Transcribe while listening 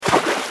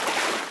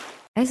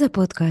Ez a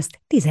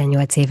podcast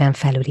 18 éven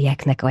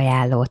felülieknek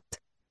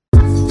ajánlott.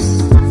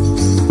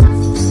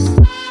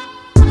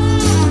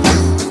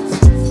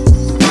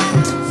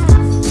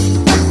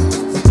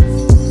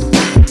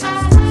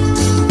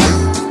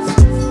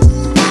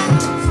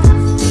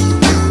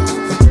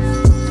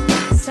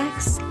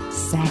 Szex,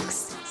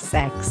 szex,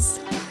 szex.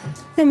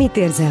 De mit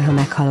érzel, ha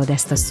meghallod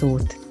ezt a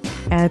szót?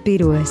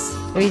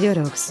 Elpirulsz,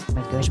 vigyorogsz,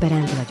 vagy görsbe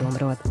rántod a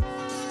gyomrod?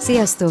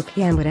 Sziasztok,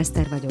 Jámbor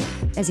Eszter vagyok.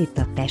 Ez itt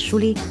a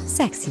Tessuli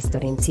Sex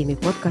History című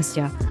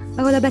podcastja,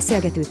 ahol a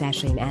beszélgető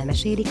társaim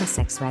elmesélik a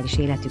szexuális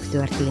életük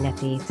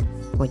történetét.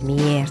 Hogy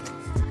miért?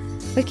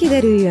 Hogy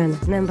kiderüljön,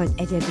 nem vagy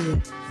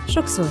egyedül.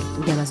 Sokszor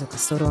ugyanazok a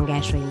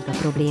szorongásaink, a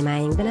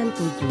problémáink, de nem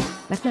tudjuk,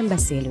 mert nem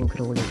beszélünk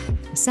róluk.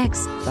 A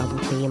szex tabu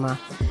téma.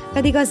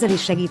 Pedig azzal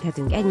is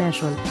segíthetünk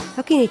egymáson,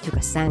 ha kinyitjuk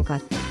a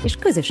szánkat, és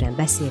közösen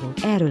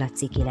beszélünk erről a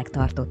cikinek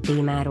tartott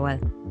témáról.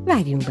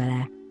 Vágjunk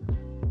bele!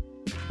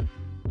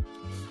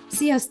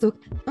 Sziasztok!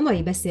 A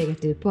mai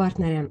beszélgető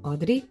partnerem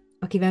Adri,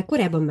 akivel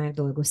korábban már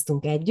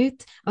dolgoztunk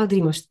együtt.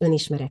 Adri most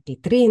önismereti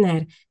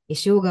tréner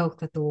és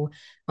jogaoktató.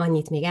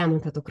 Annyit még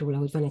elmondhatok róla,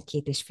 hogy van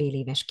egy 2,5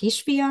 éves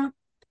kisfia.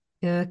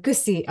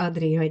 Köszi,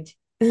 Adri, hogy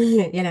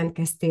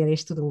jelentkeztél,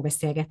 és tudunk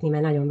beszélgetni,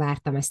 mert nagyon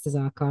vártam ezt az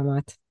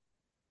alkalmat.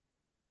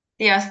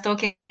 Sziasztok,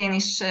 én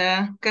is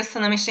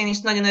köszönöm, és én is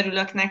nagyon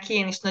örülök neki,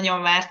 én is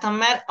nagyon vártam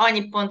már.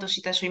 Annyi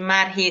pontosítás, hogy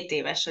már 7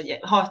 éves a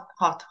gyerek,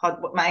 6,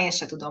 már én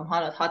se tudom,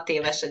 hallod, 6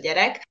 éves a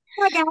gyerek.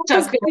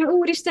 Megállsz, Csak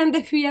úristen, de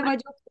hülye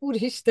vagyok,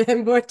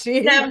 úristen, bocsi.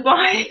 nem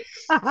baj,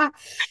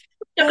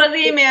 csak az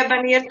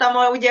e-mailben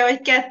írtam, ugye, hogy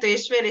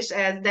 2,5 és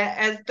ez, de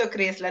ez tök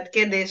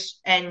részletkérdés,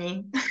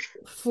 ennyi.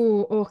 Fú,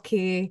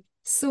 oké.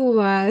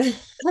 Szóval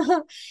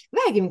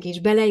vágjunk is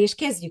bele, és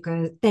kezdjük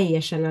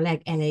teljesen a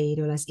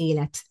legelejéről az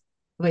élet,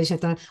 vagyis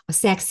hát a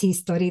sex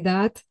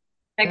historidat.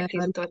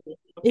 Szexhisztori,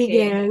 oké.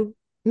 Igen.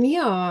 Mi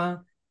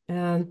a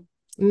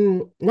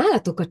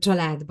nálatok a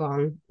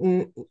családban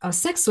a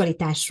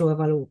szexualitásról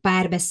való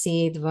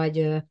párbeszéd, vagy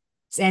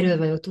az erről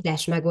való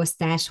tudás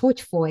megosztás,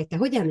 hogy folyt? Te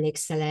hogy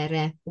emlékszel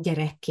erre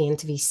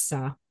gyerekként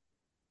vissza?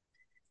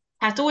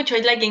 Hát úgy,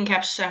 hogy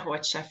leginkább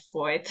sehogy se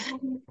folyt.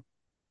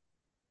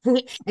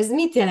 Ez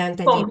mit jelent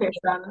egyébként?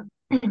 Konkrétan.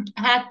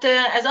 Hát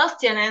ez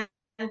azt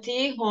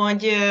jelenti,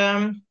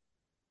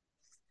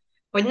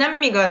 hogy nem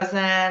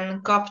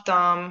igazán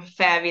kaptam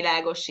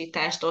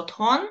felvilágosítást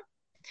otthon.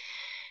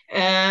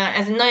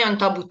 Ez egy nagyon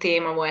tabu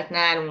téma volt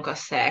nálunk a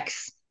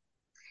szex.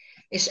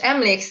 És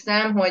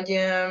emlékszem, hogy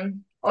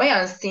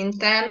olyan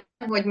szinten,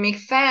 hogy még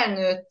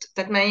felnőtt,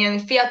 tehát már ilyen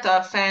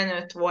fiatal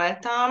felnőtt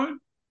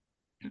voltam,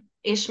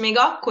 és még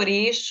akkor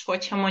is,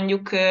 hogyha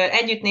mondjuk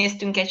együtt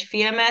néztünk egy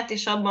filmet,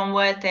 és abban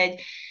volt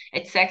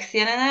egy szex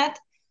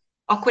jelenet,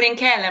 akkor én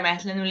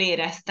kellemetlenül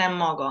éreztem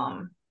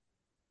magam.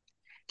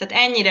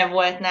 Tehát ennyire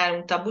volt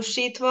nálunk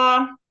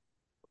tabusítva,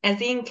 ez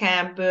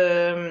inkább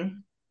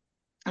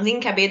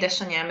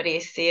édesanyám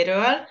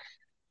részéről,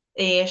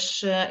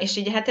 és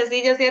így hát ez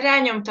így azért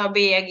rányomta a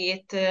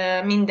bélyegét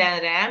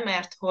mindenre,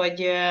 mert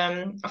hogy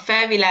a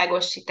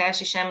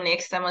felvilágosítás is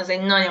emlékszem, az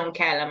egy nagyon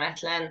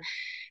kellemetlen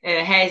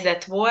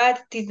helyzet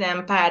volt. 10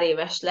 pár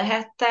éves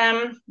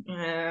lehettem,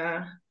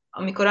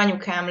 amikor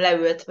anyukám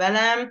leült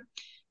velem,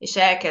 és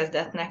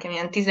elkezdett nekem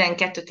ilyen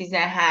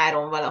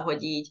 12-13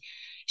 valahogy így,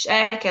 és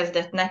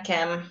elkezdett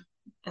nekem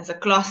ez a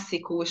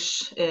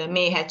klasszikus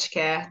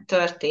méhecske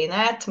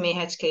történet,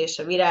 méhecske és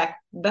a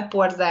virág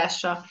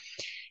beporzása,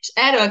 és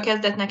erről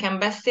kezdett nekem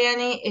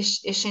beszélni,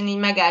 és én így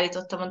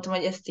megállítottam, mondtam,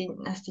 hogy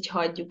ezt így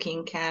hagyjuk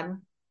inkább,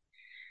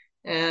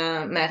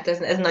 mert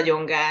ez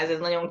nagyon gáz, ez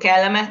nagyon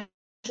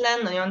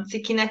kellemetlen, nagyon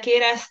cikinek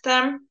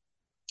éreztem,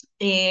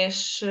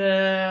 és,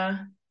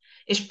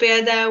 és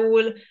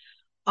például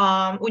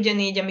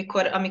ugyanígy,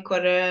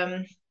 amikor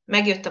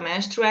megjött a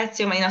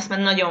menstruáció, én azt már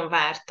nagyon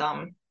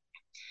vártam,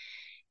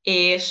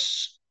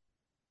 és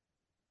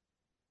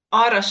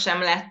arra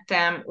sem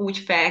lettem úgy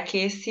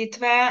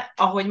felkészítve,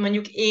 ahogy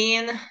mondjuk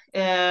én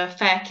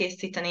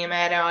felkészíteném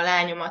erre a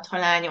lányomat, ha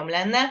lányom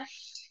lenne.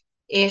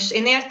 És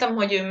én értem,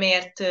 hogy ő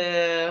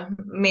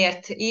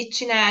miért így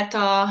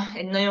csinálta,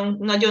 egy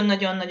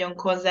nagyon-nagyon-nagyon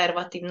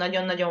konzervatív,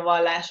 nagyon-nagyon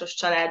vallásos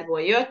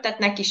családból jött, tehát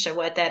neki se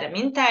volt erre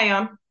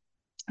mintája,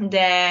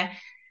 de,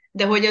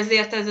 de hogy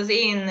azért ez az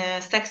én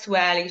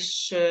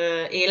szexuális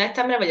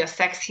életemre, vagy a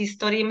szex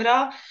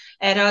historimra,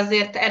 erre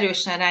azért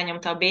erősen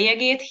rányomta a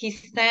bélyegét,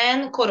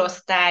 hiszen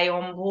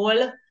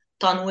korosztályomból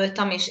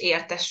tanultam és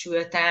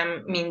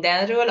értesültem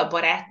mindenről, a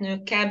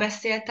barátnőkkel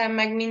beszéltem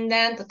meg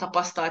mindent, a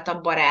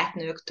tapasztaltabb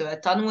barátnőktől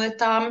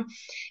tanultam,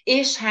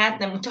 és hát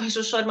nem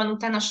utolsó sorban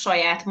utána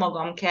saját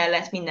magam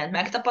kellett mindent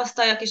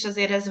megtapasztaljak, és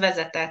azért ez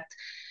vezetett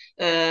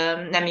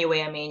nem jó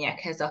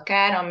élményekhez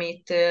akár,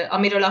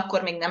 amiről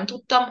akkor még nem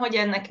tudtam, hogy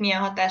ennek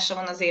milyen hatása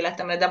van az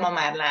életemre, de ma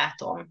már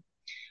látom,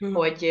 Hm.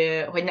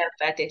 hogy nem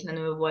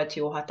feltétlenül volt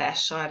jó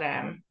hatással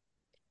rám.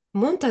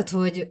 Mondtad,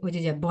 hogy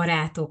ugye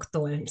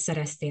barátoktól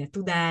szereztél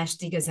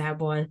tudást,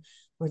 igazából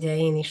ugye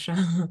én is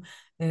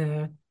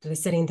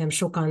szerintem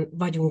sokan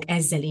vagyunk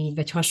ezzel így,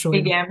 vagy hasonló,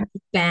 Igen.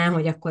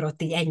 hogy akkor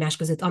ott így egymás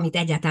között, amit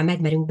egyáltalán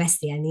megmerünk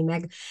beszélni,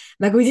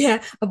 meg ugye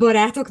a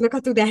barátoknak a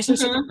tudása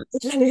sem Uh-huh.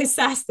 feltétlenül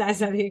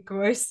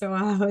 100%-os,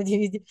 szóval, hogy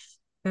így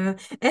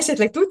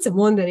esetleg tudsz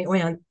mondani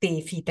olyan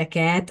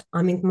tévhiteket,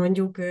 amint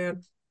mondjuk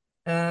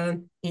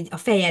így a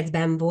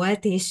fejedben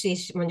volt,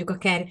 és mondjuk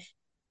akár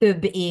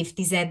több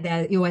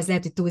évtizeddel, jó, ez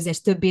lehet, hogy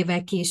túlzás, több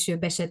évvel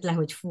később esett le,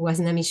 hogy fú, az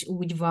nem is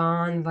úgy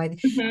van, vagy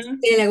Uh-huh.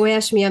 tényleg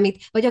olyasmi,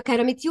 vagy akár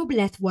amit jobb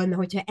lett volna,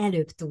 hogyha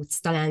előbb tudsz,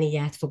 talán így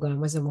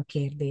átfogalmazom a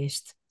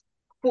kérdést.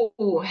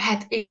 Hú,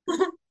 hát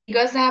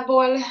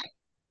igazából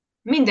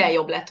minden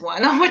jobb lett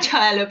volna, hogyha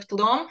előbb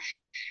tudom.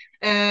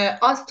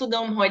 Azt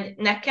tudom, hogy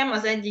nekem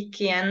az egyik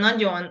ilyen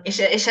nagyon, és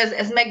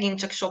ez megint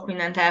csak sok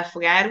mindent el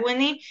fog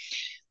árulni,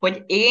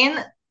 hogy én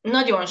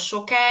nagyon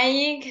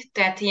sokáig,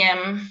 tehát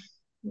ilyen,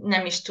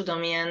 nem is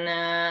tudom, ilyen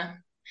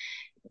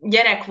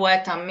gyerek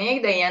voltam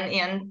még, de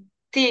ilyen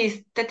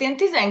 10, tehát ilyen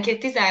 12,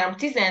 13,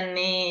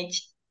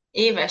 14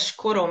 éves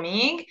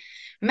koromig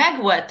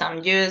meg voltam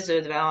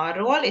győződve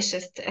arról, és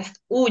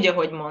ezt úgy,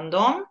 ahogy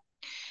mondom,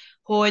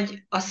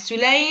 hogy a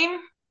szüleim,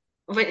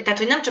 tehát,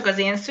 hogy nem csak az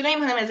én szüleim,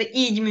 hanem ez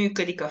így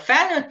működik a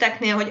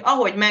felnőtteknél, hogy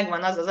ahogy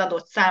megvan az az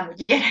adott számú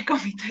gyerek,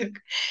 amit ők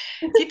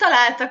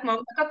kitaláltak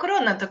maguknak, akkor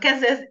onnantól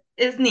kezdve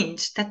ez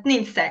nincs, tehát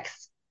nincs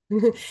szex.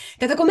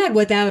 Tehát akkor meg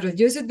voltál arról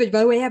győződve, hogy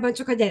valójában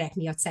csak a gyerek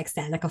miatt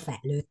szexelnek a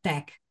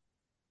felnőttek.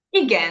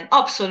 Igen,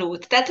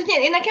 abszolút. Tehát, hogy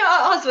én nekem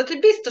az volt, hogy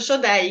biztos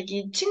odáig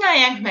így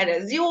csinálják, mert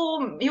ez jó,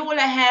 jó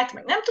lehet,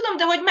 meg nem tudom,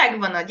 de hogy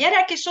megvan a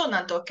gyerek, és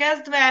onnantól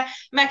kezdve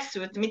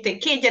megszült,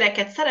 két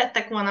gyereket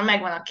szerettek volna,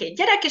 megvan a két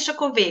gyerek, és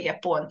akkor vége,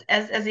 pont.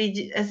 Ez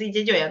így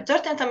egy olyan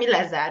történet, ami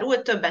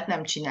lezárult, többet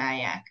nem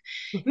csinálják.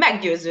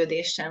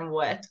 Meggyőződésem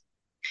volt.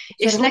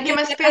 És És erre hogy nekem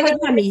ez jöttél rá, hogy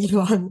például... nem így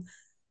van?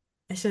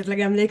 Esetleg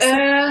emlékszel?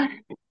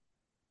 Ö,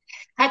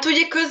 Hát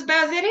ugye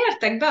közben azért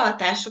értek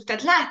behatások,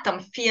 tehát láttam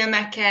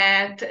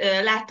filmeket,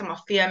 láttam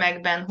a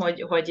filmekben,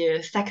 hogy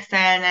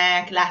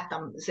szexelnek,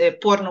 láttam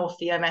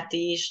pornófilmet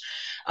is,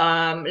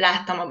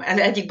 láttam az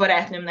egyik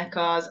barátnőmnek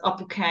az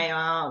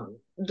apukája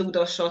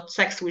dugdosott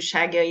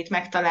szexújságjait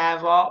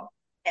megtalálva.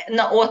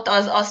 Na ott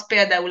az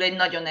például egy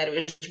nagyon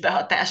erős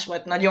behatás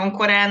volt nagyon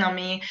korán,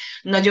 ami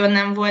nagyon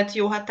nem volt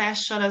jó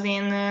hatással az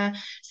én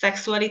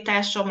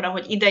szexualitásomra,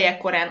 hogy ideje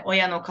korán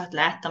olyanokat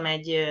láttam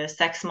egy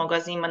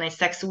szexmagazinban, egy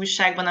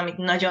szexújságban, amit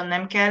nagyon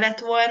nem kellett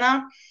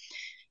volna,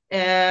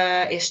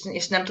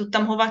 és nem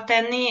tudtam hova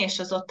tenni, és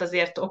az ott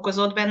azért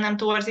okozott bennem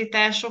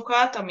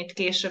torzításokat, amit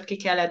később ki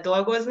kellett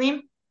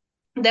dolgozni.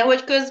 De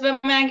hogy közben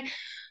meg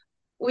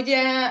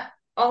ugye,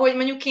 ahogy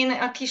mondjuk én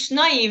a kis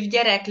naív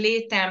gyerek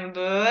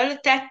létemből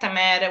tettem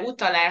erre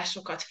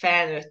utalásokat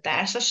felnőtt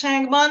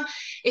társaságban,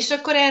 és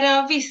akkor erre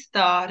a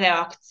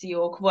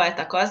visszareakciók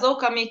voltak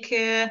azok,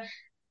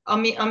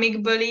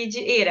 amikből így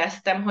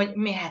éreztem, hogy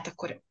mi hát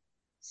akkor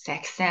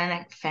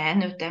szexelnek,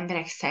 felnőtt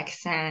emberek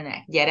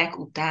szexelnek, gyerek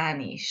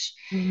után is.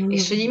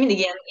 És hogy így mindig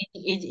ilyen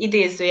így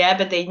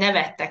idézőjelbe, de így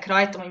nevettek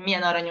rajtam, hogy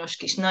milyen aranyos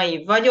kis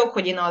naív vagyok,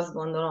 hogy én azt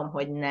gondolom,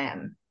 hogy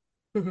nem.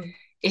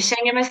 És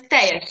engem ez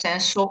teljesen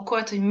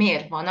sokkolt, hogy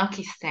miért van,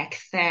 aki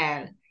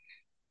szexel.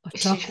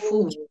 És hogy Csak fú,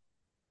 úgy.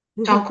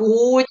 csak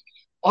úgy,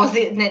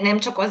 azért, nem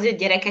csak azért, hogy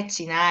gyereket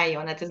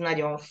csináljon, hát ez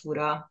nagyon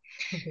fura.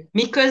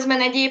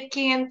 Miközben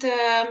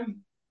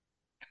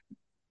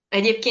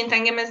egyébként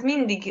engem ez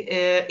mindig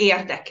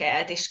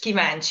érdekelt, és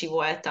kíváncsi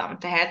voltam.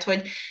 Tehát,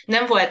 hogy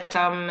nem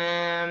voltam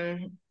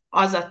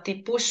az a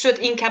típus, sőt,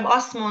 inkább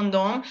azt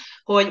mondom,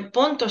 hogy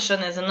pontosan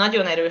ez a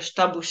nagyon erős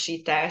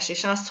tabusítás,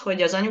 és az,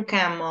 hogy az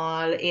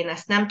anyukámmal én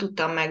ezt nem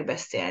tudtam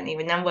megbeszélni,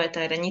 vagy nem volt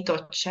erre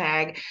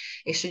nyitottság,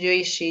 és hogy ő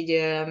is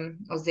így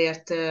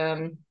azért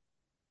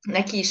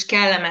neki is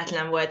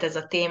kellemetlen volt ez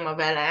a téma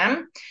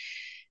velem,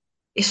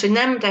 és hogy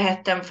nem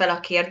tehettem fel a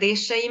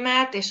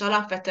kérdéseimet, és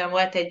alapvetően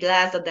volt egy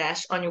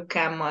lázadás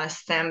anyukámmal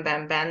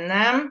szemben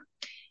bennem.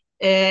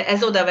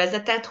 Ez oda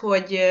vezetett,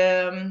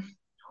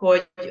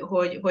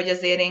 hogy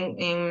azért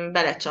én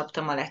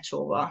belecsaptam a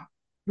lecsóba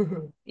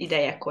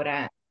ideje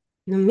korán.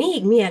 Na,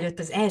 még mielőtt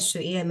az első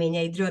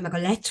élményeidről, meg a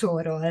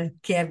lecsóról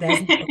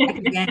kérdeznék,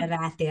 még erre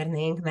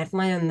rátérnénk, mert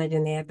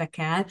nagyon-nagyon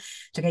érdekel.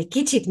 Csak egy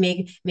kicsit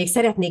még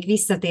szeretnék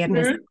visszatérni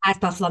az Mhm.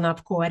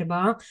 ártatlanabb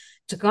korba,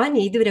 csak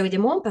annyi időre, ugye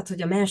mondtad,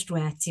 hogy a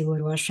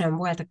menstruációról sem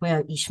voltak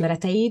olyan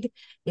ismereteid,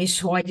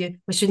 és hogy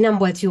nem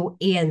volt jó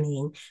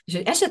élmény. És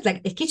hogy esetleg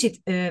egy kicsit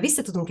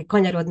vissza tudunk-e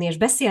kanyarodni, és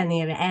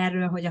beszélnél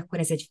erről, hogy akkor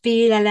ez egy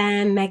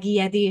félelem,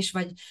 megijedés,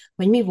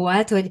 vagy mi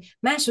volt, hogy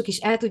mások is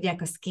el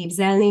tudják azt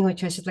képzelni,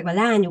 hogyha esetleg a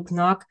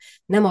lányuknak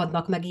nem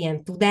adnak meg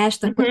ilyen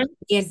tudást, akkor Mhm.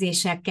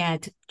 érzések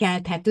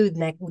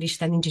kelthetődnek.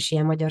 Úristen, nincs is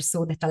ilyen magyar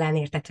szó, de talán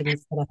érted, hogy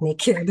mit szeretnék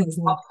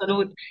kérdezni.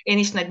 Abszolút. Én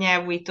is nagy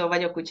nyelvújtó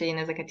vagyok, úgyhogy én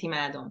ezeket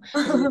imádom.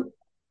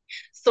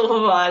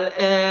 Szóval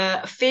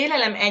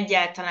félelem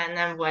egyáltalán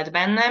nem volt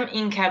bennem,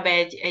 inkább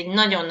egy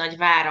nagyon nagy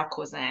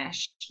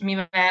várakozás,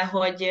 mivel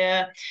hogy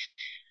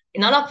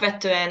én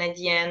alapvetően egy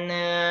ilyen,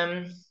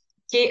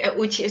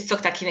 úgy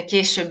szokták hívni,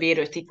 később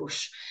érő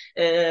típus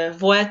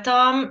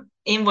voltam.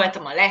 Én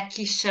voltam a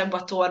legkisebb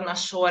a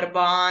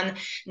tornasorban,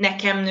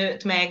 nekem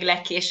nőtt meg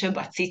legkésőbb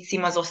a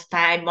cicim az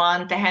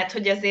osztályban, tehát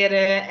hogy azért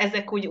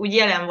ezek úgy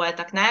jelen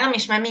voltak nálam,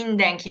 és már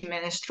mindenki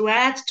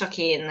menstruált, csak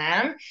én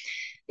nem,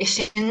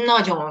 és én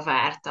nagyon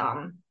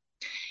vártam.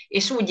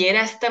 És úgy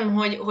éreztem,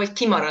 hogy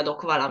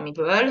kimaradok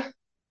valamiből,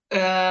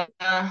 ö,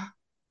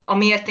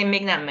 amiért én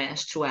még nem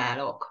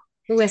menstruálok.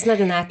 Hú, ezt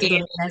nagyon át tudom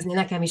És, érezni,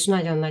 nekem is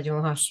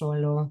nagyon-nagyon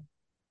hasonló.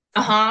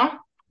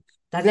 aha,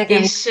 Tehát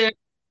nekem is, és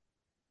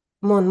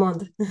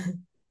mond.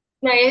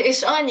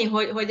 és annyi,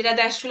 hogy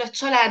ráadásul a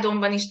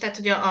családomban is, tehát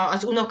hogy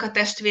az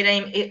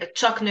unokatestvéreim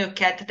csak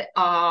nőkkel, tehát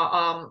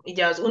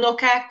így az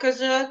unokák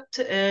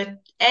között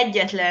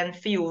egyetlen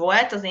fiú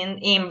volt, az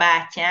én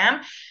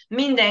bátyám,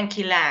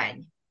 mindenki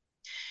lány.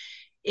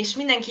 És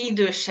mindenki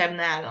idősebb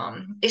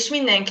nálam, és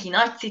mindenki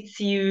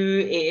nagyciciű,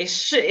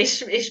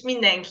 és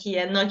mindenki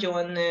ilyen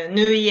nagyon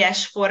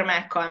nőies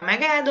formákkal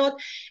megáldott.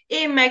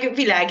 Én meg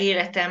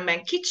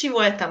világéletemben kicsi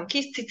voltam,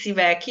 kis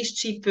cicivel, kis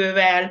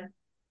csípővel,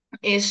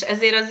 és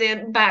ezért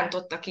azért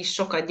bántottak is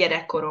sokat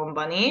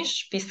gyerekkoromban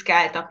is,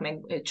 piszkáltak,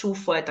 meg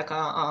csúfoltak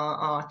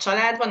a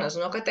családban, az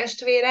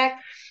unokatestvérek,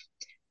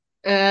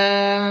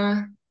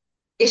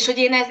 és hogy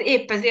én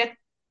épp ezért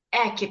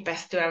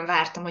elképesztően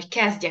vártam, hogy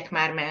kezdjek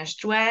már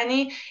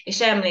menstruálni,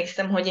 és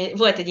emlékszem, hogy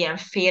volt egy ilyen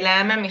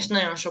félelmem, és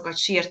nagyon sokat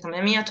sírtam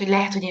emiatt, hogy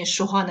lehet, hogy én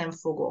soha nem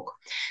fogok.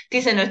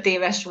 15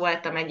 éves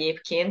voltam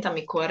egyébként,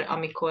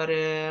 amikor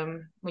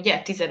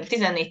ugye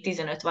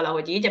 14-15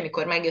 valahogy így,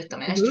 amikor megjött a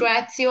Uh-huh.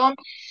 menstruációm,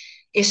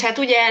 és hát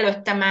ugye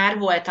előtte már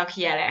voltak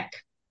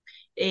jelek.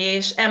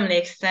 És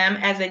emlékszem,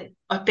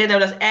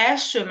 például az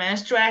első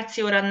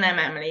menstruációra nem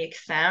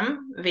emlékszem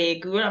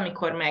végül,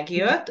 amikor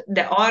megjött,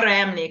 de arra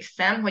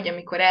emlékszem, hogy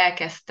amikor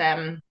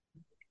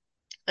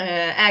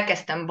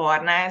elkezdtem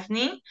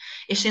barnázni,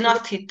 és én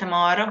azt hittem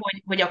arra,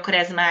 hogy akkor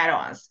ez már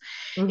az.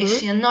 És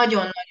Uh-huh. ilyen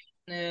nagyon-nagyon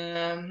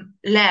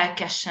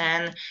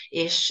lelkesen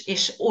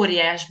és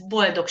óriás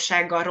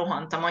boldogsággal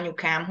rohantam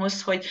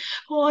anyukámhoz, hogy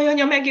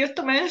anya, megjött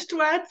a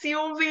menstruáció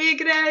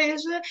végre,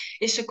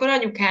 és akkor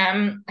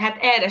anyukám hát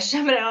erre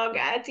sem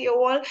reagált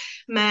jól,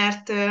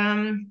 mert,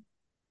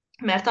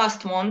 mert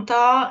azt mondta,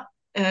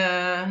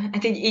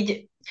 hát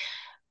így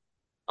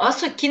az,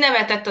 hogy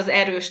kinevetett, az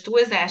erős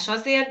túlzás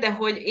azért, de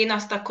hogy én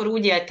azt akkor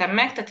úgy éltem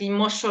meg, tehát így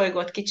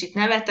mosolygott, kicsit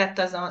nevetett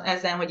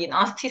ezen, hogy én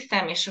azt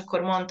hiszem, és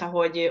akkor mondta,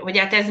 hogy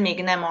hát ez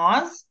még nem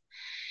az,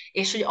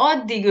 és hogy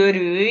addig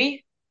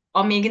örülj,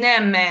 amíg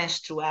nem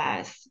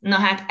menstruálsz. Na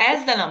hát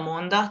ezzel a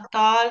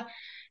mondattal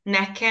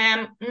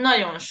nekem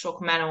nagyon sok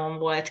melóm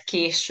volt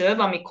később,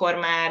 amikor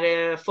már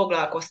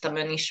foglalkoztam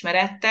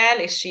önismerettel,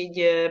 és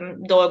így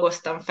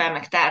dolgoztam fel,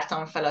 meg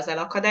tártam fel az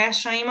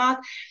elakadásaimat,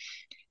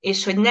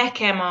 és hogy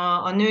nekem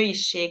a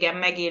nőiségem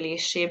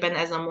megélésében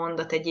ez a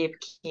mondat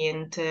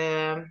egyébként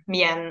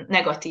milyen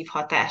negatív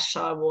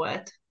hatással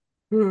volt.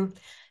 Hmm.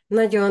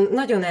 Nagyon,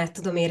 nagyon át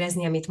tudom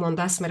érezni, amit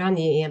mondasz, mert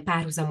annyi ilyen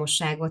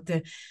párhuzamosságot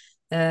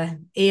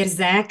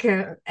érzek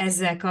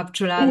ezzel Mhm.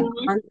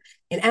 kapcsolatban.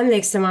 Én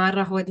emlékszem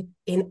arra, hogy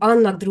én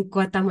annak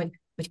drukkoltam, hogy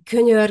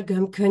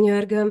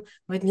könyörgöm,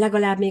 hogy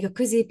legalább még a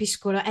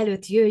középiskola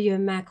előtt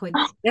jöjjön meg, hogy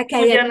ne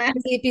kelljen Ugyanez.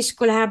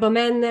 középiskolába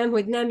mennem,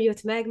 hogy nem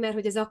jött meg, mert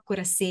hogy ez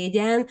akkora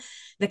szégyen.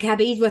 De kb.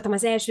 Így voltam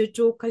az első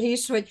csókkal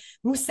is, hogy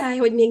muszáj,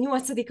 hogy még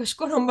 8-as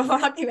koromban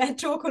valakivel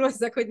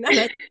csókolozzak, hogy nem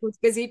megy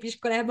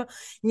középiskolába.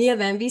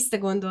 Nyilván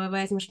visszagondolva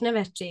ez most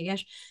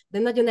nevetséges, de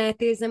nagyon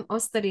átérzem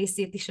azt a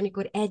részét is,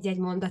 amikor egy-egy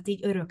mondat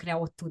így örökre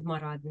ott tud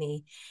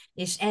maradni.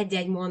 És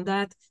egy-egy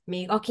mondat,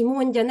 még aki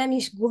mondja, nem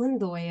is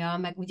gondolja,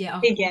 meg ugye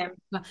akkor Igen.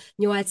 a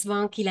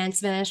 80,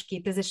 90-es,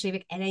 2000-es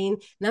évek elején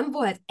nem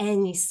volt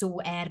ennyi szó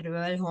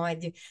erről,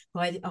 hogy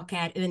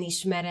akár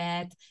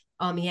önismeret,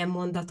 amilyen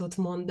mondatot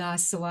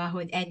mondasz, szóval,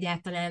 hogy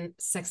egyáltalán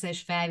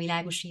szexuális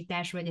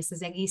felvilágosítás, vagy ezt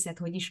az egészet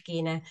hogy is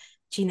kéne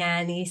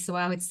csinálni,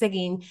 szóval, hogy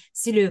szegény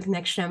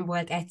szülőknek sem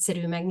volt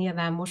egyszerű, meg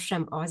nyilván most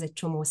sem az egy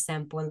csomó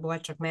szempontból,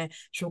 csak mert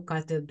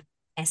sokkal több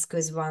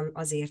eszköz van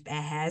azért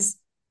ehhez.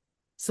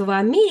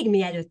 Szóval még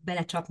mielőtt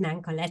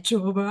belecsapnánk a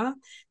lecsóba,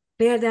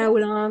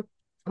 például a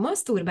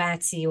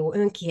maszturbáció,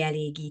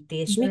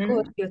 önkielégítés, mikor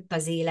Mhm. jött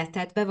az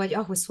életedbe, vagy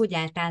ahhoz hogy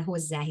álltál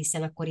hozzá,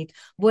 hiszen akkor itt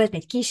volt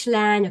egy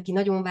kislány, aki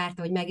nagyon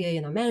várta, hogy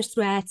megjöjjön a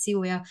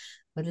menstruációja,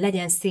 hogy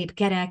legyen szép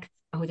kerek,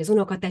 ahogy az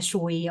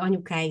unokatesói,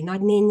 anyukái,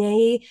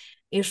 nagynényei,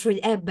 és hogy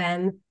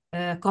ebben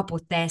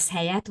kapott-e ez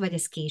helyet, vagy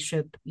ez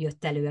később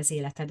jött elő az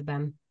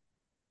életedben?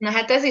 Na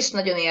hát ez is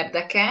nagyon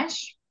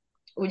érdekes,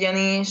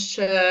 ugyanis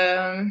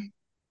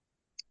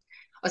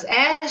az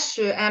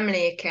első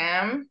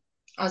emlékem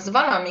az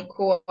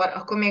valamikor,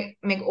 akkor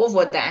még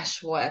óvodás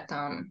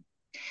voltam,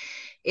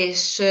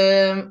 és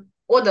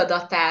oda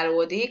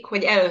datálódik,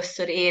 hogy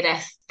először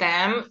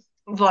éreztem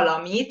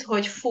valamit,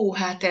 hogy fú,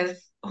 hát ez,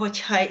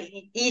 hogyha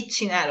így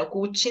csinálok,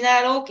 úgy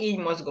csinálok, így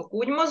mozgok,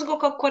 úgy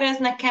mozgok, akkor ez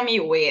nekem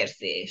jó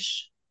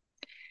érzés.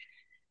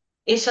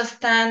 És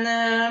aztán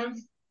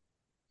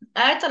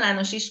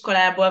általános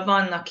iskolából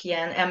vannak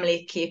ilyen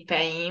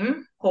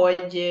emlékképeim,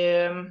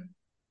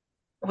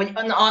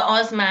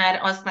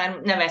 azt már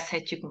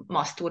nevezhetjük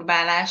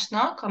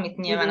maszturbálásnak, amit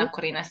nyilván Uh-huh.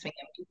 akkor én ezt még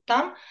nem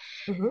tudtam,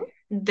 Uh-huh.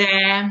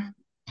 de,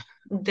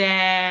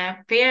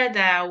 de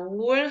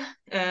például,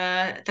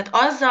 tehát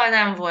azzal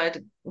nem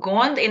volt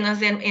gond, én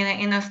azért,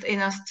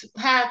 én azt,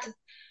 hát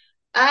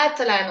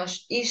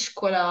általános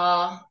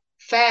iskola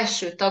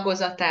felső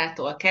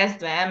tagozatától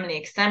kezdve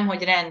emlékszem,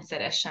 hogy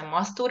rendszeresen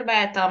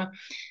maszturbáltam,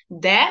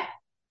 de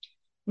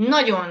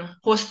nagyon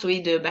hosszú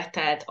időbe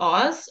telt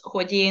az,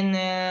 hogy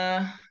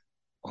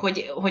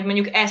hogy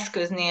mondjuk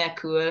eszköz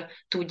nélkül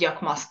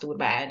tudjak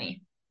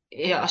maszturbálni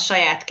a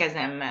saját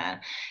kezemmel.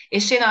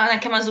 És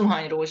nekem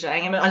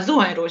engem a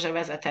zuhanyrózsa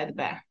vezetett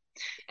be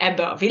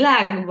ebbe a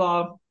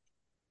világba,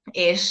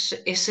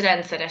 és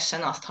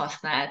rendszeresen azt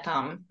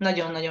használtam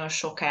nagyon-nagyon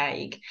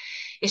sokáig.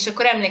 És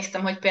akkor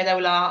emlékszem, hogy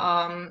például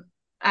a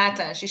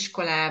általános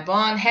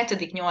iskolában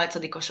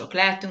 7.-8-osok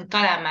lehetünk,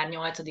 talán már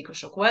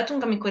 8-osok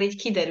voltunk, amikor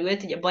így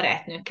kiderült, így a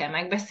barátnőkkel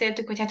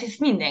megbeszéltük, hogy hát ezt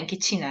mindenki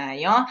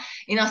csinálja.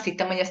 Én azt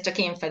hittem, hogy ezt csak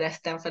én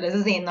fedeztem fel, ez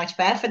az én nagy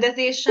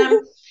felfedezésem,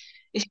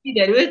 és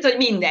kiderült, hogy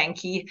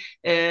mindenki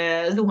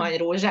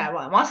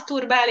zuhanyrózsával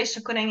maszturbál, és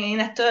akkor én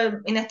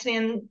ettől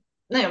ilyen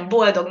nagyon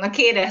boldognak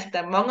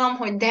éreztem magam,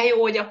 hogy de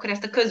jó, hogy akkor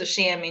ezt a közös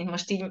élményt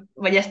most így,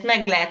 vagy ezt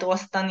meg lehet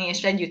osztani,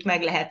 és együtt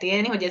meg lehet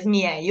élni, hogy ez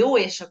milyen jó,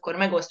 és akkor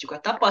megosztjuk a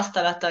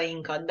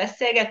tapasztalatainkat,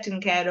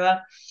 beszélgetünk erről,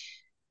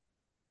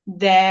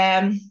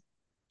 de,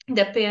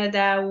 de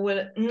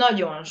például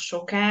nagyon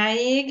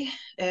sokáig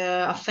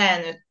a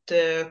felnőtt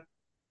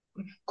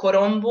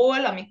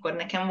koromból, amikor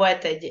nekem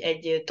volt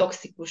egy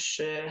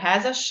toxikus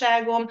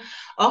házasságom,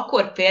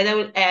 akkor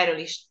például erről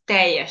is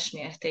teljes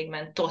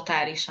mértékben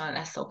totálisan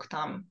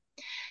leszoktam.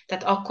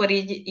 Tehát akkor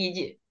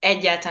így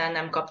egyáltalán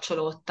nem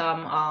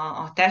kapcsolódtam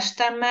a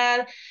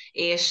testemmel,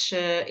 és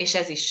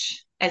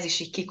ez is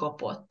így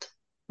kikopott.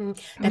 Tehát,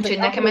 hogy Úgyhogy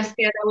nekem ez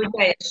például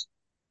teljes...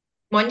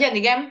 Mondjad,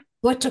 igen?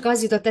 vagy csak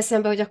az jutott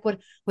eszembe, hogy akkor,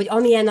 hogy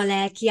amilyen a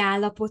lelki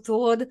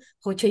állapotod,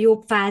 hogyha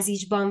jobb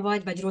fázisban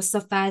vagy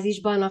rosszabb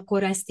fázisban,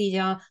 akkor ezt így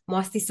a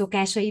maszti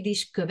szokásaid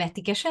is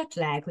követik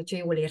esetleg? Hogyha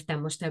jól értem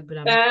most ebből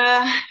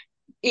a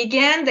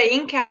Igen, de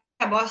inkább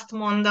azt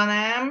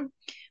mondanám,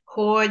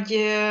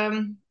 hogy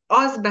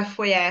az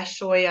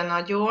befolyásolja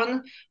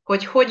nagyon,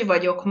 hogy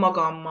vagyok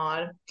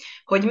magammal,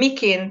 hogy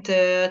miként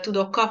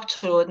tudok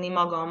kapcsolódni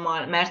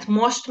magammal, mert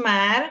most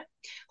már,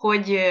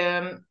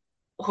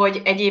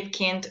 hogy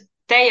egyébként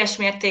teljes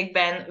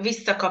mértékben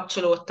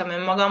visszakapcsolódtam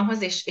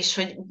önmagamhoz, és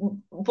hogy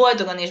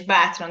boldogan és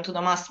bátran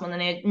tudom azt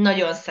mondani, hogy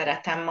nagyon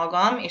szeretem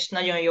magam, és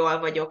nagyon jól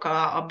vagyok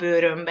a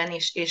bőrömben,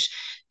 és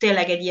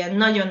tényleg egy ilyen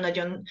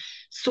nagyon-nagyon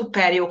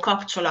szuper jó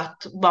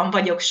kapcsolatban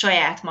vagyok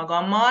saját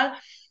magammal.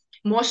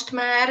 Most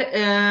már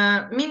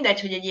mindegy,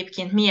 hogy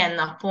egyébként milyen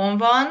napon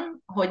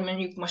van, hogy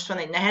mondjuk most van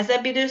egy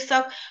nehezebb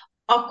időszak,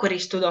 akkor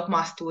is tudok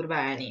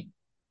maszturbálni.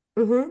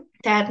 Uh-huh.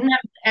 Tehát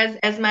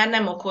ez már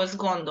nem okoz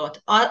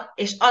gondot.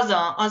 És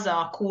az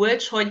a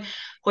kulcs,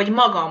 hogy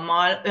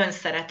magammal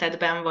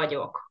önszeretetben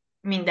vagyok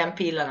minden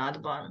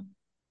pillanatban.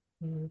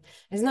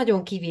 Ez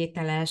nagyon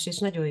kivételes, és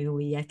nagyon jó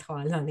ilyet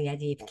hallani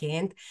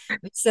egyébként.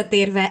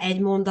 Visszatérve egy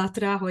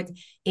mondatra, hogy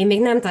én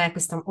még nem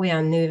találkoztam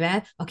olyan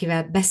nővel,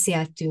 akivel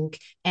beszéltünk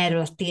erről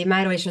a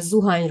témáról, és a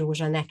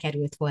zuhanyrózsa ne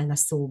került volna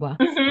szóba.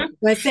 Uh-huh.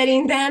 Vagy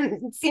szerintem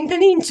szinte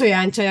nincs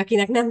olyan csaj,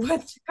 akinek nem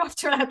volt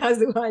kapcsolata a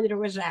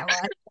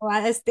zuhanyrózsával.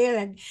 Szóval ez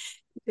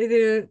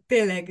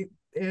tényleg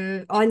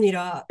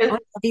annyira Ezt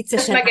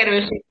viccesen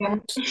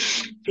megerősítem.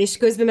 és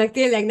közben meg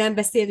tényleg nem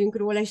beszélünk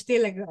róla, és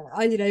tényleg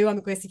annyira jó,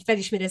 amikor ezt így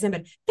felismeri az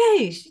ember,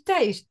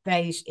 te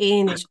is,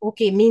 én is,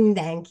 oké,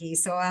 mindenki,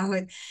 szóval,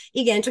 hogy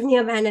igen, csak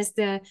nyilván ezt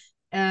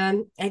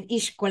egy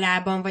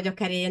iskolában, vagy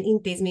akár ilyen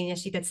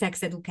intézményesített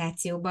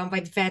szexedukációban,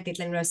 vagy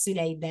feltétlenül a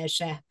szüleiddel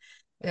se,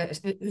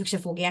 ők se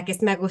fogják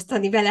ezt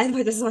megosztani veled,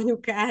 vagy az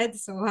anyukád,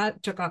 szóval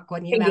csak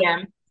akkor nyilván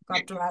Igen.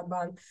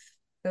 kapcsolatban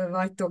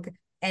vagytok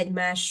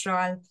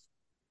egymással.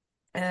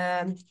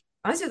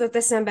 Az jutott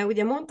eszembe,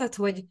 ugye mondtad,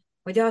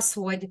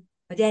 hogy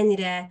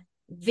ennyire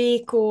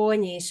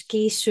vékony és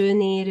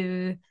későn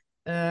érő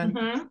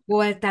Uh-huh.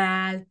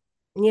 voltál,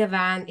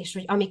 nyilván, és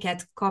hogy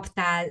amiket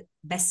kaptál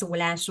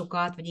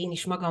beszólásokat, vagy én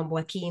is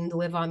magamból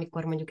kiindulva,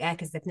 amikor mondjuk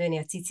elkezdett nőni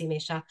a cicim,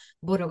 és a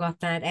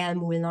borogatnád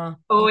elmúlna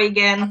Ó, a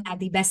igen.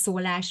 családi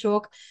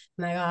beszólások,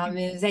 meg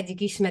az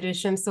egyik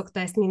ismerősöm szokta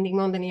ezt mindig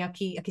mondani,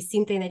 aki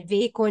szintén egy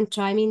vékony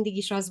csaj, mindig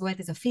is az volt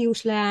ez a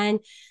fiús leány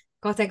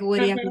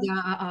kategória, hogy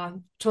Uh-huh. a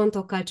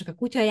csontokkal csak a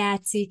kutya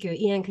játszik, ő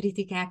ilyen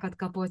kritikákat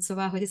kapott,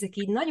 szóval, hogy ezek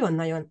így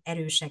nagyon-nagyon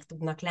erősek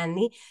tudnak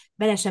lenni.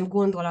 Bele sem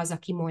gondol az,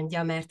 aki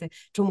mondja, mert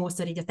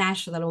csomószor így a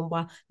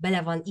társadalomba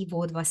bele van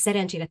ivódva,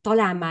 szerencsére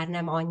talán már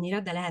nem annyira,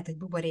 de lehet, hogy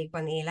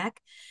buborékban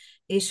élek,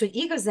 és hogy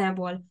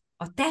igazából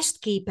a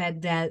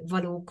testképeddel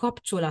való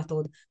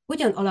kapcsolatod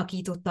hogyan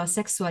alakította a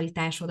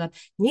szexualitásodat.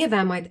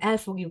 Nyilván majd el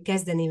fogjuk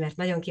kezdeni, mert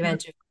nagyon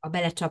kíváncsi a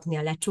belecsapni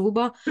a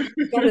lecsóba.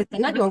 Előtte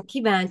nagyon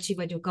kíváncsi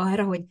vagyok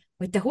arra, hogy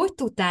te hogy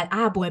tudtál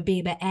A-ból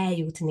B-be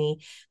eljutni.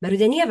 Mert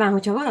ugye nyilván,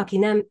 hogyha valaki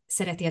nem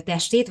szereti a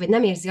testét, vagy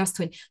nem érzi azt,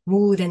 hogy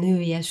hú, de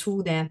nőies,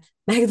 hú, de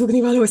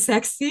megdugni való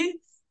szexi,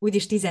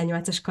 úgyis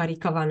 18-as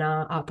karika van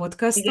a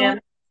podcaston,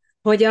 Igen.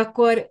 hogy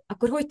akkor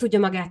hogy tudja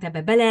magát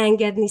ebbe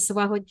beleengedni,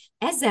 szóval, hogy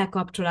ezzel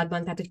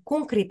kapcsolatban, tehát, hogy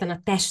konkrétan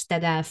a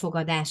tested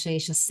elfogadása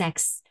és a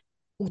szex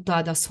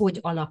utad, az hogy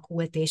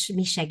alakult, és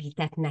mi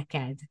segített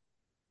neked?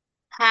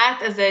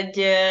 Hát ez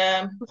egy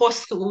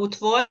hosszú út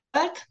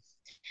volt,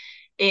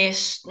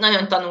 és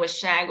nagyon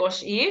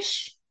tanulságos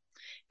is.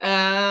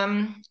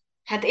 Öm,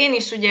 Hát én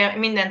is ugye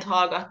mindent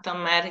hallgattam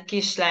már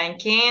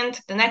kislányként,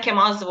 de nekem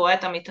az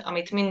volt,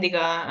 amit mindig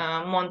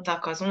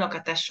mondtak az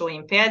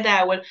unokatesóim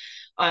például,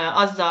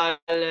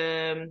 azzal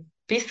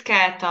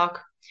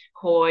piszkáltak,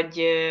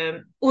 hogy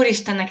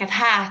úristen, neked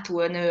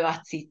hátul nő a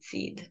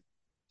cicid.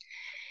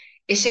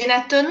 És én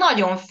ettől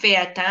nagyon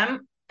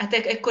féltem, hát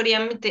ekkor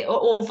ilyen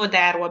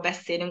óvodáról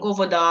beszélünk,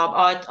 óvoda,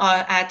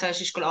 általános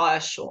iskola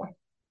alsó.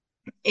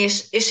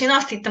 És én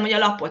azt hittem, hogy a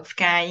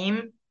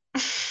lapockáim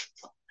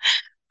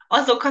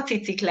azok a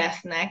cicik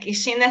lesznek,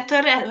 és én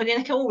ettől, hogy én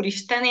nekem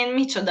úristen, én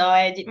micsoda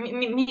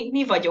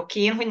mi vagyok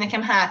én, hogy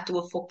nekem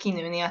hátul fog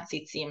kinőni a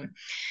cicim.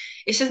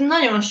 És ez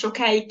nagyon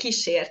sokáig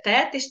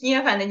kísértett, és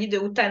nyilván egy idő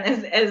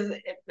után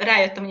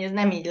rájöttem, hogy ez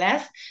nem így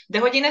lesz, de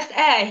hogy én ezt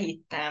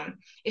elhittem.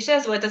 És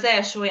ez volt az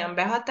első olyan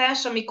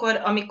behatás,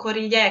 amikor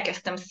így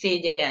elkezdtem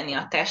szégyelni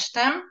a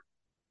testem,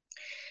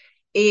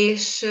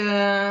 és,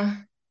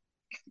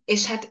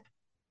 és hát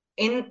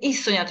én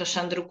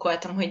iszonyatosan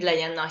drukkoltam, hogy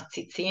legyen nagy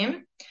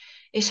cicim,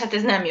 és hát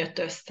ez nem jött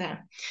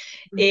össze.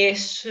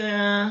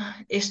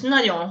 És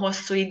nagyon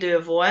hosszú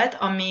idő volt,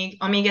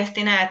 amíg ezt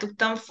én el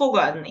tudtam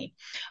fogadni.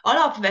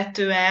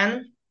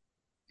 Alapvetően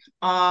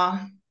a,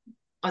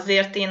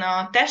 azért én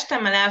a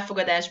testemmel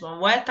elfogadásban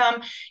voltam,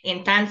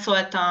 én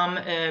táncoltam,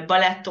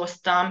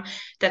 balettoztam,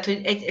 tehát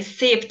hogy egy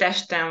szép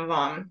testem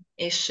van,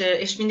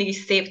 és mindig is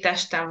szép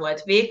testem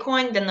volt,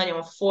 vékony, de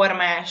nagyon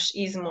formás,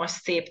 izmos,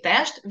 szép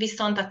test,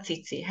 viszont a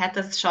cici, hát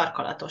az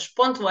sarkalatos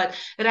pont volt,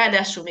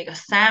 ráadásul még a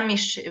szám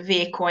is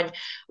vékony,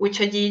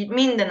 úgyhogy így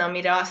minden,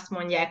 amire azt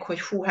mondják,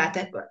 hogy hú,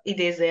 hát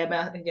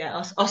idézőjelben ugye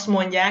azt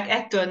mondják,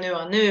 ettől nő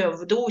a nő,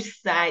 dús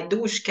száj,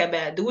 dús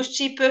kebel, dús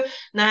csípő,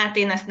 na hát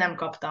én ezt nem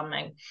kaptam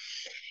meg.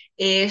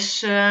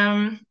 És,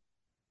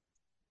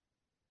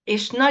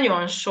 és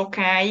nagyon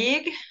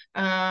sokáig,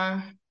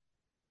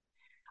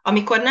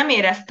 amikor nem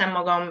éreztem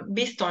magam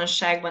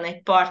biztonságban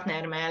egy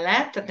partner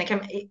mellett, tehát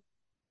nekem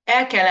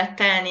el kellett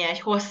telnie egy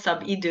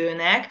hosszabb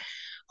időnek,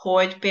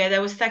 hogy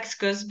például szex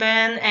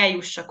közben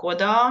eljussak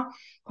oda,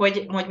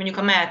 hogy mondjuk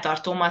a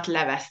melltartómat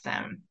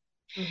leveszem.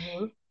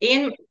 Uh-huh.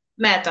 Én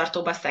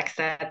melltartóba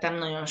szexeltem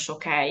nagyon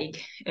sokáig,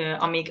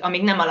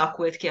 amíg nem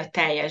alakult ki a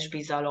teljes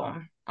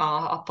bizalom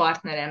a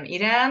partnerem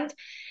iránt,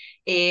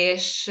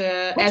 és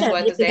ez Bocsánat,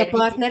 volt az egyébként a egyik.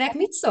 partnerek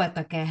mit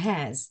szóltak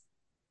ehhez?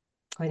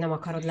 Hogy nem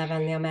akarod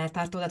levenni a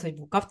melltartódat, hogy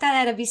kaptál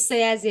erre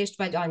visszajelzést,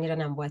 vagy annyira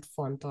nem volt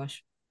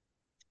fontos?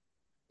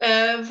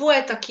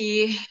 Volt,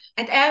 aki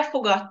hát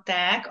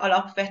elfogadták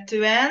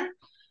alapvetően,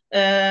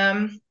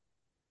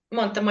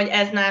 mondtam, hogy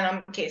ez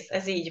nálam kész,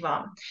 ez így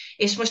van.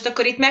 És most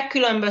akkor itt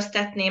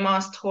megkülönböztetném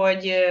azt,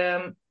 hogy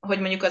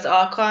mondjuk az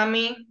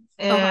alkalmi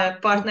Aha.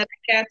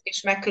 partnereket,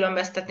 és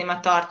megkülönböztetném a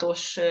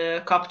tartós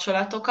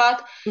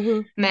kapcsolatokat,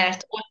 Uh-huh.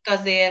 mert ott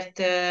azért,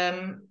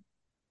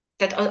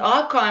 tehát az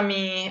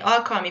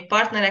alkalmi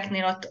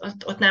partnereknél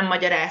ott nem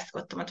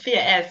magyarázkodtam. Ott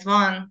figyelj, ez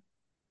van,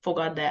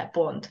 fogadd el,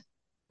 pont.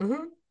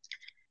 Uh-huh.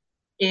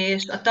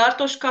 És a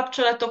tartós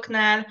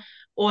kapcsolatoknál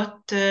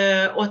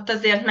ott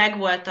azért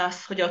megvolt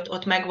az, hogy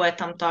ott meg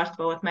voltam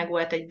tartva, ott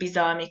megvolt egy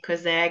bizalmi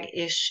közeg,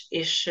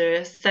 és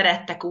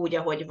szerettek úgy,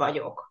 ahogy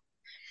vagyok.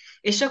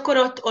 És akkor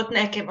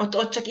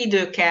ott csak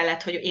idő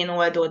kellett, hogy én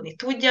oldódni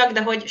tudjak,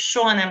 de hogy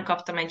soha nem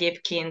kaptam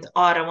egyébként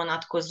arra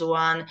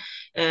vonatkozóan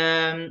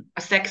a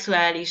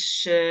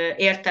szexuális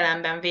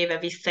értelemben véve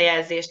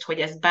visszajelzést, hogy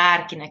ez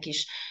bárkinek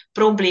is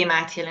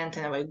problémát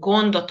jelentene, vagy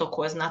gondot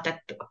okozna.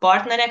 Tehát a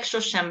partnerek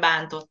sosem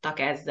bántottak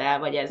ezzel,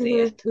 vagy Uh-huh.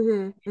 ezért.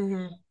 Uh-huh.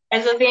 Uh-huh.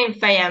 Ez az én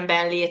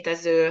fejemben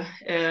létező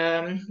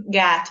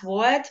gát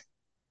volt,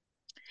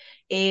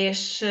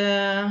 és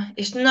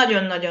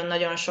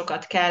nagyon-nagyon-nagyon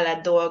sokat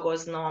kellett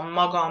dolgoznom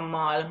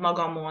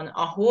magamon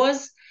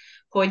ahhoz,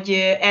 hogy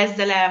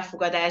ezzel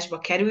elfogadásba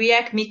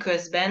kerüljek,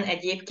 miközben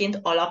egyébként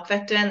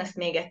alapvetően, ezt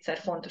még egyszer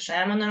fontos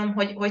elmondanom,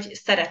 hogy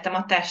szeretem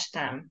a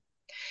testem.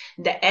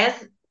 De ez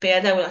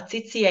például a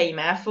cicieim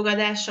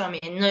elfogadása, ami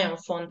egy nagyon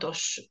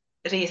fontos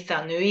része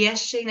a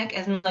nőiességnek,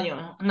 ez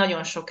nagyon,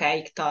 nagyon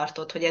sokáig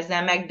tartott, hogy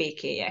ezzel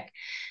megbékéljek.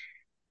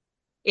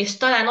 És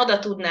talán oda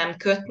tudnám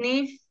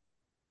kötni,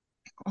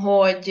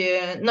 hogy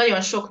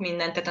nagyon sok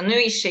mindent, tehát a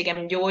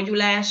nőiségem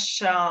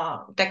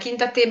gyógyulása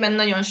tekintetében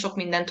nagyon sok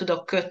mindent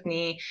tudok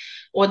kötni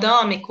oda,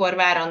 amikor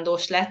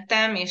várandós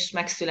lettem, és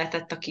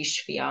megszületett a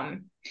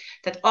kisfiam.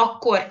 Tehát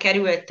akkor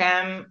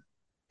kerültem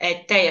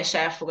egy teljes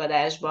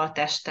elfogadásba a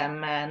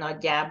testemmel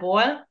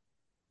nagyjából,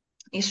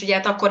 és ugye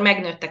hát akkor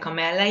megnőttek a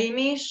melleim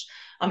is,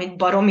 amit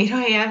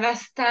baromira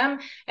élveztem,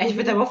 Uh-huh.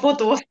 egyfolytában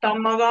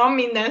fotóztam magam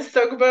minden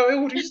szögből,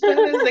 úristen,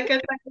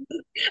 ezeket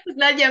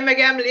legyen meg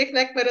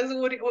emléknek, mert az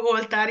úr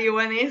oltár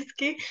jól néz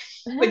ki,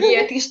 hogy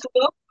ilyet is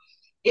tudok.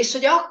 és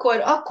hogy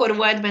akkor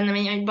volt bennem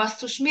egy, hogy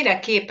basszus, mire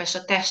képes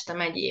a testem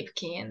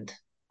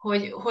egyébként.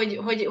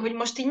 Hogy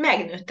most így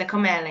megnőttek a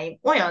melleim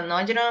olyan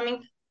nagyra,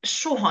 amit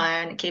soha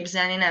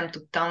elképzelni nem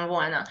tudtam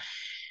volna.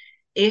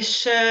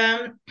 És,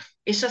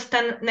 és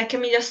aztán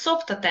nekem így a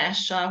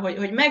szoptatással,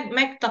 hogy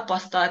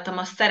megtapasztaltam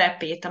a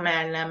szerepét a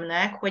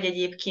mellemnek, hogy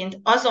egyébként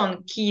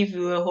azon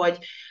kívül, hogy,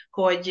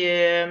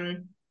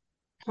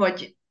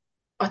 hogy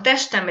a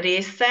testem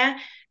része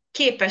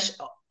képes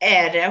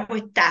erre,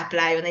 hogy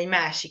tápláljon egy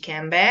másik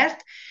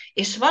embert,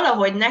 és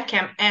valahogy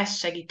nekem ez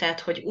segített,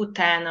 hogy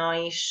utána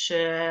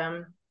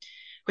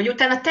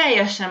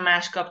teljesen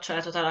más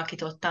kapcsolatot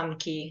alakítottam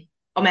ki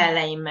a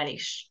melleimmel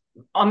is,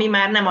 ami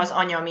már nem az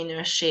anya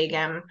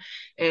minőségem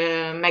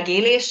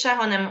megélése,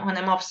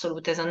 hanem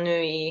abszolút ez a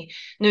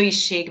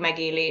nőiség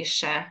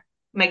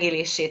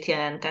megélését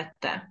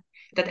jelentette.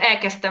 Tehát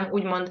elkezdtem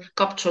úgymond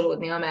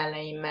kapcsolódni a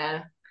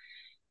melleimmel,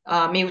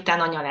 miután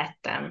anya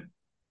lettem.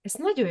 Ezt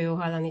nagyon jó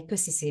hallani,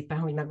 köszi szépen,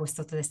 hogy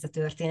megosztottad ezt a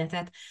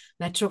történetet,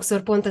 mert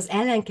sokszor pont az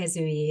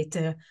ellenkezőjét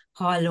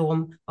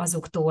hallom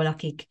azoktól,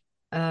 akik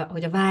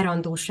hogy a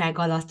várandóság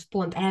alatt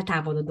pont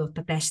eltávolodott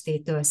a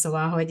testétől,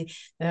 szóval, hogy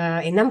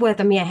én nem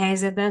voltam ilyen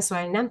helyzetben,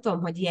 szóval nem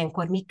tudom, hogy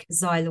ilyenkor mik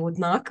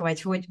zajlódnak,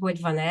 vagy hogy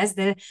van ez,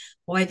 de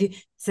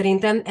hogy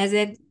szerintem ez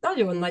egy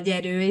nagyon nagy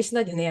erő, és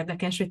nagyon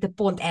érdekes, hogy te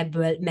pont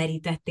ebből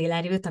merítettél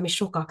erőt, ami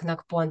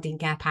sokaknak pont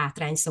inkább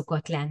hátrány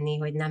szokott lenni,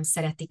 hogy nem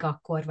szeretik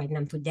akkor, vagy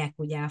nem tudják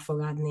úgy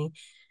elfogadni.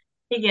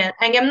 Igen,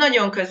 engem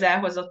nagyon közel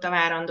hozott a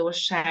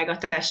várandóság a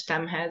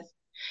testemhez.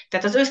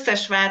 Tehát az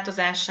összes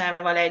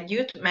változásával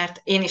együtt,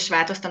 mert én is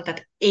változtam,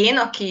 tehát én,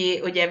 aki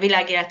ugye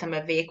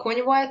világéletemben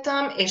vékony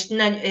voltam, és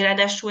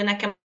ráadásul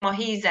nekem a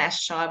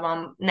hízással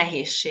van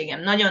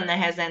nehézségem, nagyon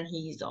nehezen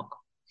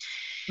hízok.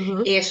 Uh-huh.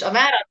 És a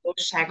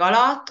várandóság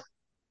alatt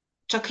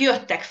csak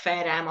jöttek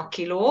fel rám a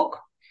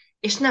kilók,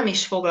 és nem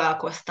is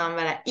foglalkoztam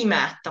vele,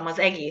 imádtam az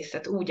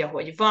egészet úgy,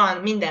 ahogy van,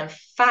 minden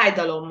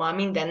fájdalommal,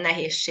 minden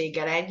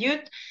nehézséggel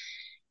együtt,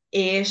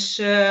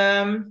 és,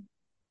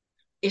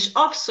 és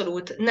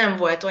abszolút nem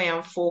volt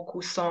olyan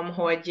fókuszom,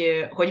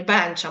 hogy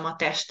bántsam a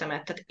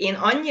testemet. Tehát én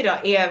annyira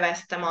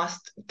élveztem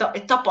azt,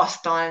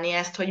 tapasztalni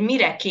ezt, hogy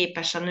mire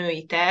képes a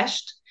női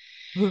test,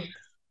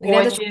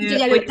 Ráadásul úgy,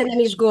 hogy előtte hogy nem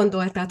is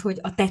gondoltad, hogy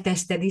a te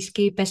tested is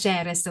képes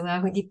erre, szóval,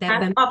 hogy itt hát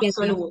ebben ez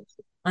abszolút.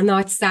 a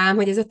nagy szám,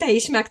 hogy ez a te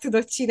is meg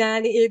tudod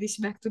csinálni, én is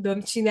meg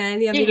tudom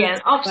csinálni, amiről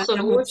Igen, azt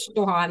gondoltam, hogy abszolút.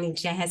 soha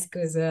nincs ehhez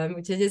közöm.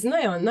 Úgyhogy ez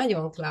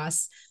nagyon-nagyon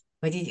klassz,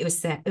 hogy így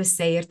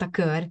összeért a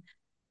kör,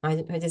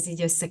 hogy ez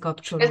így Ez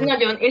összekapcsolód.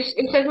 nagyon, és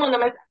ez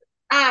mondom, ez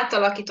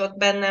átalakított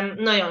bennem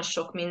nagyon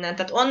sok mindent.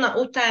 Tehát onnan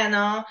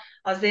utána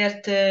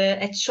azért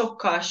egy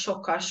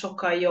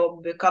sokkal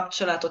jobb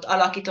kapcsolatot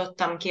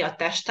alakítottam ki a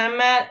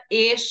testemmel,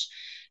 és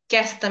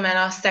kezdtem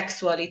el a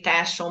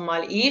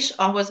szexualitásommal is,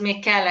 ahhoz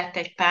még kellett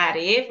egy pár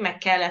év, meg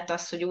kellett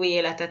az, hogy új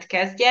életet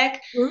kezdjek,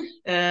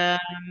 Hm?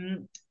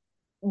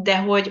 de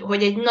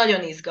hogy egy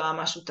nagyon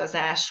izgalmas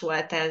utazás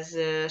volt ez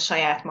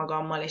saját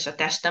magammal és a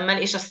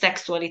testemmel, és a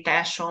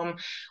szexualitásom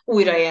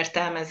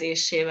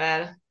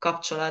újraértelmezésével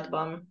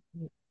kapcsolatban.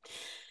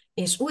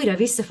 És újra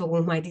vissza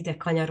fogunk majd ide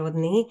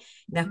kanyarodni,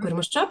 de akkor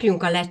most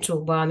csapjunk a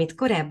lecsókba, amit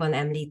korábban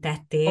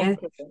említettél,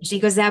 Okay. és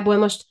igazából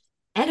most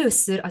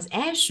először az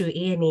első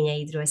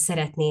élményeidről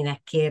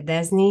szeretnének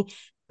kérdezni,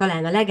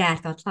 talán a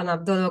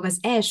legártatlanabb dolog az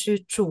első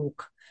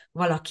csók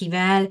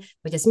valakivel,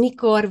 hogy az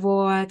mikor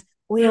volt,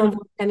 olyan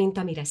volt-e, mint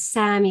amire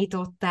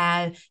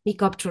számítottál, mi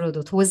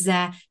kapcsolódott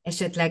hozzá,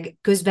 esetleg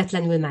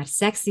közvetlenül már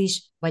szex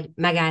is, vagy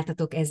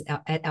megálltatok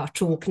a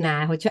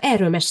csóknál, hogyha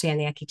erről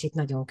mesélnél kicsit,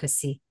 nagyon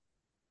köszi.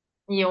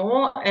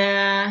 Jó,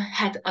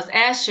 hát az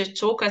első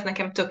csók az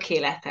nekem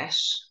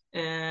tökéletes.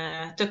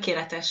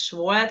 Tökéletes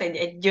volt,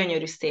 egy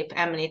gyönyörű szép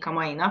emlék a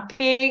mai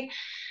napig.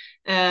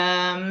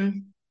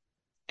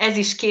 Ez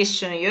is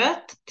későn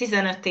jött,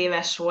 15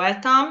 éves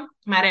voltam,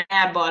 már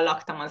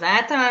elballagtam az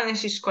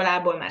általános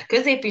iskolából, már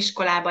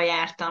középiskolába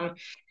jártam,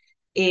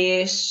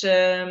 és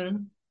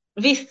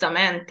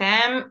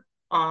visszamentem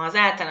az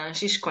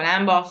általános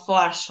iskolámba a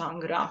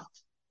farsangra.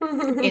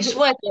 És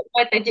volt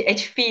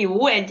egy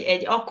fiú,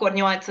 egy akkor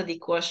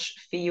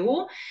nyolcadikos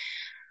fiú,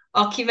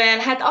 akivel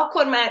hát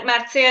akkor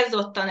már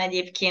célzottan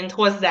egyébként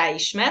hozzá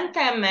is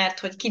mentem, mert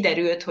hogy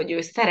kiderült, hogy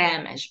ő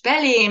szerelmes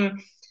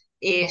belém,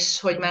 és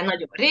hogy már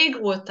nagyon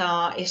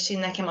régóta, és én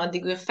nekem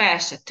addig ő fel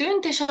se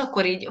tűnt, és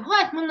akkor így,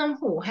 hát mondom,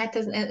 hát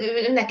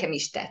ő nekem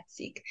is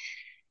tetszik.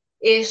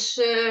 És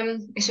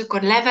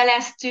akkor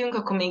leveleztünk,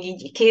 akkor még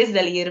így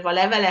kézzel írva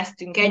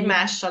leveleztünk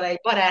egymással egy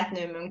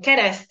barátnőmön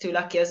keresztül,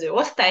 aki az ő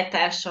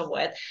osztálytársa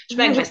volt, és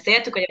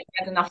megbeszéltük, hogy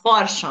ezen a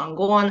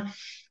farsangon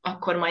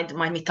akkor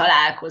majd mi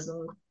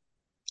találkozunk.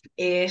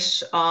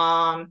 És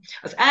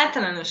az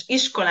általános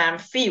iskolám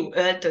fiú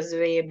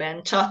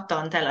öltözőjében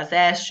csattant el az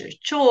első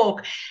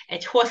csók,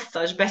 egy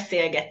hosszas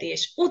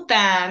beszélgetés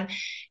után,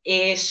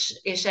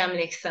 és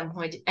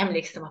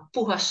emlékszem a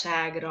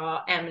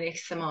puhaságra,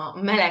 emlékszem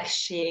a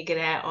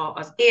melegségre,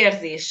 az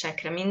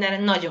érzésekre, mindenre,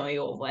 nagyon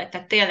jó volt.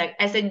 Tehát tényleg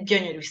ez egy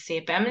gyönyörű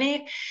szép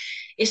emlék,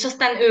 és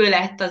aztán ő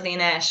lett az én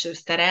első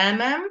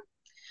szerelmem,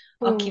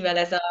 akivel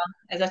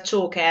ez a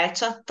csók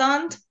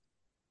elcsattant,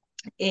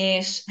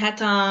 és hát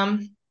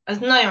az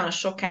nagyon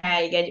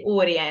sokáig egy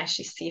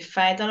óriási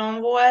szívfájdalom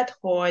volt,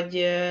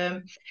 hogy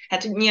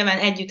hát nyilván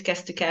együtt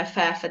kezdtük el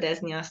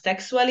felfedezni a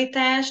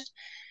szexualitást,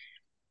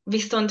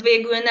 viszont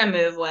végül nem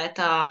ő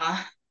volt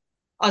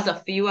az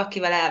a fiú,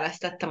 akivel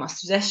elvesztettem a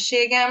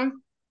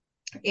szüzességem,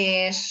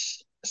 és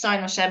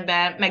sajnos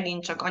ebben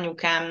megint csak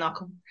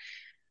anyukámnak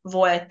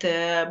volt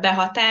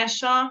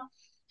behatása,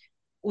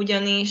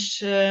 ugyanis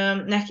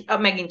neki,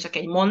 megint csak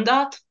egy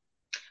mondat,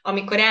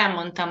 amikor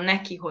elmondtam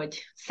neki,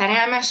 hogy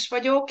szerelmes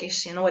vagyok,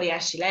 és én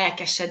óriási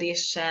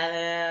lelkesedéssel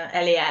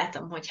elé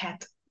álltam, hogy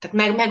hát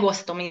tehát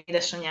megosztom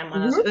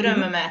édesanyámmal az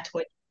örömömet,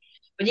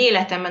 hogy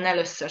életemben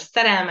először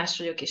szerelmes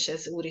vagyok, és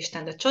ez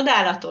úristen, de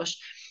csodálatos,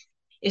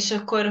 és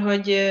akkor,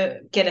 hogy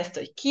kérdezte,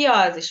 hogy ki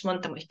az, és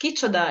mondtam, hogy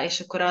kicsoda, és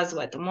akkor az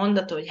volt a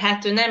mondat, hogy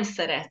hát ő nem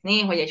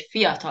szeretné, hogy egy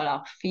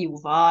fiatalabb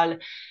fiúval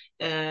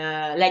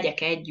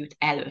legyek együtt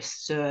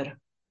először.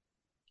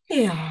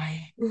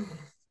 Jaj.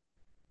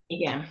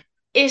 Igen.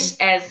 És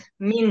ez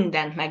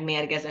mindent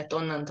megmérgezett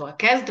onnantól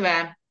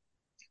kezdve,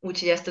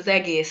 úgyhogy ezt az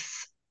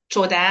egész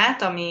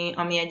csodát,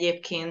 ami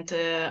egyébként,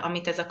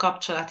 amit ez a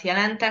kapcsolat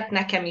jelentett,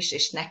 nekem is,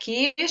 és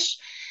neki is,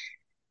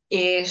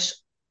 és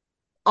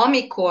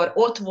amikor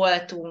ott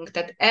voltunk,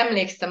 tehát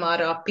emlékszem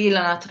arra a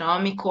pillanatra,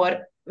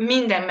 amikor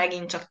minden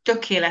megint csak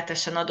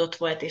tökéletesen adott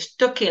volt, és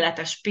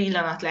tökéletes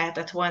pillanat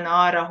lehetett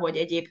volna arra, hogy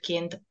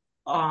egyébként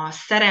a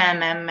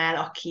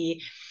szerelmemmel,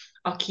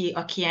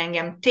 aki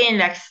engem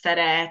tényleg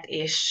szeret,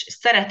 és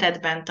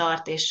szeretetben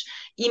tart, és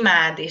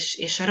imád,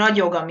 és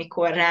ragyog,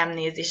 amikor rám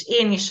néz, és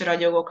én is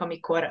ragyogok,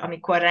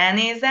 amikor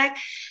ránézek,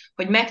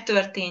 hogy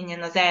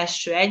megtörténjen az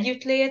első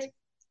együttlét,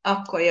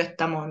 akkor jött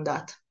a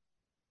mondat.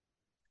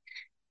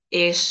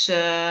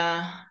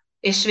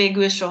 És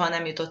végül soha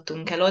nem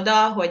jutottunk el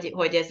oda,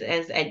 hogy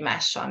ez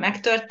egymással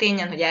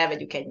megtörténjen, hogy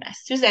elvegyük egymás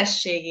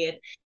szüzességét,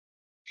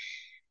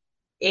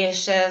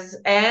 és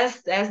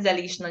ezzel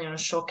is nagyon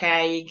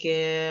sokáig,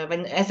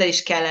 vagy ezzel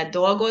is kellett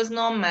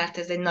dolgoznom, mert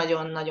ez egy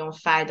nagyon-nagyon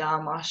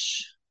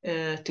fájdalmas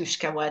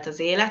tüske volt az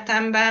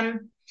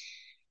életemben,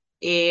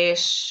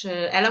 és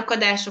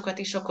elakadásokat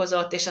is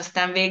okozott, és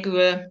aztán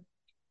végül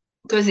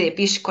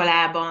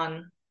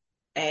középiskolában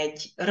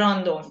egy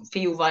random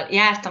fiúval,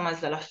 jártam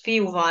azzal a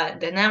fiúval,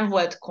 de nem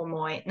volt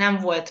komoly, nem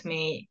volt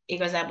mély,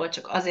 igazából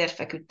csak azért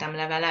feküdtem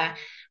le vele,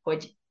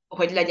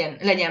 hogy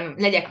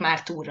legyek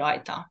már túl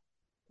rajta.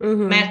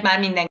 Mert már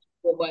mindenki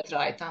volt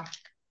rajta.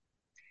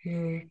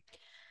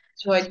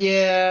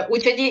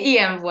 Úgyhogy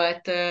ilyen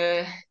volt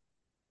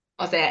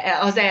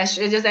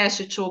az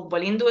első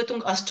csókból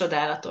indultunk, az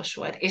csodálatos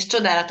volt. És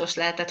csodálatos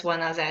lehetett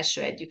volna az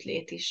első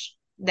együttlét is.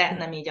 De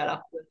nem így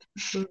alakult.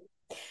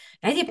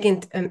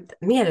 Egyébként,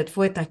 mielőtt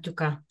folytatjuk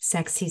a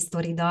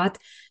szexhisztoridat,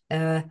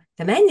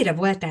 te mennyire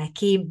voltál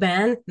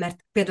képben, mert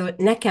például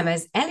nekem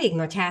ez elég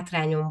nagy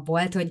hátrányom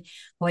volt,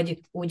 hogy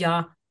ugye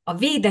a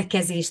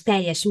védekezés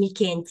teljes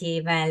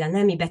mikéntjével, a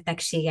nemi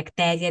betegségek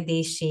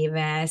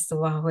terjedésével,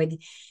 szóval, hogy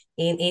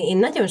én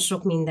nagyon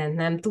sok mindent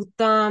nem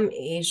tudtam,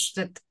 és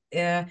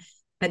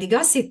pedig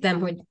azt hittem,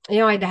 hogy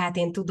jaj, de hát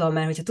én tudom,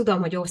 mert hogyha tudom,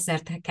 hogy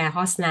óvszert kell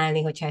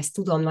használni, hogyha ezt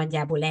tudom,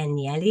 nagyjából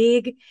ennyi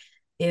elég,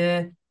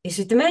 és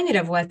hogy te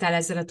mennyire voltál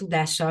ezzel a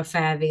tudással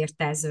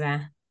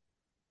felvértezve?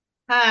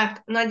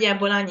 Hát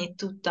nagyjából annyit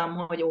tudtam,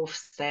 hogy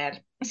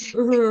óvszer.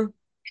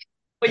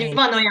 Hogy Egy.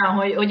 van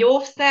olyan, hogy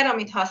óvszer,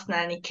 amit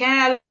használni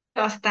kell,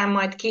 aztán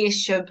majd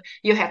később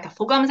jöhet a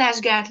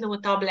fogamzásgátló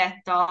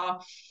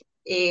tabletta,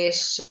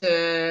 és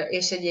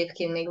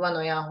egyébként még van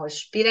olyan, hogy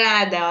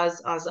spirál, de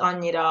az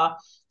annyira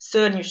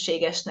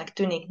szörnyűségesnek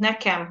tűnik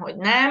nekem, hogy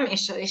nem,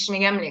 és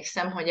még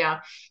emlékszem, hogy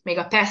még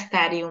a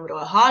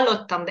pesztáriumról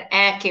hallottam, de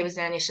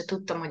elképzelni se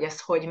tudtam, hogy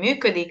ez hogy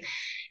működik,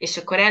 és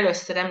akkor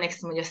először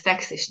emlékszem, hogy a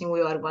Szex és New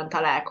Yorkban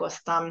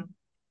találkoztam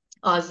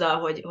azzal,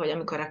 hogy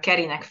amikor a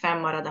Kerinek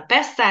fennmarad a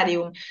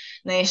pesztárium,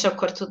 na és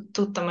akkor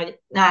tudtam, hogy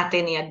hát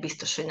én ilyet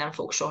biztos, hogy nem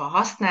fogok soha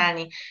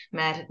használni,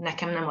 mert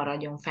nekem nem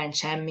maradjon fenn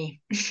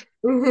semmi.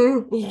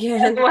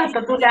 Igen. Ez volt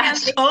a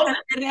tudásom.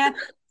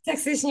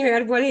 Szex és New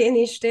Yorkból én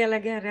is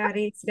tényleg erre a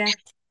részre.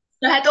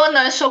 Na hát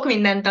onnan sok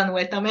mindent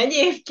tanultam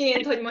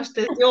egyébként, hogy most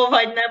ez jó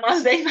vagy nem,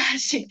 az egy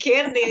másik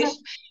kérdés.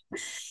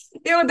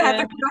 Jó, de hát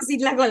akkor az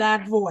így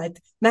legalább volt.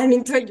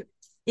 Mármint, hogy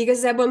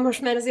igazából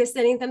most már azért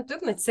szerintem tök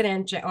nagy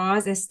szerencse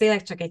az, ez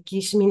tényleg csak egy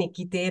kis mini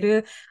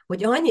kitérő,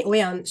 hogy annyi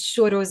olyan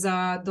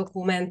sorozat,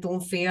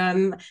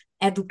 dokumentumfilm,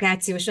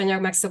 edukációs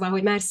anyag, meg szóval,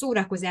 hogy már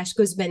szórakozás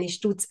közben is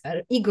tudsz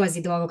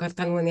igazi dolgokat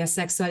tanulni a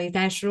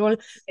szexualitásról,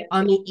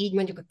 ami így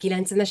mondjuk a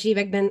 90-es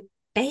években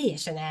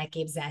teljesen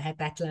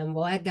elképzelhetetlen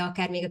volt, de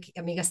akár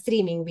még a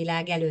streaming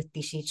világ előtt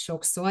is így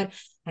sokszor.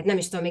 hát nem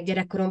is tudom, még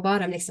gyerekkoromban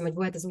arra emlékszem, hogy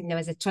volt az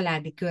úgynevezett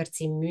családi kör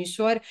című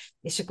műsor,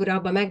 és akkor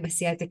abban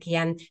megbeszéltek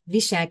ilyen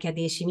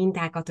viselkedési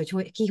mintákat,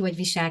 hogy ki hogy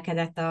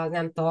viselkedett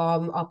nem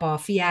tudom, apa a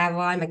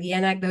fiával, meg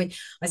ilyenek, de hogy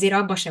azért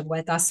abban sem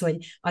volt az, hogy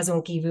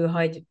azon kívül,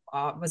 hogy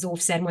az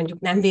óvszer mondjuk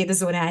nem véd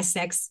az orál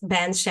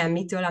szexben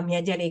semmitől, ami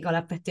egy elég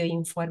alapvető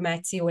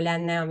információ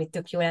lenne, amit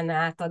tök jó lenne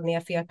átadni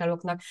a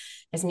fiataloknak,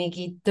 ez még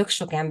így tök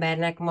sok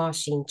embernek ma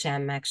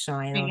sincsen meg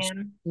sajnos.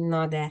 Igen.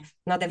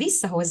 Na de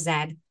vissza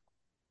hozzád.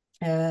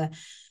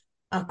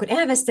 Akkor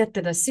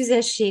elvesztetted a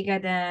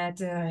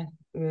szüzességedet,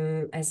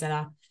 ezzel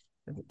a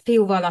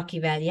fiúval,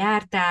 akivel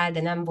jártál,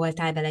 de nem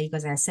voltál vele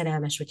igazán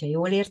szerelmes, hogyha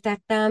jól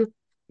értettem.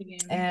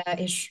 Igen.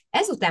 És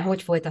ezután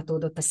hogy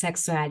folytatódott a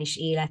szexuális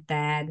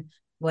életed?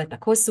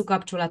 Voltak hosszú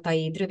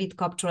kapcsolataid, rövid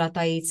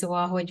kapcsolataid,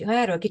 szóval, hogy ha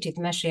erről kicsit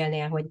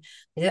mesélnél, hogy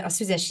a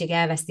szüzesség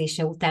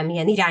elvesztése után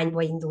milyen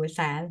irányba indult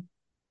fel?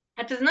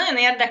 Hát ez nagyon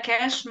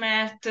érdekes,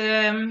 mert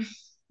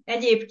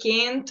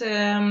egyébként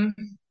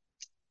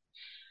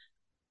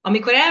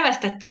amikor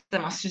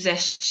elvesztettem a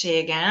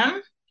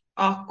szüzességem,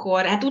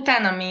 akkor hát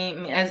utána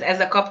ez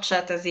a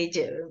kapcsolat, ez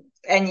így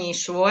ennyi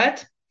is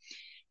volt,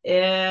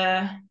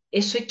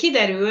 és hogy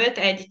kiderült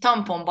egy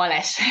tampon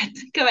baleset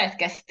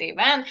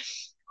következtében,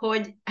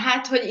 hogy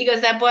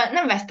igazából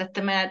nem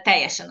vesztettem el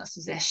teljesen a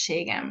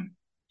szüzességem.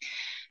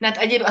 De hát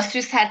egyéb a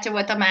szűzhártya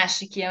volt a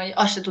másik ilyen, hogy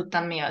azt se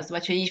tudtam mi az,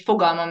 vagy hogy így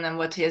fogalmam nem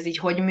volt, hogy ez így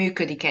hogy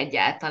működik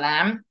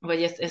egyáltalán,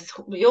 vagy ez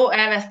jó,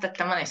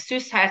 elvesztettem, van egy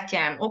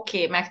szűzhártyám,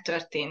 oké,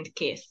 megtörtént,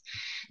 kész.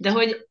 De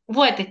hogy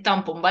volt egy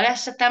tampon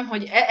balesetem,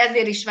 hogy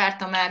ezért is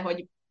vártam már,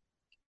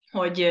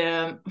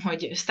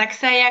 hogy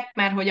szexeljek,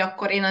 mert hogy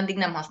akkor én addig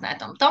nem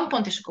használtam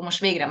tampont, és akkor most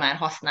végre már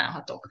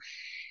használhatok.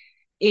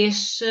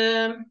 És,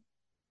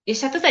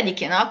 és hát az egyik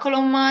ilyen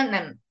alkalommal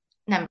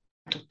nem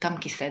tudtam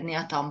kiszedni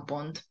a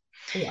tampont.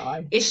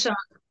 Jaj. És a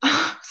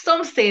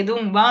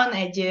szomszédunkban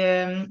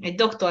egy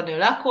doktornő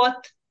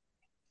lakott,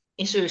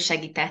 és ő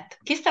segített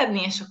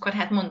kiszedni, és akkor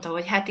hát mondta,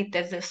 hogy hát itt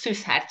ez a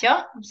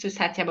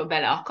szűzhártyába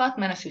beleakadt,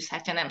 mert a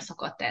szűzhártya nem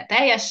szakadt el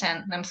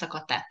teljesen, nem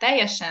szakadt át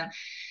teljesen,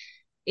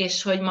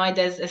 és hogy majd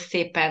ez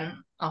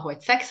szépen, ahogy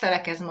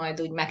szexelek, ez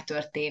majd úgy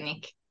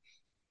megtörténik.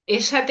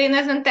 És hát én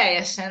ezen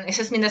teljesen, és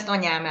ezt mindezt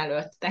anyám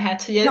előtt,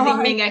 tehát hogy ez így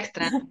Jaj. még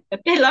extra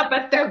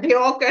pillanat több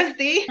jó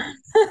közti,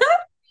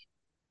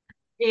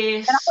 De akkor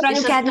és anyukád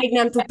aztán még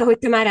nem tudta, hogy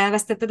te már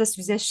elvesztetted a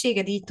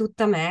szüzességed, így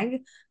tudta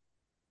meg?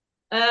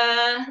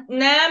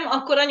 Nem,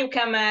 akkor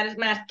anyukám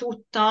már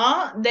tudta,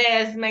 de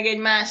ez meg egy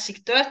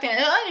másik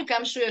történet.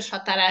 Anyukám súlyos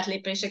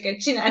határátlépéseket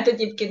csinált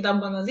egyébként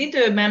abban az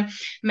időben,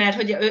 mert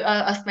hogy ő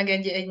azt meg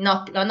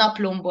a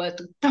naplomból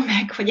tudta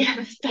meg, hogy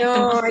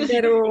elvesztettem a Jaj, de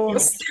szüzet.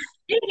 rossz.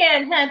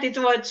 Igen, hát itt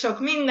volt sok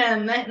minden,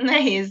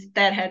 nehéz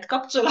terhelt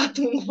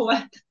kapcsolatunk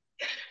volt.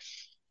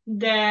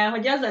 De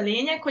hogy az a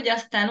lényeg, hogy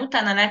aztán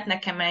utána lett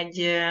nekem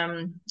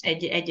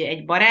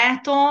egy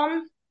barátom,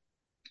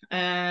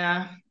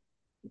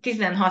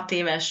 16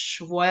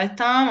 éves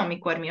voltam,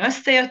 amikor mi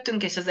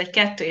összejöttünk, és ez egy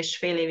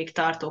 2,5 évig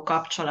tartó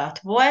kapcsolat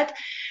volt,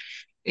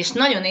 és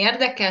nagyon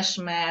érdekes,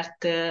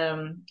 mert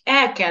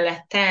el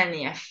kellett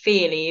telnie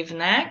fél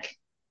évnek,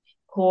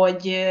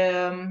 hogy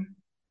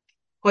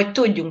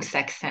tudjunk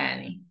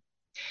szexelni.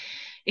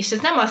 És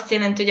ez nem azt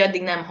jelenti, hogy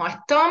addig nem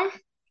hagytam,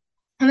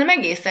 hanem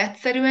egész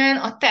egyszerűen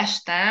a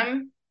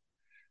testem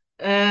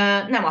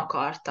nem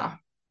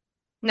akarta,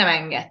 nem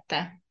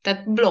engedte.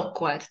 Tehát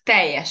blokkolt,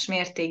 teljes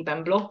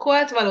mértékben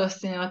blokkolt.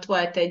 Valószínűleg ott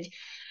volt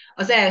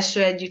az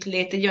első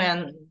együttlét egy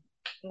olyan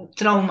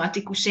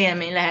traumatikus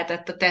élmény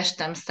lehetett a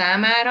testem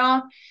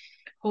számára,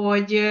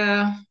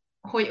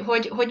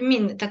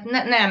 tehát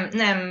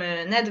nem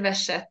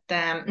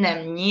nedvesedtem, nem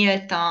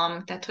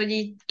nyíltam, tehát hogy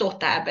így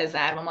totál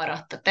bezárva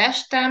maradt a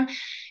testem,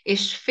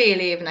 és fél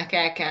évnek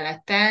el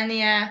kellett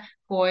telnie,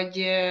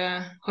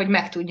 hogy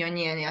meg tudjon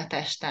nyílni a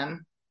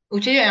testem.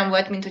 Úgyhogy olyan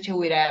volt, mintha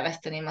újra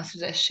elveszteném a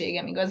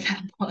szüzességem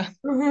igazából.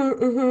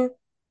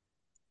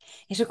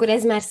 És akkor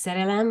ez már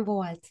szerelem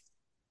volt?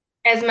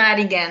 Ez már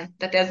igen,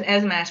 tehát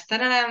ez már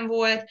szerelem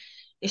volt,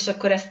 és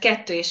akkor ez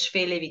 2,5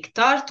 évig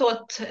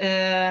tartott,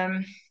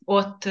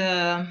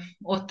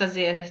 ott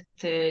azért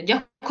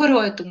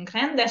gyakoroltunk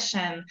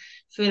rendesen,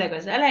 főleg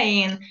az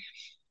elején,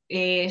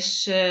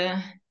 és,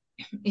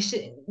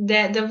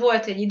 de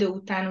volt egy idő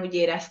után úgy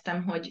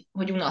éreztem,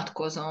 hogy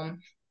unatkozom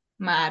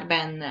már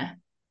benne.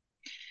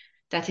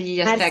 Tehát, hogy így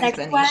a Már szexben is.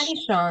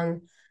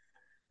 szexuálisan?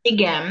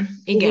 Igen, Uh-huh.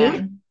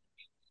 igen.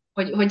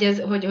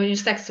 Hogy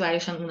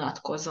szexuálisan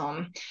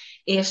unatkozom.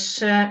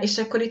 És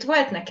akkor itt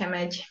volt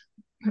nekem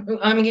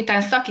amíg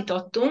után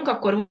szakítottunk,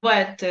 akkor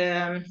volt,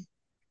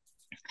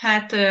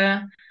 hát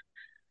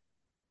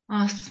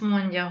azt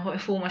mondja,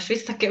 hogy fú, most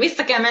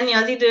vissza kell menni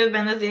az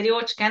időben azért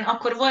jócskán,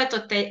 akkor volt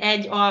ott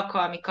egy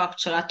alkalmi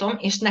kapcsolatom,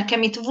 és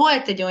nekem itt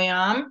volt egy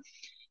olyan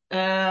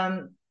ö,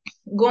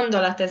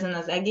 gondolat ezen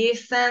az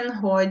egészen,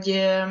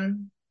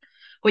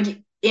 hogy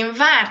én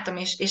vártam,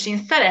 és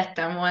én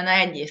szerettem volna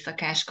egy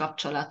éjszakás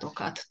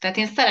kapcsolatokat. Tehát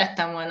én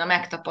szerettem volna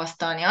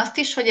megtapasztalni azt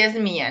is, hogy ez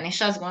milyen,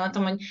 és azt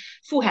gondoltam, hogy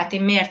fú, hát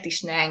én miért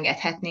is ne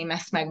engedhetném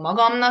ezt meg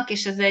magamnak,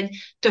 és ez egy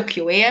tök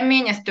jó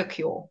élmény, ez tök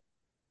jó.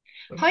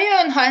 Ha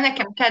jön, ha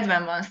nekem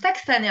kedvem van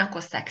szexelni,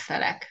 akkor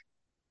szexelek.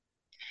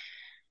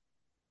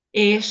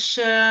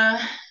 És,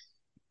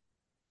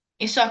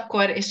 és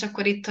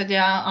akkor itt, hogy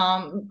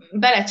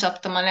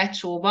belecsaptam a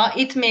lecsóba,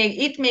 itt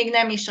még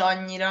nem is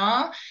annyira,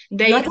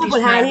 de itt Nagyjából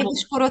is hány már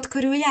éves korod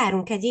körül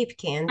járunk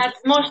egyébként?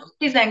 hát most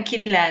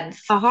 19.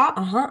 Aha,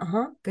 aha,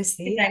 aha,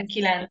 köszi.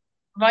 19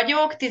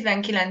 vagyok,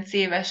 19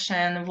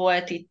 évesen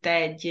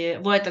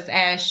volt az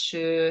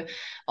első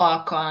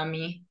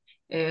alkalmi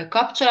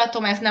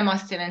kapcsolatom. Ez nem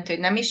azt jelenti,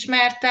 hogy nem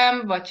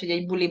ismertem, vagy hogy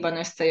egy buliban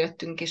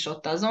összejöttünk és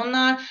ott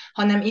azonnal,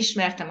 hanem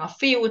ismertem a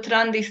fiút,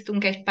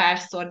 randiztunk egy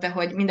párszor, de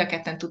hogy mind a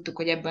ketten tudtuk,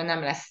 hogy ebből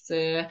nem lesz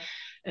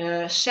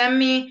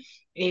semmi,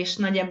 és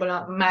nagyjából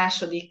a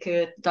második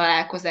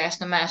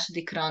találkozást, a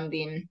második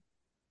randin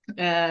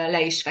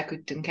le is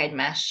feküdtünk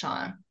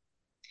egymással.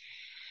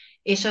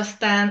 És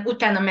aztán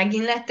utána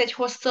megint lett egy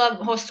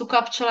hosszú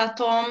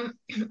kapcsolatom,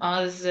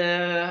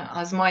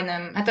 az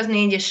majdnem, hát az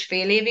 4,5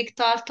 évig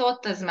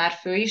tartott, az már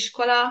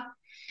főiskola,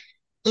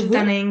 és Uh-huh.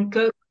 utána én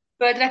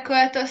külföldre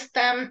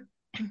költöztem,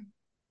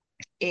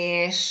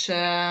 és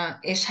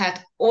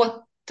hát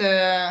ott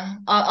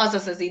az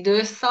az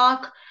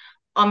időszak,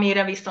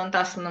 amire viszont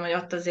azt mondom, hogy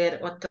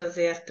ott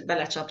azért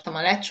belecsaptam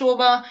a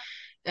lecsóba,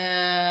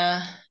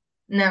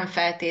 nem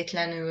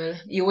feltétlenül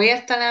jó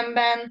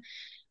értelemben,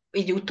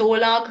 így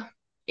utólag,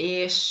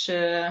 és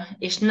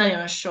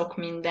nagyon sok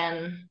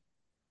mindenre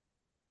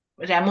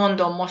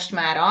mondom most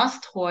már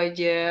azt,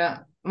 hogy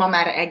ma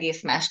már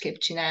egész másképp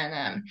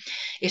csinálnám.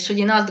 És hogy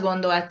én azt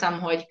gondoltam,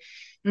 hogy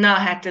na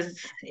hát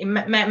én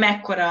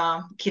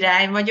mekkora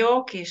király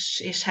vagyok,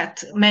 és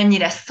hát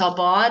mennyire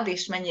szabad,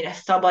 és mennyire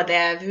szabad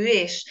elvű,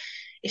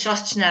 és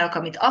azt csinálok,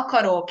 amit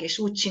akarok, és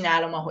úgy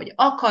csinálom, ahogy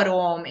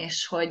akarom,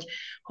 és hogy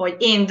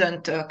én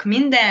döntök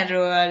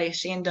mindenről,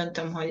 és én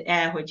döntöm,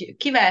 hogy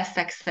kivel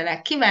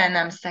szexelek, kivel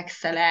nem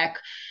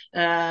szexelek,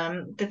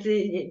 tehát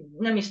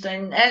nem is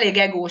tudom, elég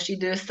egós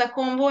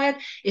időszakom volt,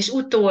 és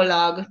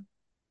utólag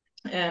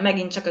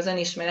megint csak az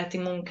önismereti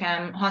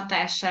munkám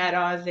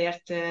hatására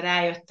azért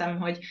rájöttem,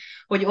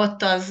 hogy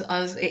ott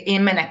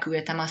én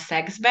menekültem a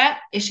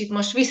szexbe, és itt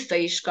most vissza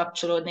is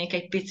kapcsolódnék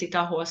egy picit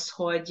ahhoz,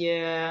 hogy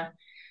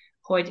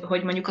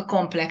mondjuk a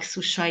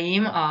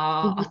komplexusaim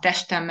a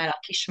testemmel, a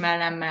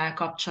kismellemmel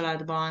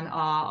kapcsolatban,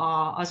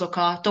 azok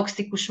a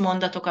toxikus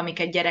mondatok,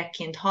 amiket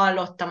gyerekként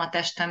hallottam a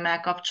testemmel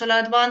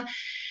kapcsolatban,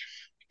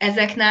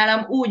 ezek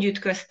nálam úgy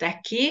ütköztek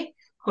ki,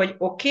 hogy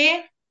oké,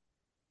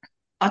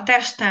 a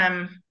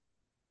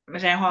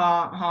testemre,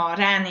 ha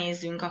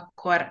ránézünk,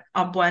 akkor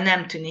abból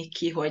nem tűnik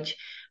ki,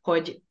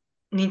 hogy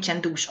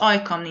nincsen dús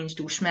ajkam, nincs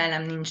dús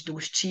mellem, nincs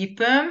dús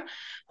csípőm,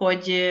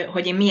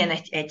 hogy én milyen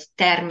egy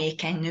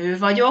termékeny nő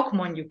vagyok,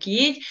 mondjuk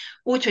így,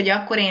 úgyhogy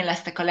akkor én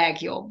leszek a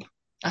legjobb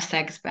a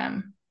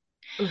szexben.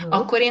 Uh-huh.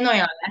 Akkor én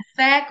olyan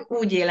leszek,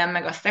 úgy élem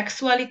meg a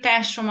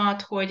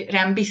szexualitásomat, hogy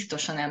rám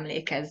biztosan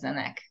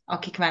emlékezzenek,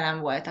 akik velem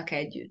voltak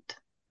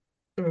együtt.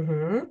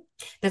 Uh-huh.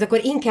 Tehát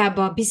akkor inkább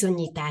a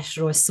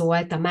bizonyításról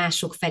szólt, a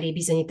mások felé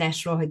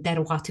bizonyításról, hogy de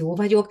rohadt jó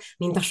vagyok,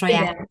 mint a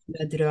saját Igen.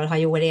 külödről, ha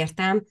jól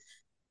értem.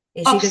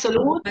 És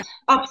igazából... Abszolút,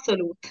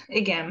 abszolút,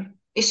 igen.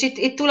 És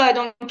itt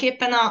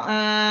tulajdonképpen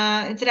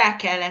itt rá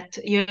kellett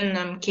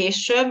jönnöm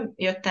később,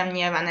 jöttem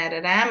nyilván erre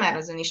rá, már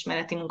az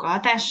önismereti munka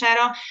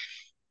hatására,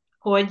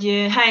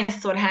 hogy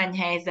hányszor, hány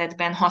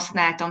helyzetben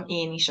használtam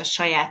én is a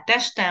saját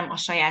testem, a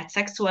saját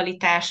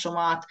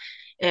szexualitásomat,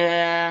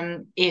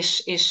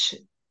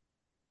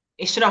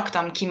 és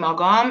raktam ki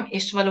magam,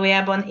 és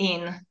valójában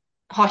én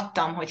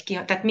hagytam, hogy ki...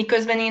 Tehát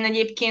miközben én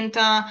egyébként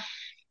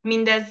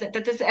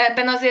tehát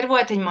ebben azért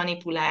volt egy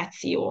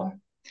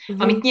manipuláció,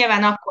 amit Uh-huh.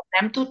 nyilván akkor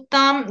nem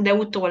tudtam, de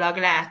utólag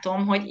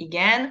látom, hogy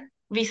igen,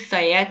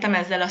 visszaéltem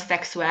ezzel a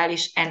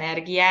szexuális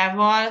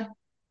energiával,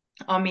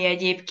 ami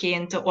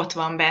egyébként ott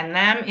van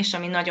bennem, és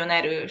ami nagyon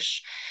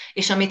erős.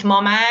 És amit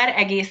ma már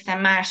egészen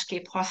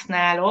másképp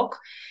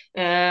használok,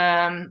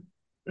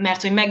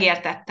 mert hogy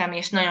megértettem,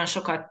 és nagyon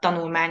sokat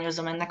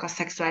tanulmányozom ennek a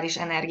szexuális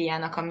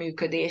energiának a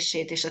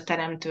működését és a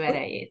teremtő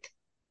erejét.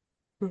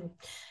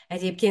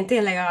 Egyébként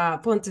tényleg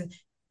pont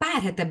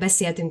pár hete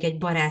beszéltünk egy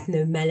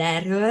barátnőmmel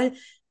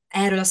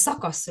erről a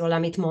szakaszról,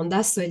 amit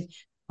mondasz, hogy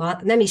ha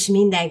nem is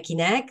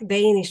mindenkinek, de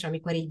én is,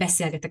 amikor így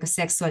beszélgetek a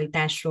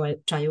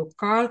szexualitásról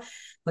csajokkal,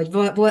 hogy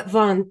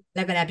van,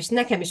 legalábbis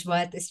nekem is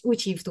volt, ezt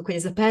úgy hívtuk, hogy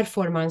ez a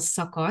performance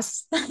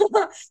szakasz,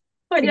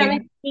 hogy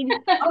amit Igen.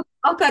 így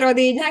akarod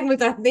így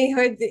megmutatni,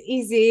 hogy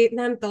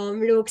nem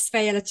tudom, lógsz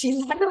fejjel a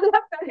csillagon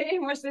lefelé,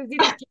 most ez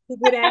így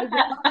kifigurálja,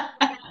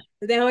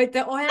 de hogy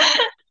te olyan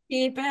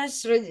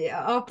képes, hogy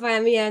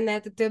apám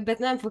ilyennel többet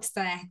nem fogsz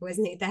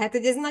találkozni. Tehát,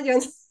 hogy ez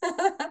nagyon...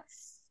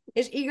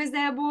 És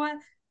igazából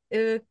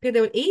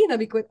például én,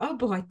 amikor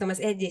abba hagytam az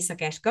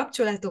egyészakás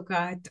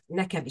kapcsolatokat,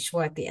 nekem is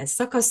volt ilyen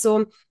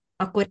szakaszom,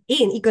 akkor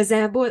én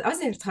igazából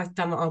azért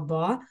hagytam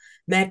abba,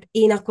 mert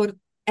én akkor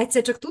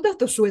egyszer csak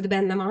tudatosult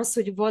bennem az,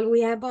 hogy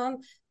valójában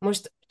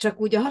most csak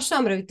úgy a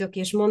hasamra ütök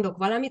és mondok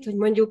valamit, hogy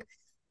mondjuk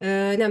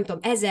nem tudom,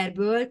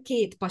 1000-ből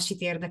 2 pasit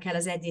érdekel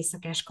az egy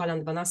éjszakás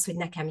kalandban az, hogy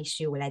nekem is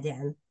jó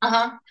legyen.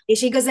 Aha.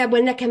 És igazából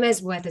nekem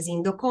ez volt az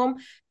indokom,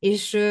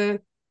 és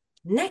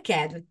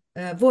neked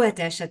volt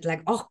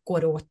esetleg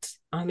akkor ott,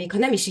 amíg ha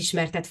nem is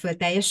ismerted föl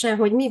teljesen,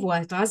 hogy mi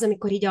volt az,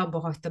 amikor így abba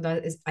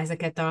hagytad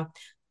ezeket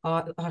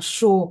a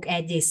sok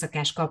egy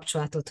éjszakás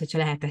kapcsolatot, hogyha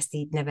lehet ezt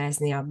így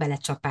nevezni, a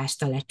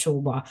belecsapást a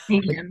lecsóba.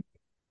 Hogy... Igen.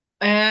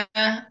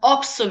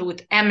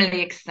 Abszolút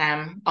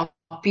emlékszem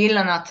a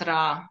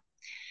pillanatra,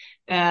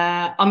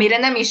 amire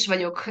nem is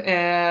vagyok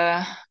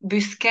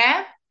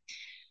büszke,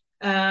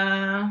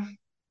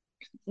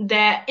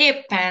 de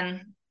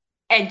éppen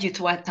együtt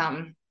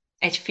voltam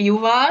egy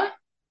fiúval,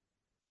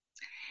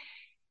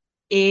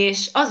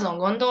 és azon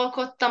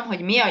gondolkodtam,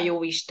 hogy mi a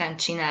jó Isten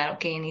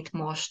csinálok én itt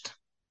most.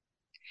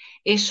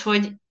 És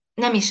hogy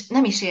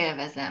nem is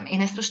élvezem.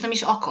 Én ezt most nem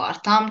is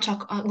akartam,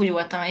 csak úgy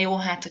voltam, hogy jó,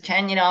 hát, hogyha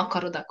ennyire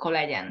akarod, akkor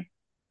legyen.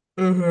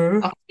 Uh-huh.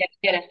 Akkor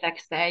gyere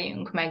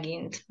szexeljünk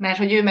megint. Mert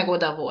hogy ő meg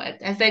oda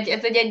volt. Ez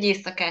egy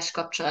éjszakás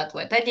kapcsolat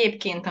volt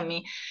egyébként,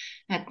 ami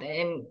hát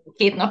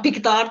 2 napig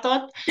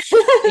tartott,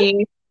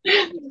 és,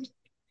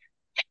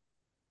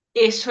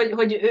 és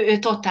hogy ő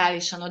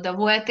totálisan oda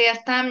volt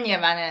értem,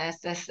 nyilván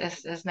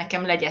ez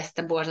nekem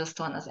legyezte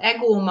borzasztóan az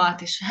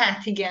egómat, és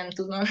hát igen,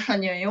 tudom,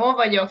 nagyon jó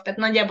vagyok, tehát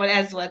nagyjából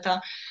ez volt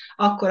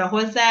akkor a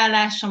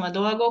hozzáállásom a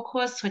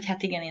dolgokhoz, hogy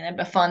hát igen, én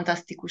ebben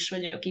fantasztikus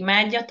vagyok,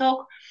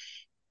 imádjatok,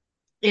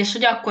 és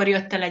hogy akkor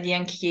jött el egy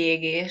ilyen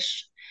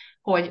kiégés,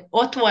 hogy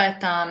ott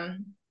voltam,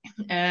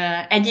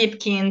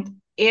 egyébként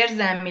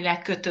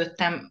érzelmileg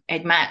kötöttem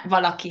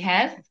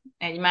valakihez,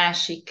 egy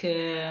másik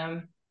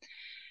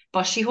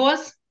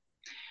pasihoz,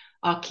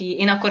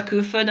 én akkor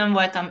külföldön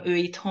voltam, ő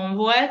itthon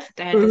volt,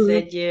 tehát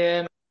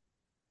Uh-huh.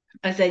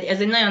 ez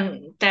egy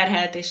nagyon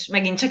terhelt, és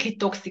megint csak egy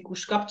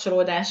toxikus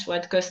kapcsolódás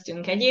volt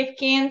köztünk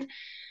egyébként,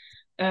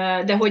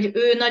 de hogy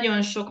ő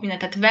nagyon sok mindent,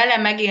 tehát vele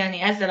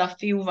megélni ezzel a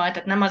fiúval,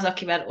 tehát nem az,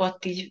 akivel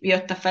ott így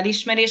jött a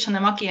felismerés,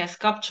 hanem akihez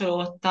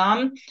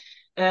kapcsolódtam,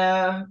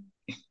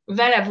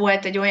 vele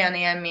volt egy olyan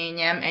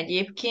élményem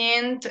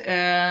egyébként,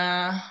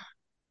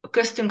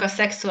 köztünk a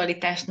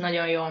szexualitás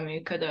nagyon jól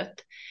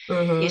működött,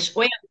 Uh-huh. és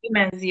olyan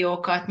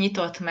dimenziókat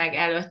nyitott meg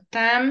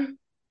előttem,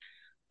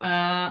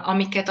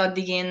 amiket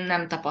addig én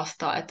nem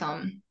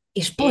tapasztaltam.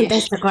 És pont És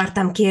ezt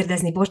akartam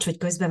kérdezni, bocs, hogy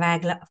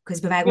közbevágok.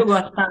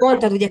 nyugodtan,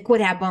 Mondtad ugye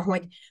korábban,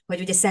 hogy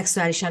ugye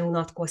szexuálisan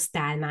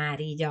unatkoztál már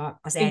így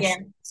az első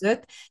igen.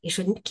 között, és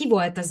hogy ki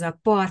volt az a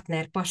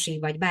partner, pasi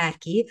vagy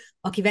bárki,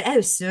 akivel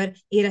először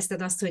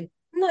érezted azt, hogy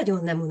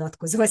nagyon nem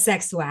unatkozol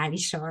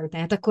szexuálisan.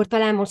 Tehát akkor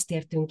talán most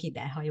értünk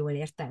ide, ha jól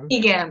értem.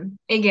 Igen,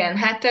 igen,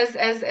 hát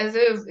ez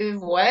ő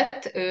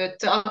volt,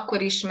 őt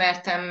akkor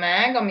ismertem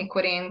meg,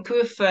 amikor én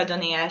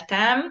külföldön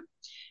éltem,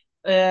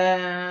 ö,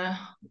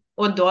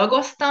 ott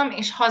dolgoztam,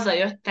 és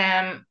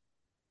hazajöttem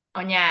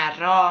a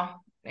nyárra,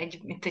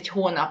 mint egy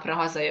hónapra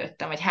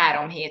hazajöttem, vagy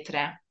 3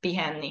 hétre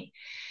pihenni.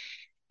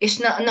 És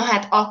na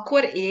hát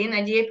akkor én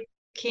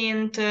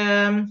egyébként,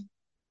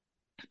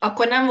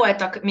 akkor nem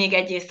voltak még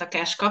egy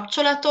éjszakás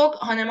kapcsolatok,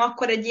 hanem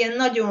akkor egy ilyen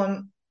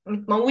nagyon,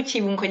 amit ma úgy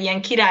hívunk, hogy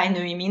ilyen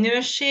királynői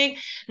minőség,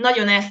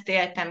 nagyon ezt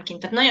éltem kint,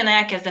 tehát nagyon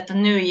elkezdett a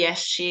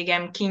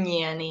nőiességem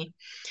kinyílni,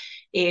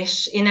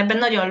 és én ebben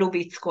nagyon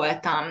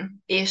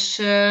lubickoltam,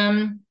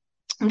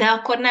 de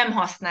akkor nem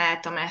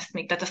használtam ezt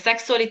még, tehát a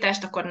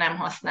szexualitást akkor nem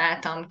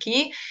használtam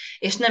ki,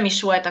 és nem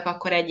is voltak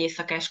akkor egy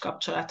éjszakás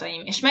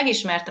kapcsolataim. És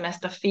megismertem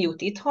ezt a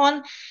fiút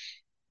itthon,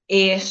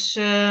 és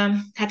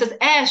hát az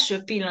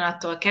első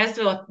pillanattól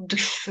kezdve ott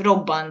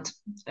robbant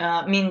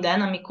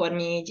minden, amikor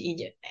mi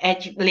így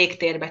egy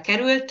légtérbe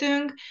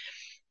kerültünk.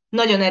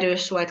 Nagyon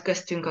erős volt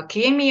köztünk a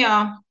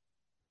kémia,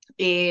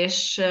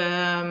 és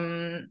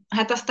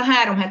hát azt a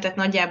 3 hetet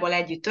nagyjából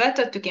együtt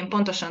töltöttük. Én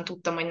pontosan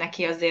tudtam, hogy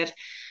neki azért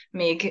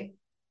még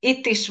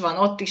itt is van,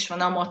 ott is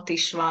van, amott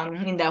is van,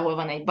 mindenhol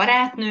van egy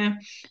barátnő,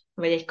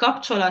 vagy egy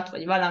kapcsolat,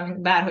 vagy valami,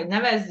 bárhogy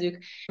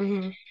nevezzük,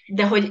 Uh-huh.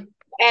 de hogy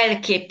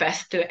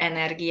elképesztő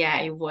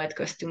energiájú volt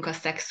köztünk a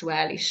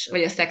szexuális,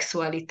 vagy a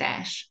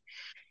szexualitás.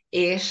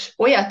 És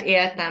olyat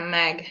éltem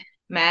meg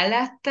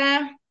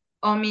mellette,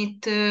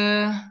 amit,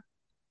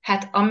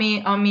 hát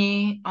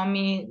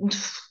ami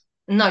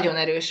nagyon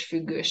erős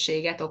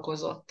függőséget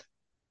okozott.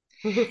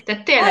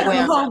 Tehát tényleg Hallom a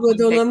olyan volt,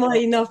 mint hangodon a egy...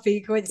 mai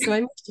napig, hogy szóval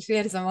most is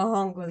érzem a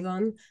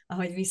hangodon,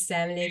 ahogy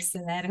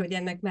visszaemlékszel erre, hogy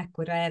ennek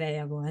mekkora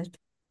ereje volt.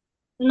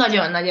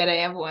 Nagyon nagy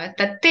ereje volt.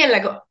 Tehát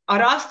tényleg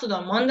arra azt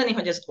tudom mondani,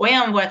 hogy az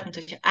olyan volt, mint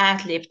hogyha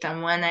átléptem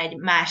volna egy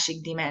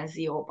másik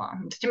dimenzióba.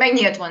 Mint hogyha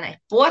megnyílt volna egy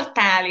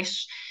portál,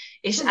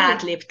 és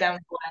átléptem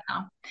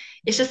volna.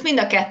 És ezt mind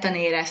a ketten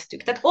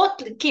éreztük. Tehát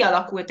ott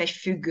kialakult egy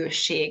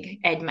függőség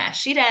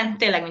egymás iránt,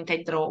 tényleg mint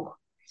egy drog.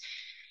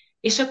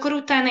 És akkor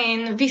utána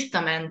én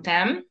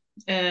visszamentem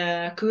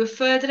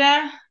külföldre,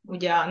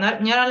 ugye a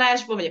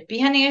nyaralásból, vagy a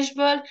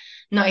pihenésből,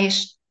 na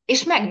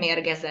és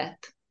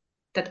megmérgezett.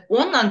 Tehát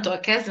onnantól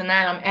kezdve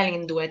nálam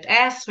elindult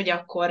ez, hogy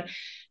akkor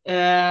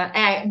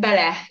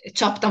bele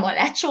csaptam a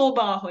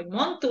lecsóba, ahogy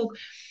mondtuk,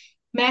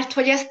 mert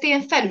hogy ezt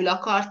én felül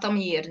akartam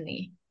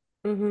írni.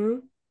 Uh-huh.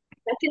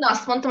 Tehát én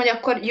azt mondtam, hogy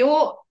akkor jó,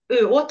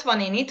 ő ott van,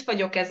 én itt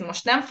vagyok, ez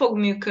most nem fog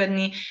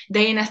működni, de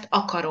én ezt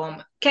akarom.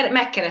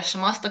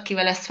 Megkeresem azt,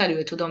 akivel ezt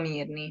felül tudom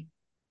írni.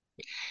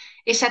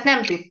 És hát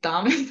nem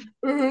tudtam.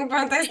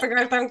 Pont ezt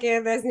akartam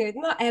kérdezni, hogy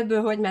na,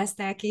 ebből hogy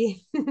másztál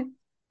ki?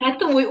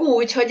 Hát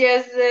úgy, hogy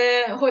ez,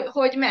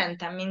 hogy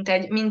mentem, mint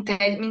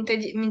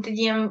egy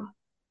ilyen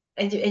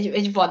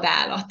egy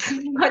vadállat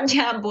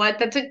nagyjából.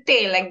 Tehát, hogy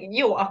tényleg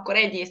jó, akkor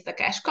egy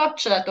éjszakás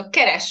kapcsolatok,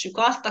 keressük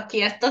azt,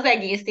 aki ezt az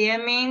egész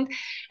élményt,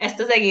 ezt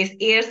az egész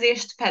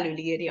érzést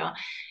felülírja.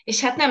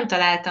 És hát nem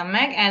találtam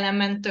meg,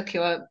 ellenben tök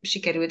jól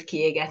sikerült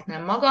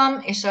kiégetnem magam,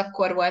 és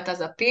akkor volt az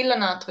a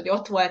pillanat, hogy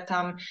ott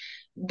voltam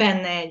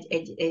benne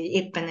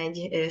éppen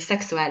egy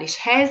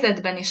szexuális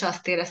helyzetben, és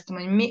azt éreztem,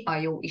 hogy mi a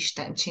jó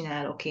Isten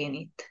csinálok én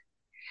itt.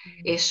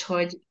 És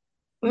hogy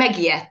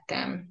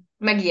megijedtem.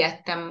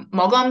 Megijedtem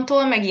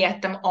magamtól,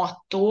 megijedtem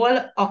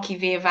attól,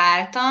 akivé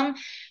váltam,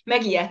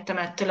 megijedtem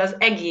ettől az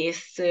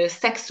egész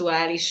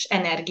szexuális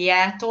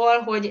energiától,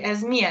 hogy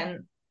ez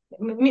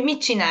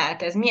mit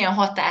csinált ez, milyen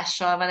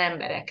hatással van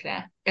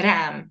emberekre,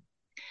 rám.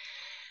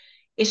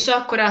 És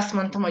akkor azt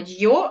mondtam, hogy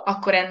jó,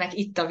 akkor ennek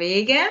itt a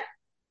vége,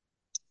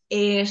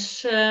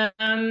 és,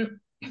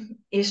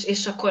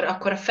 és akkor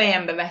a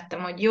fejembe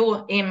vettem, hogy jó,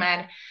 én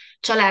már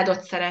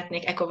családot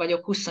szeretnék, ekkor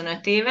vagyok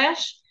 25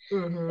 éves,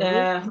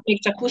 Uh-huh.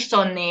 még csak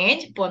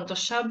 24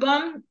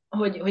 pontosabban,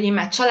 hogy én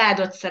már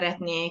családot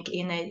szeretnék,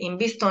 én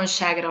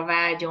biztonságra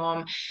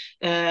vágyom,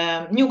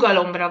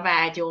 nyugalomra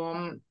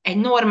vágyom, egy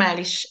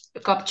normális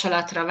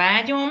kapcsolatra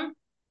vágyom,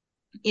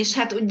 és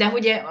hát, de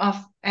ugye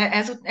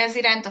ez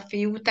iránt a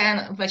fiú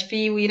után, vagy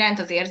fiú iránt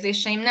az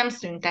érzéseim nem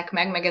szűntek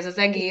meg ez az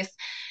egész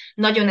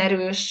nagyon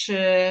erős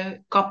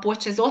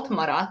kapocs, ez ott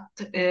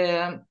maradt,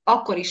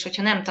 akkor is,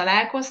 hogyha nem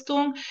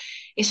találkoztunk,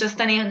 és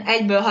aztán én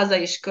egyből haza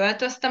is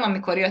költöztem,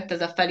 amikor jött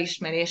ez a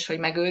felismerés, hogy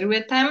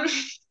megőrültem,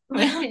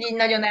 mert hogy így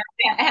nagyon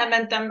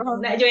elmentem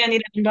egy olyan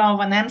irányba,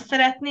 ahova nem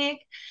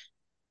szeretnék,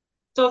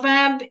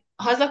 tovább,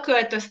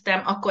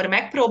 hazaköltöztem, akkor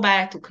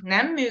megpróbáltuk,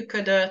 nem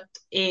működött,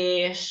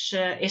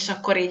 és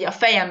akkor így a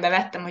fejembe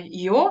vettem,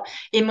 hogy jó,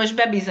 én most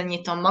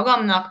bebizonyítom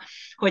magamnak,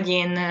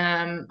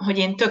 hogy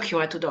én tök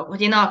jól tudok,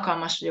 hogy én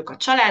alkalmas vagyok a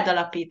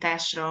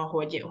családalapításra,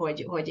 hogy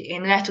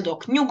én le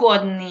tudok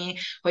nyugodni,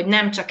 hogy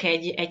nem csak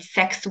egy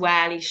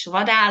szexuális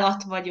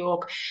vadállat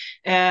vagyok,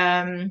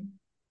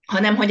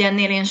 hanem hogy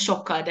ennél én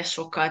sokkal, de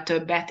sokkal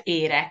többet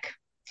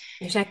érek.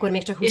 És akkor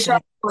még csak És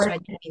 25 akkor,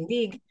 vagy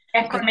mindig?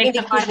 ekkor még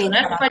Mindig csak 30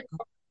 25 alatt. vagy,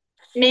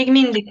 még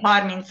mindig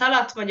 30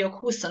 alatt vagyok,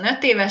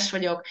 25 éves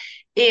vagyok,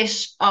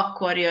 és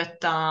akkor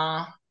jött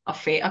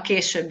a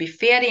későbbi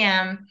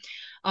férjem,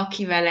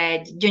 akivel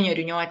egy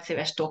gyönyörű 8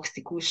 éves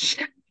toxikus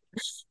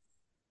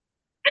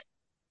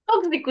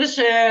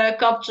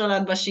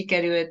kapcsolatba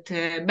sikerült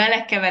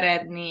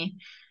belekeveredni,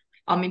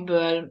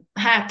 amiből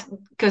hát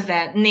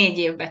közel 4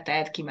 évbe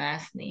telt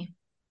kimászni.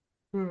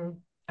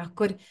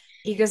 Akkor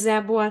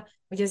igazából,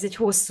 hogy ez egy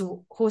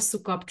hosszú,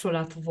 hosszú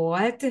kapcsolat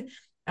volt,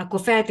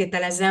 akkor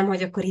feltételezem,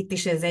 hogy akkor itt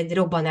is ez egy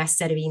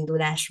robbanásszerű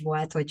indulás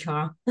volt,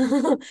 hogyha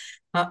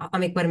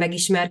amikor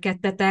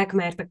megismerkedtetek,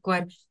 mert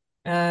akkor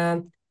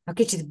ha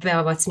kicsit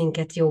beavatsz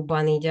minket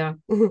jobban így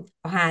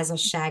a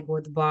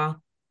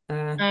házasságodba,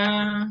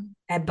 Uh,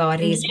 ebbe a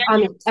részbe,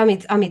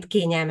 igen, amit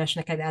kényelmes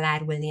neked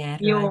elárulni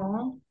erről. jó.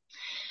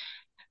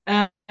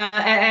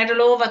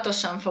 Erről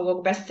óvatosan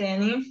fogok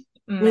beszélni,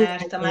 mert a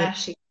Mindenképp.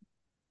 másik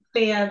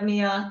fél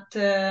miatt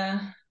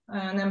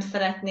nem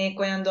szeretnék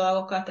olyan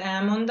dolgokat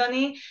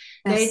elmondani,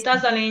 de itt Persze.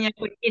 az a lényeg,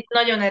 hogy itt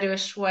nagyon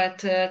erős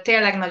volt,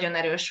 tényleg nagyon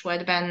erős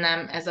volt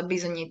bennem ez a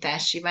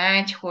bizonyítási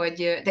vágy,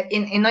 hogy de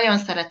én nagyon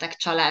szeretek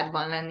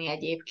családban lenni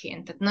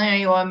egyébként, tehát nagyon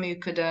jól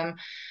működöm,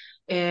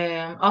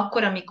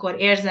 akkor, amikor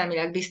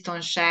érzelmileg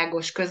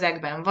biztonságos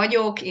közegben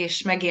vagyok,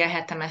 és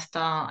megélhetem ezt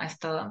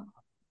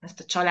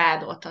a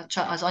családot,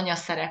 az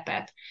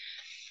anyaszerepet.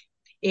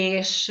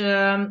 És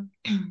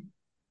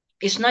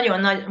és nagyon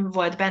nagy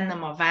volt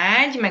bennem a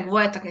vágy, meg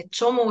voltak egy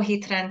csomó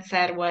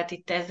hitrendszer volt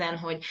itt ezen,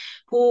 hogy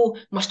hú,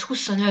 most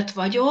 25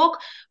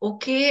 vagyok,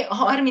 oké,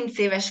 30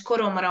 éves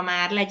koromra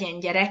már legyen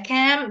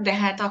gyerekem, de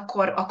hát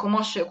akkor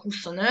most vagyok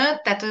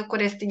 25, tehát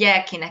akkor ezt így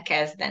el kéne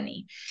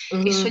kezdeni. És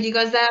Uh-huh. hogy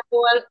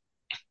igazából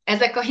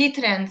ezek a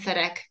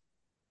hitrendszerek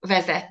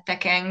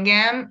vezettek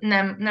engem,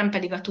 nem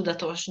pedig a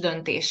tudatos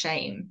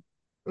döntéseim.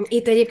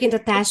 Itt egyébként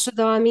a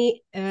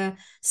társadalmi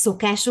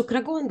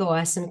szokásokra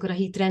gondolsz, amikor a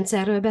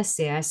hitrendszerről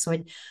beszélsz,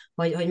 hogy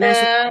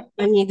mások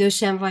Ö, annyi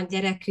idősen van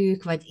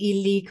gyerekük, vagy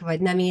illik,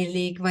 vagy nem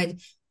illik, vagy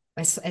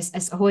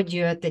ez hogy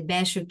jött, egy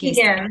belső igen.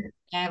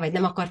 késztetéssel, vagy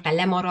nem akartál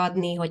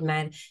lemaradni, hogy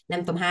már nem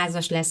tudom,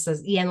 házas lesz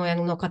az ilyen-olyan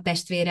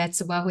unokatestvéred,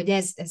 szóval, hogy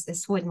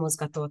ez hogy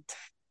mozgatott?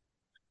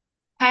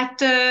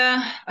 Hát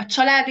a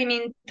családi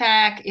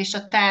minták és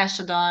a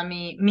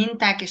társadalmi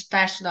minták és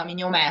társadalmi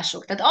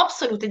nyomások. Tehát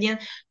abszolút egy ilyen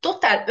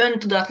totál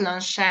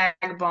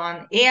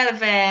öntudatlanságban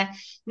élve,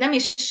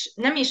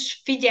 nem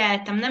is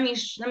figyeltem, nem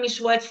is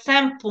volt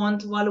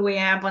szempont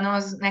valójában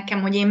az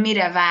nekem, hogy én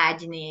mire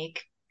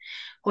vágynék.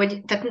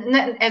 Hogy, tehát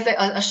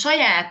a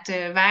saját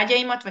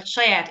vágyaimat, vagy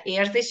saját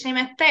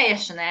érzéseimet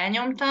teljesen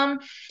elnyomtam,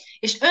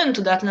 és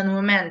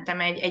öntudatlanul mentem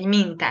egy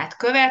mintát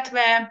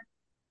követve,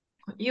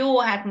 jó,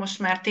 hát most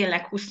már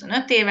tényleg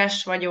 25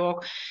 éves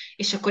vagyok,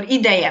 és akkor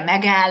ideje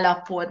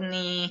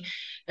megállapodni,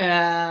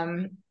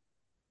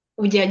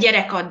 ugye a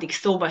gyerek addig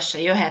szóba se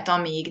jöhet,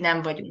 amíg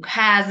nem vagyunk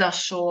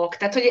házasok,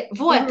 tehát hogy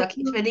voltak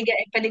itt,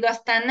 pedig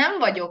aztán nem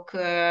vagyok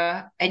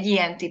egy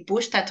ilyen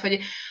típus, tehát hogy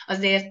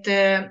azért,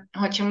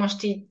 hogyha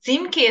most így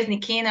címkézni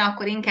kéne,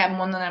 akkor inkább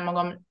mondanám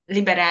magam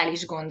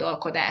liberális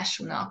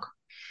gondolkodásúnak.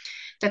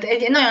 Tehát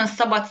egy nagyon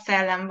szabad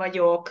szellem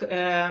vagyok,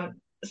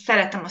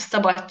 szeretem a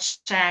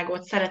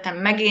szabadságot, szeretem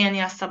megélni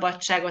a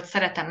szabadságot,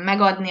 szeretem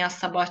megadni a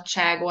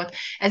szabadságot.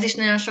 Ez is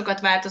nagyon sokat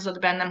változott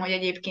bennem, hogy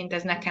egyébként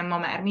ez nekem ma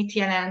már mit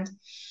jelent.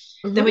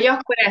 De hogy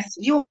akkor ez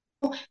jó,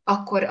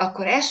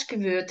 akkor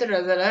esküvő,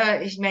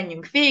 és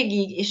menjünk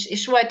végig,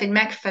 és volt egy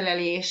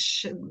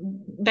megfelelés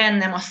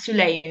bennem a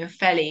szüleim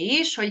felé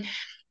is, hogy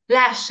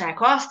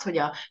lássák azt, hogy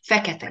a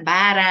fekete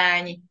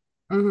bárány,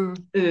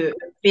 ő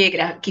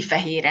végre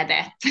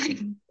kifehéredett.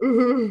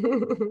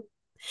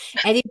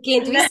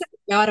 Egyébként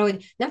visszatérve arra,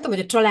 hogy nem tudom,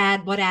 hogy a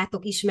család,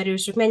 barátok,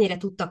 ismerősök mennyire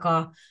tudtak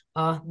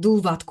a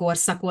dúvat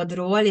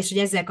korszakodról, és hogy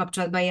ezzel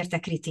kapcsolatban érte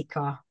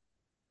kritika.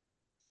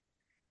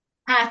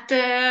 Hát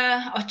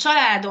a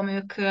családom,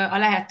 ők a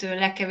lehető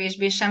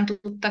legkevésbé sem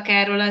tudtak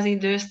erről az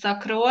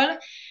időszakról,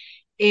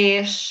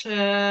 és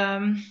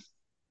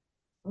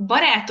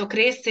barátok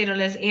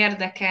részéről ez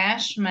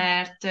érdekes,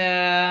 mert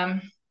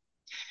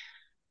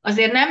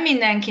azért nem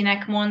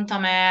mindenkinek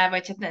mondtam el,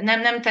 vagy hát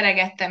nem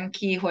teregettem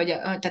ki, hogy,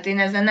 tehát én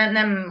ezzel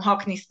nem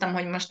hakniztam,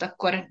 hogy most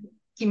akkor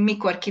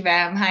mikor,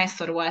 kivel,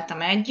 hányszor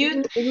voltam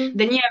együtt,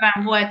 de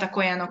nyilván voltak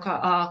olyanok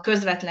a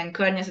közvetlen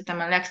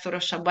környezetemben, a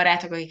legszorosabb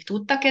barátok, akik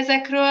tudtak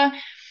ezekről.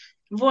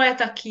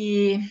 Volt,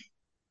 aki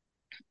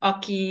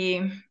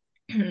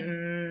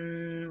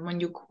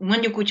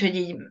mondjuk úgy, hogy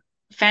így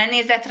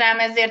felnézett rám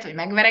ezért, vagy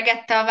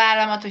megveregette a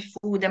vállamat, hogy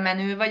fú, de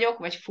menő vagyok,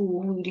 vagy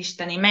fú,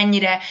 úristen, én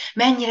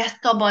mennyire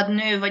szabad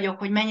nő vagyok,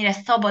 hogy mennyire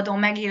szabadon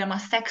megélem a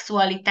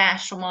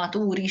szexualitásomat,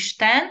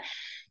 úristen.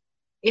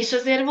 És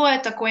azért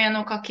voltak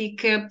olyanok,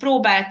 akik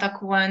próbáltak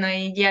volna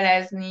így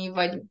jelezni,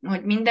 vagy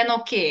hogy minden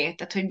oké,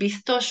 tehát hogy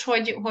biztos,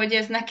 hogy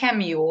ez nekem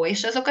jó,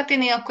 és azokat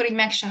én akkor így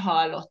meg se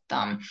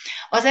hallottam.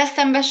 Az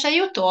eszembe se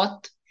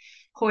jutott,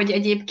 hogy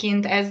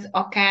egyébként ez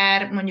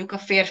akár mondjuk a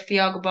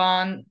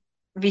férfiakban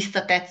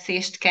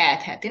visszatetszést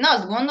kelthet. Én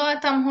azt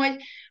gondoltam,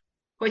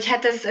 hogy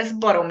hát ez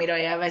baromira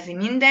élvezi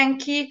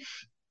mindenki,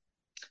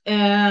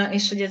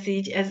 és hogy ez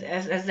így,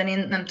 ezzel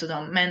én nem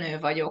tudom, menő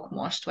vagyok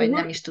most, vagy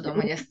nem is tudom,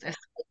 hogy ezt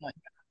hogy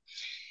mondjam.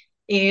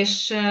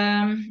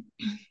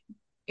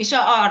 És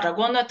arra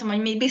gondoltam,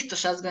 hogy mi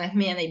biztos azt gondoljuk,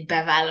 milyen egy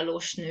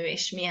bevállalós nő,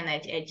 és milyen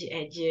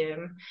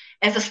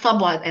ez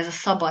a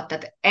szabad,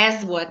 tehát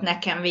ez volt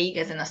nekem végig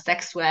ezen a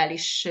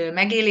szexuális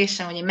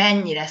megélésen, hogy én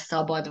mennyire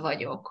szabad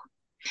vagyok.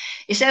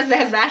 És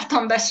ezzel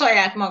zártam be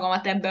saját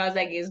magamat ebbe az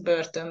egész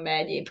börtönbe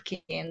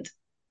egyébként.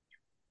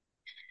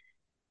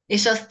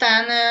 És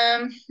aztán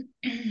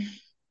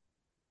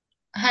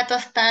hát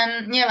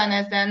aztán nyilván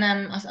ezzel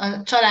nem,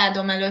 a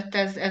családom előtt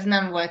ez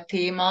nem volt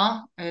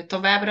téma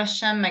továbbra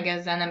sem, meg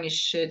ezzel nem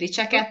is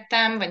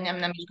dicsekedtem, vagy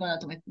nem is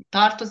gondoltam, hogy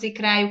tartozik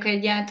rájuk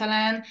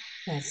egyáltalán,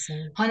 Persze.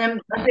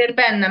 hanem azért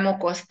bennem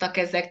okoztak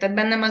ezek, tehát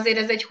bennem azért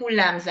ez egy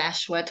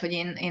hullámzás volt, hogy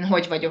én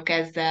hogy vagyok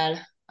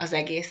ezzel az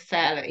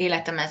egésszel,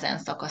 életem ezen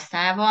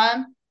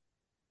szakaszával,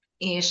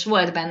 és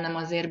volt bennem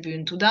azért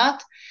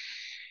bűntudat,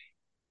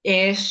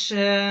 és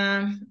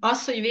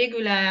az, hogy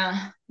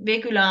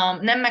végül a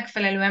nem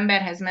megfelelő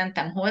emberhez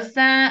mentem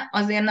hozzá,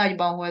 azért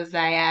nagyban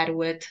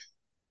hozzájárult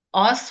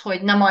az,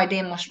 hogy na majd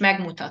én most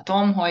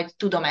megmutatom, hogy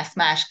tudom ezt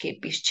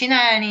másképp is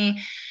csinálni,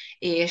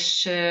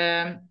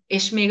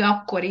 és még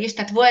akkor is,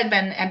 tehát volt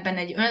ebben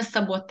egy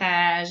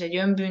önszabotázs, egy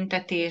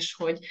önbüntetés,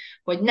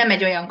 hogy nem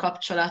egy olyan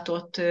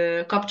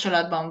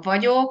kapcsolatban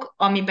vagyok,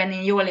 amiben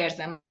én jól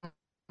érzem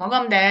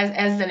magam, de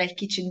ezzel egy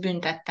kicsit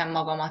büntettem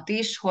magamat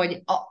is,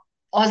 hogy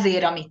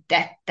azért, amit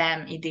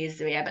tettem,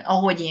 idézőjelben,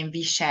 ahogy én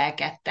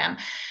viselkedtem.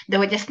 De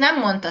hogy ezt nem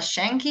mondta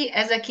senki,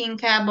 ezek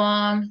inkább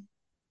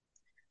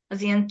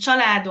az ilyen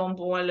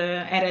családomból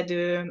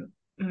eredő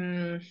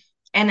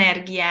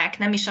energiák,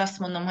 nem is azt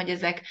mondom, hogy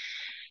ezek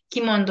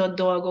kimondott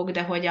dolgok,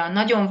 de hogy a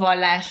nagyon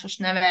vallásos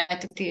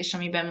neveltetés,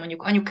 amiben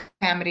mondjuk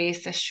anyukám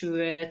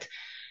részesült.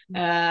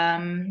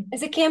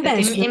 Ezek ilyen Tehát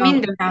belső én hangok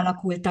minden.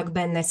 alakultak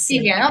benne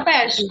szét. Igen, a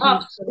belső,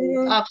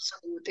 abszolút,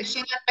 abszolút. És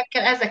én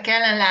ezek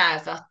ellen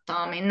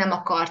lázadtam, én nem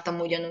akartam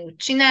ugyanúgy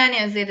csinálni,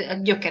 ezért a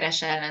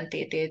gyökeres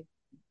ellentétét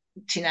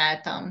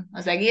csináltam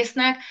az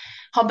egésznek,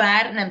 ha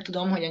bár nem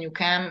tudom, hogy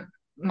anyukám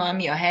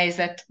mi a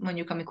helyzet,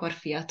 mondjuk amikor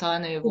fiatal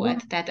nő Uh-huh.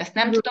 volt. Tehát ezt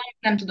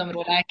nem tudom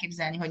róla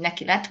elképzelni, hogy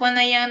neki lett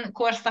volna ilyen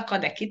korszaka,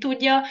 de ki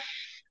tudja,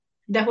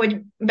 de hogy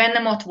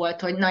bennem ott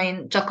volt, hogy na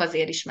én csak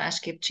azért is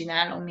másképp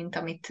csinálom, mint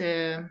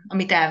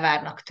amit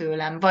elvárnak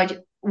tőlem, vagy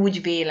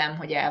úgy vélem,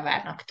 hogy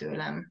elvárnak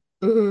tőlem.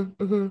 Uh-huh.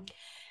 Uh-huh.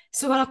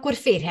 Szóval akkor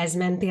férjhez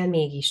mentél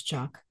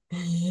mégiscsak.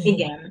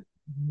 Igen.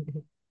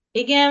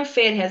 Igen,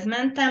 férjhez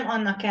mentem,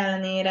 annak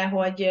ellenére,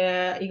 hogy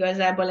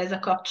igazából ez a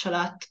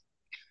kapcsolat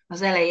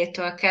az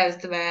elejétől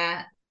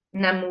kezdve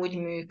nem úgy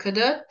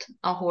működött,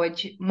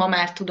 ahogy ma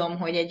már tudom,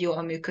 hogy egy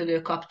jól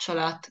működő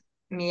kapcsolat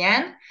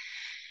milyen.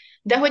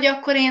 De hogy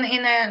akkor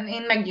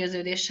én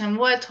meggyőződésem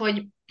volt,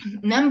 hogy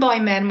nem baj,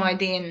 mert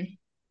majd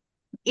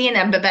én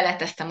ebbe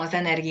beletesztem az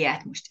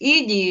energiát most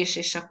így is,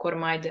 és akkor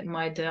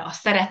majd a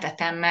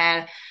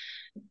szeretetemmel,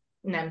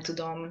 nem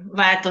tudom,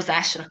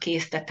 változásra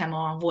késztetem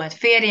a volt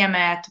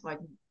férjemet, vagy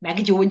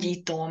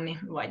meggyógyítom,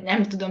 vagy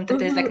nem tudom,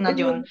 tehát ezek Uh-huh.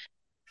 nagyon... Uh-huh.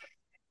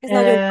 Ez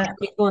nagyon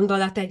gyakori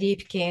gondolat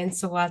egyébként,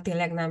 szóval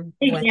tényleg nem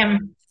volt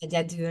Igen,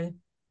 egyedül.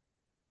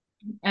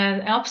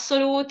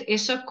 abszolút,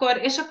 és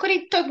akkor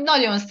itt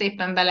nagyon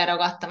szépen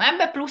beleragadtam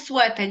ebbe, plusz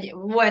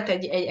volt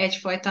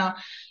egyfajta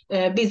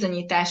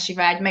bizonyítási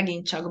vágy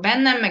megint csak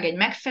bennem, meg egy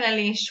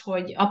megfelelés,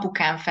 hogy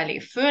apukám felé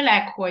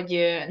főleg,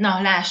 hogy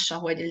na, lássa,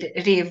 hogy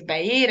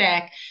révbe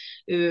érek,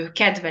 ő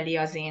kedveli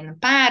az én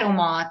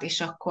páromat,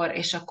 és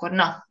akkor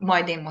na,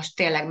 majd én most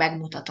tényleg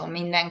megmutatom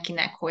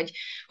mindenkinek,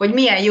 hogy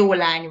milyen jó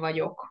lány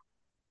vagyok,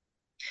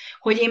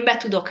 hogy én be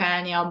tudok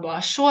állni abba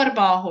a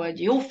sorba,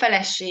 hogy jó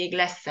feleség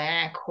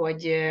leszek,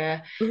 hogy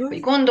Uh-huh.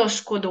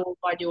 gondoskodó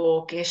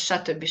vagyok, és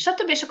stb.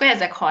 Stb. És akkor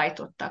ezek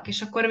hajtottak.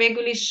 És akkor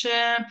végül is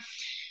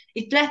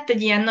itt lett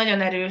egy ilyen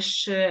nagyon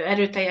erős,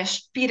 erőteljes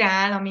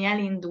spirál, ami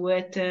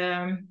elindult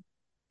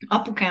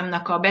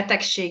apukámnak a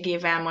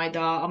betegségével, majd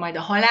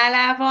a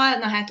halálával.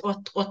 Na hát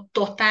ott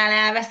totál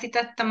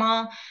elveszítettem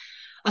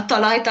a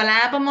talajt a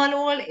lábam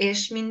alól,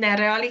 és minden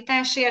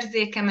realitás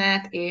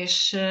érzékemet,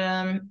 és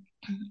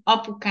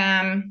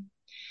apukám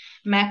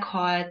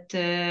meghalt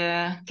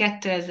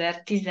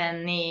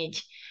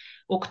 2014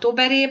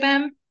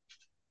 októberében,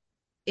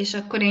 és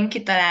akkor én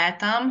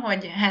kitaláltam,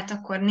 hogy hát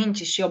akkor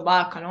nincs is jobb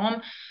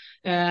alkalom,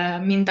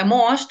 mint a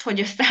most, hogy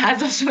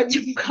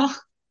összeházasodjunk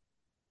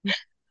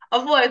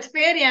a volt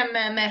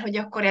férjemmel, mert hogy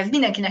akkor ez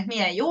mindenkinek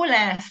milyen jó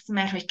lesz,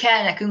 mert hogy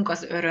kell nekünk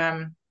az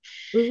öröm.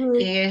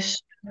 Uh-huh.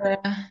 És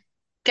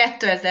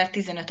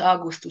 2015.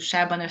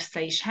 augusztusában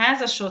össze is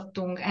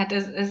házasodtunk, hát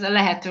ez a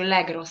lehető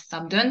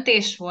legrosszabb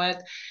döntés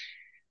volt,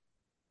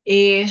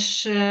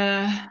 és,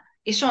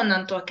 és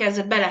onnantól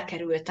kezdve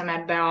belekerültem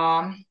ebbe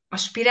a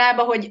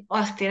spirálba, hogy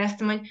azt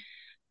éreztem,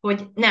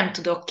 hogy nem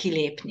tudok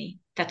kilépni.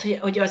 Tehát,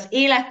 hogy az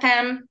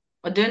életem,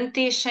 a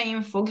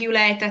döntéseim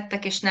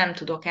fogjulejtettek, és nem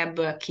tudok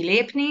ebből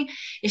kilépni,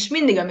 és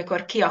mindig,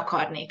 amikor ki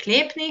akarnék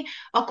lépni,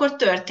 akkor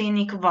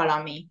történik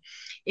valami.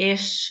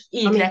 És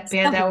így Ami lett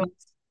például, visszahúz.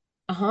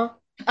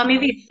 Aha. ami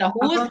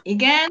visszahúz, Aha.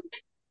 igen,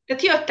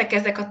 tehát jöttek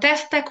ezek a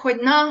tesztek, hogy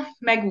na,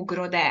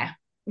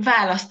 megugrod-e,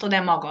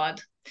 választod-e magad.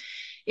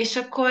 És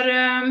akkor,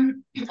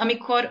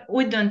 amikor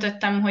úgy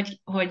döntöttem,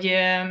 hogy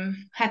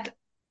hát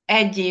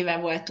egy éve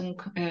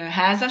voltunk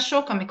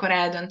házasok, amikor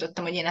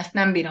eldöntöttem, hogy én ezt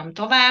nem bírom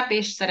tovább,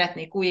 és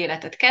szeretnék új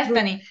életet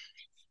kezdeni,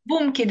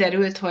 bum,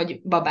 kiderült,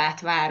 hogy babát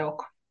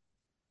várok.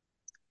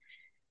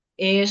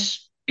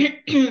 És,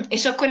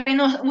 és akkor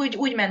én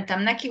úgy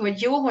mentem neki,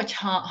 hogy jó, hogy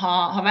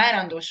ha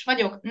várandós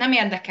vagyok, nem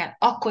érdekel,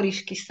 akkor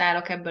is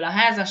kiszállok ebből a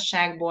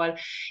házasságból,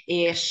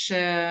 és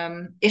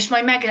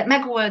majd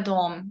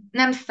megoldom,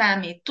 nem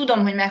számít,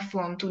 tudom, hogy meg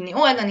fogom tudni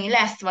oldani,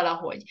 lesz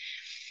valahogy.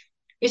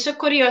 És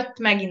akkor jött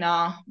megint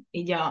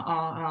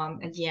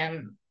egy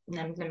ilyen,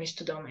 nem is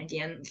tudom, egy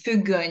ilyen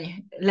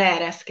függöny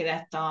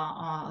leereszkedett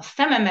a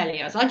szemem elé,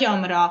 az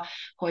agyamra,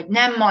 hogy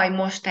nem majd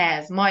most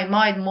ez,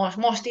 majd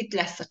most itt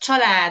lesz a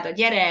család, a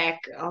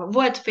gyerek, a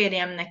volt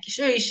férjemnek is,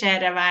 ő is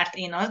erre várt,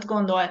 én azt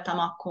gondoltam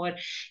akkor,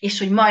 és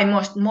hogy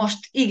majd most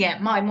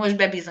igen, majd most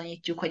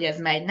bebizonyítjuk, hogy ez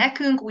megy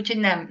nekünk, úgyhogy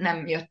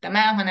nem jöttem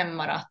el, hanem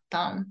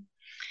maradtam.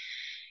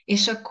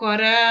 És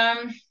akkor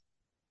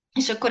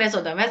és akkor ez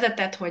oda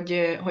vezetett,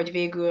 hogy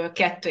végül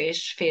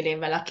 2,5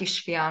 évvel a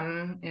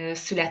kisfiam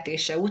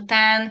születése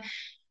után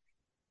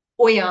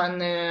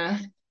olyan,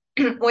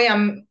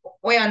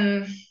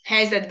 olyan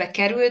helyzetbe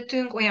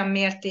kerültünk, olyan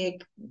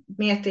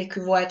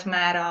mértékű volt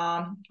már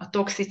a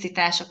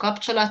toxicitás a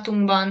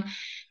kapcsolatunkban,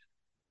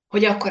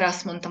 hogy akkor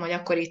azt mondtam, hogy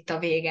akkor itt a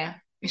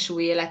vége, és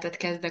új életet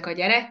kezdek a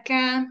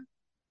gyerekkel,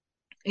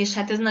 és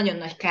hát ez nagyon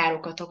nagy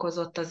károkat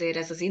okozott azért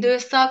ez az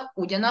időszak,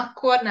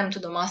 ugyanakkor nem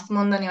tudom azt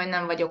mondani, hogy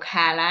nem vagyok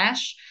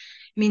hálás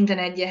minden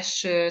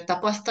egyes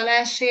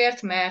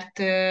tapasztalásért, mert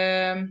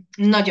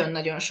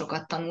nagyon-nagyon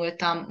sokat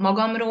tanultam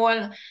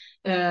magamról,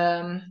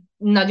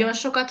 nagyon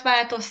sokat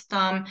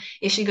változtam,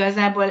 és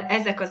igazából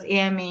ezek az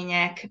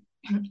élmények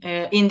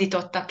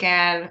indítottak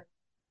el,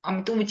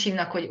 amit úgy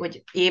hívnak,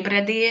 hogy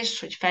ébredés,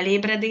 hogy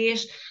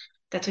felébredés,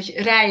 Tehát, hogy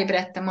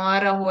ráébredtem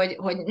arra,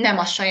 hogy nem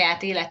a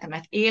saját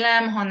életemet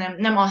élem, hanem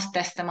nem azt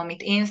teszem,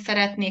 amit én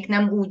szeretnék,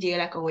 nem úgy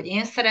élek, ahogy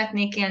én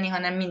szeretnék élni,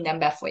 hanem minden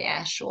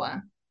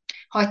befolyásol.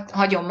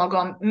 Hagyom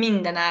magam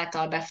minden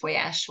által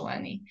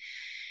befolyásolni.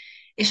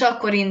 És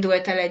akkor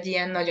indult el egy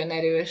ilyen nagyon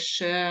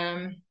erős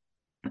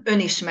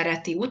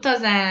önismereti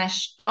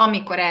utazás,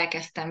 amikor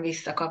elkezdtem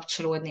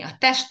visszakapcsolódni a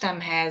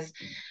testemhez,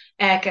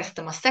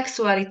 elkezdtem a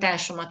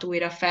szexualitásomat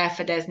újra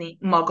felfedezni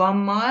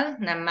magammal,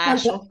 nem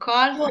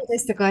másokkal, Pont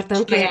ezt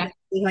akartam saját.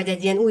 kérdezni, hogy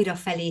egy ilyen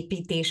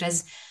újrafelépítés,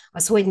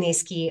 az hogy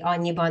néz ki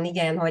annyiban,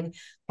 igen,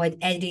 hogy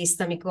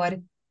egyrészt, amikor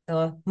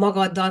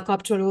magaddal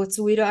kapcsolódsz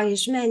újra,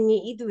 és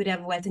mennyi időre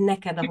volt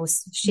neked ahhoz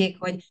szükség,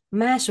 hogy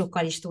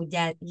másokkal is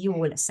tudjál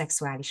jól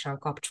szexuálisan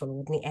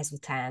kapcsolódni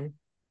ezután.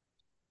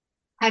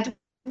 Hát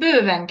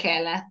bőven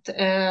kellett,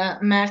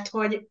 mert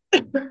hogy,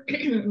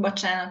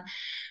 bocsánat,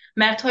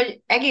 mert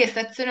hogy egész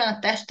egyszerűen a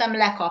testem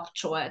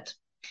lekapcsolt.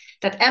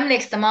 Tehát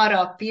emlékszem arra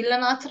a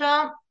pillanatra,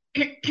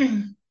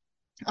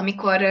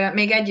 amikor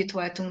még együtt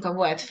voltunk a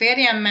volt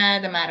férjemmel,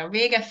 de már a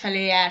vége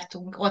felé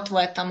jártunk, ott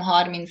voltam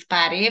 30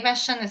 pár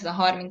évesen, ez a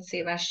 30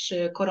 éves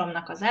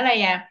koromnak az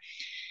eleje,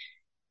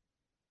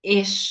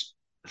 és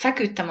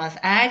feküdtem az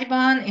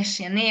ágyban, és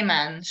én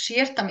némán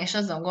sírtam, és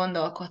azon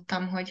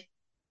gondolkodtam, hogy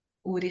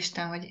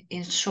úristen, hogy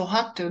én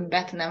soha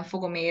többet nem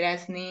fogom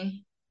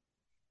érezni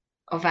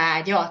a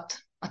vágyat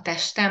a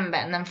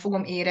testemben, nem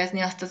fogom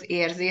érezni azt az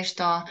érzést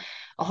a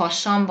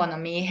hasamban, a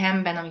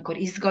méhemben, amikor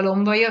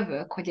izgalomba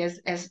jövök, hogy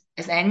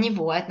ez ennyi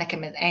volt,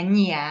 nekem ez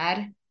ennyi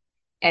jár,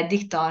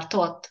 eddig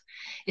tartott.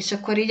 És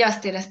akkor így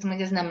azt éreztem,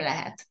 hogy ez nem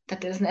lehet.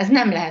 Tehát ez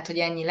nem lehet, hogy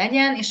ennyi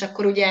legyen, és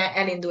akkor ugye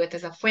elindult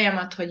ez a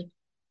folyamat,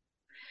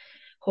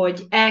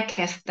 hogy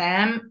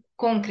elkezdtem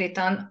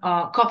konkrétan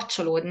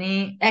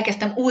kapcsolódni,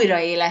 elkezdtem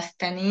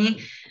újraéleszteni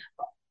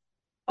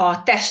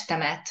a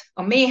testemet,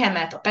 a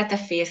méhemet, a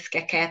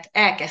petefészkeket,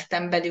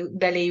 elkezdtem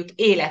beléjük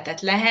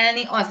életet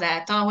lehelni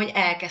azáltal, hogy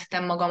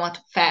elkezdtem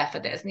magamat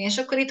felfedezni. És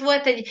akkor itt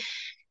volt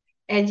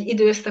egy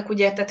időszak,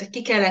 ugye, tehát hogy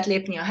ki kellett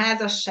lépni a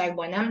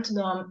házasságból, nem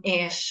tudom,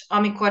 és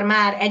amikor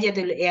már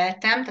egyedül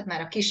éltem, tehát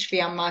már a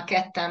kisfiammal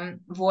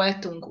ketten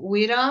voltunk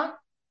újra,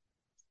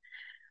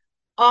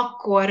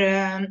 akkor,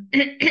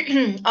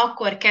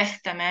 akkor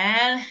kezdtem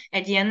el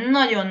egy ilyen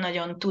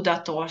nagyon-nagyon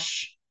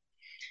tudatos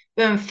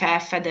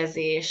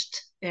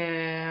önfelfedezést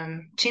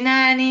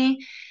csinálni,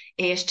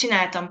 és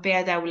csináltam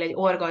például egy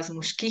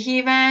orgazmus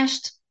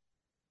kihívást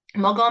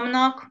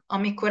magamnak,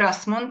 amikor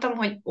azt mondtam,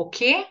 hogy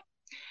oké,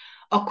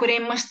 akkor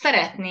én most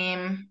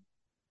szeretném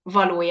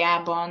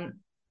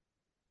valójában,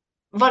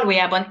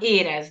 valójában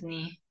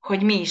érezni,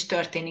 hogy mi is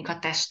történik a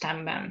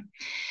testemben.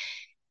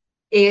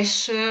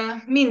 És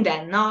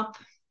minden nap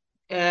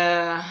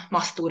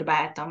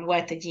maszturbáltam.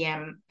 Volt egy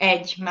ilyen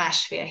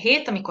 1-1,5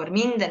 hét, amikor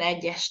minden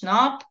egyes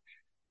nap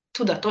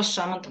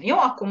tudatosan mondtam, jó,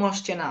 akkor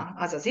most jön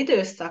az az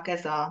időszak,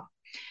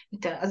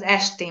 az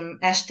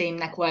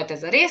estémnek volt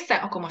ez a része,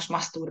 akkor most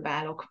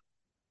maszturbálok.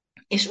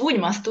 És úgy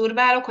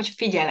maszturbálok, hogy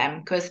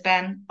figyelem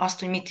közben azt,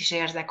 hogy mit is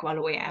érzek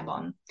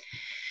valójában.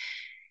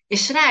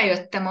 És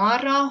rájöttem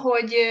arra,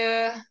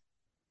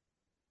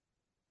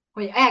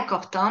 hogy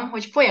elkaptam,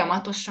 hogy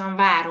folyamatosan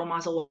várom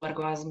az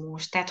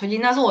orgazmust. Tehát, hogy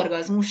én az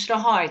orgazmusra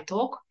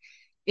hajtok,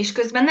 és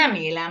közben nem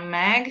élem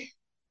meg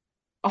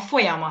a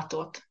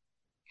folyamatot.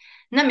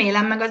 Nem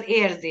élem meg az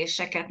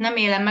érzéseket, nem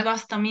élem meg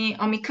azt,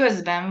 ami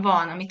közben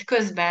van, amit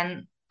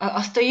közben,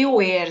 azt a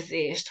jó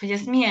érzést, hogy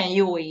ez milyen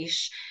jó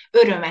is,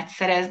 örömet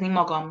szerezni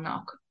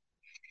magamnak.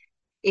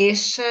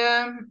 És,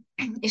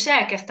 és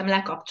elkezdtem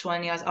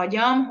lekapcsolni az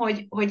agyam,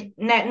 hogy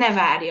ne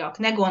várjak,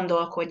 ne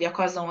gondolkodjak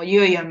azon, hogy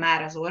jöjjön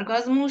már az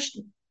orgazmus,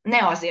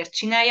 ne azért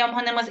csináljam,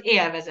 hanem az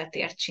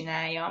élvezetért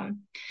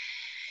csináljam.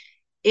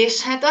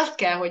 És hát azt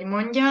kell, hogy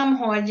mondjam,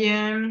 hogy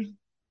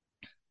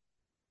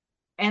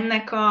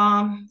ennek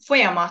a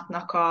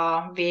folyamatnak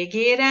a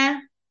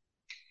végére,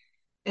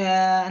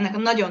 ennek a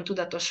nagyon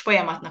tudatos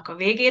folyamatnak a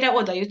végére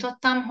oda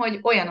jutottam, hogy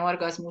olyan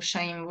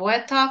orgazmusaim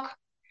voltak,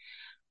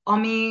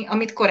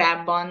 amit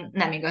korábban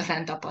nem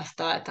igazán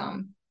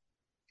tapasztaltam.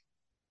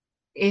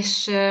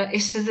 És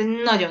ez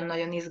egy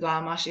nagyon-nagyon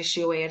izgalmas és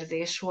jó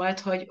érzés volt,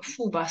 hogy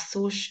fú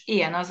basszus,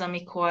 ilyen az,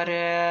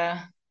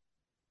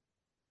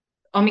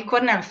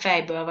 amikor nem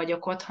fejből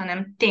vagyok ott,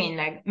 hanem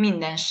tényleg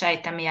minden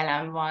sejtem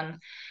jelen van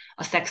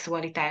a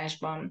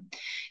szexualitásban.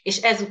 És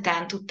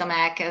ezután tudtam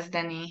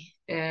elkezdeni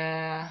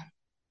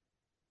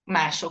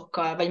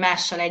másokkal, vagy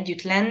mással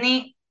együtt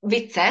lenni.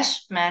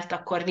 Vicces, mert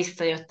akkor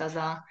visszajött az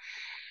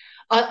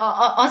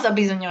a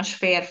bizonyos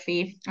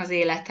férfi az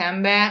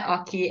életembe,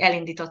 aki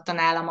elindította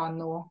nálam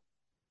annó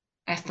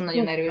ezt a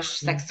nagyon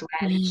erős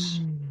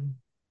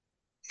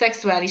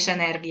szexuális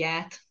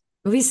energiát.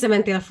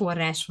 Visszamentél a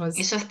forráshoz.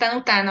 És aztán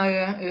utána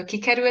ő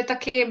kikerült a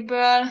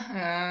képből,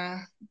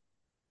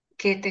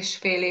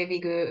 2,5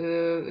 évig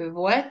ő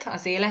volt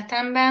az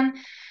életemben,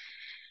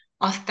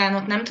 aztán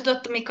ott nem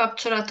tudott a mi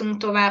kapcsolatunk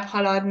tovább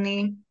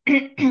haladni,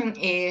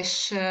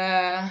 és,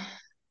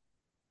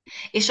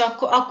 és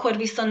akkor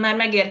viszont már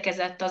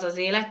megérkezett az az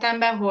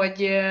életembe,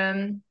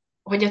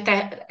 hogy hogy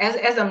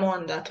ez a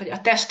mondat, hogy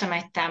a testem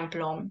egy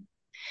templom,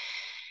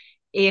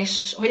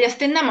 és hogy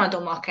ezt én nem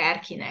adom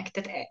akárkinek.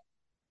 Tehát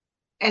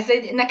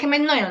nekem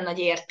egy nagyon nagy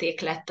érték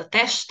lett a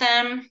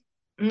testem,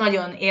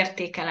 nagyon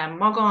értékelem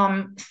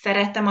magam,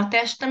 szeretem a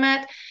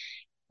testemet,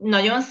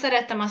 nagyon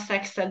szeretem a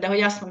szexet, de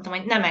hogy azt mondtam,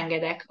 hogy nem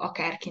engedek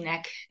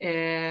akárkinek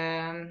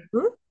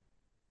Hm?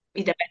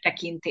 ide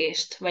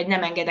betekintést, vagy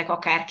nem engedek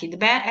akárkit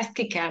be, ezt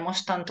ki kell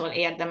mostantól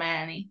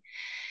érdemelni.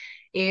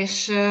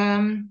 És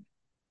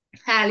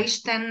hál'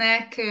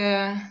 Istennek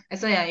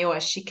ez olyan jól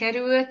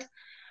sikerült,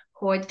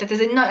 hogy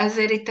tehát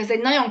ezért itt ez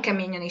egy nagyon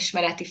keményen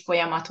ismereti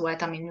folyamat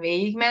volt, amin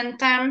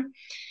végigmentem,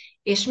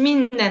 és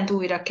mindent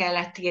újra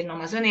kellett írnom,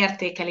 az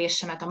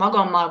önértékelésemet, a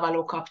magammal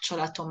való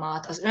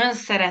kapcsolatomat, az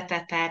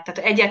önszeretetet, tehát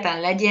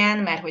egyáltalán legyen,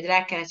 mert hogy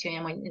rá kellett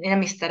jönnöm, hogy én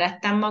nem is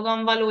szerettem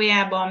magam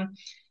valójában,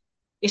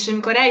 és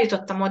amikor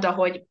eljutottam oda,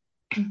 hogy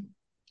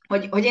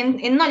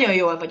én nagyon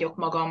jól vagyok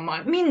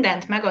magammal,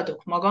 mindent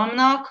megadok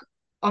magamnak,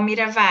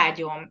 amire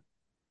vágyom,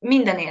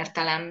 minden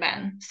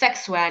értelemben,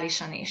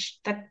 szexuálisan is.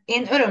 Tehát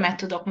én örömet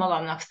tudok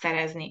magamnak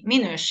szerezni,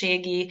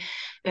 minőségi,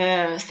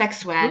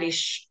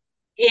 szexuális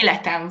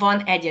életem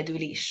van egyedül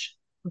is.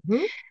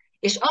 Uh-huh.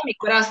 És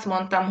amikor azt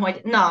mondtam, hogy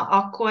na,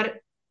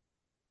 akkor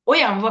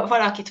olyan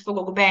valakit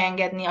fogok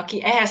beengedni,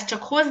 aki ehhez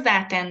csak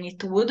hozzátenni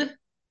tud,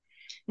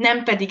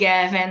 nem pedig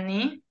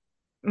elvenni,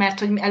 mert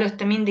hogy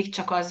előtte mindig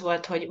csak az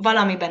volt, hogy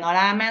valamiben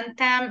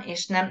alámentem,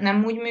 és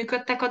nem úgy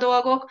működtek a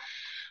dolgok,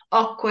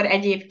 akkor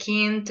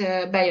egyébként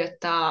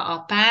bejött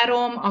a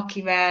párom,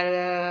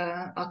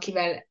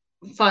 akivel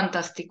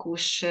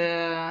fantasztikus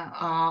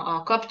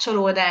a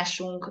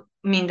kapcsolódásunk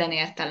minden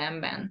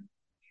értelemben.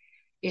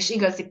 És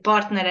igazi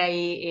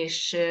partnerei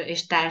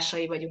és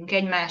társai vagyunk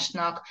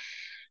egymásnak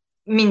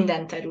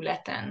minden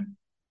területen.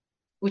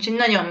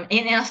 Úgyhogy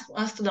én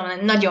azt tudom,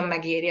 hogy nagyon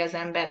megéri az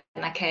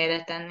embernek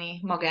helyre tenni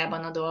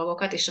magában a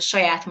dolgokat, és a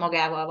saját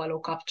magával való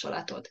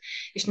kapcsolatot.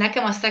 És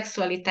nekem a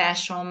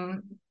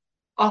szexualitásom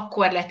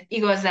akkor lett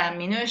igazán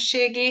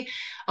minőségi,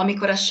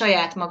 amikor a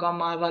saját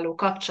magammal való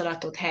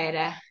kapcsolatot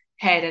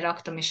helyre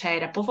raktam és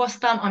helyre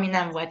pofoztam, ami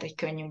nem volt egy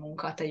könnyű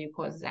munka, tegyük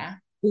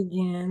hozzá.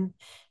 Igen.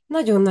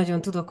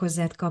 Nagyon-nagyon tudok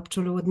hozzád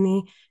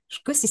kapcsolódni, és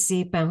köszi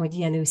szépen, hogy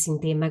ilyen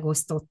őszintén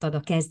megosztottad a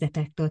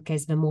kezdetektől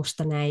kezdve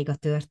mostanáig a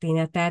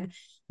történeted,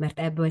 mert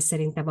ebből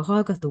szerintem a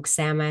hallgatók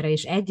számára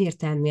is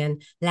egyértelműen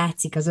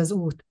látszik az az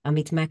út,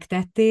 amit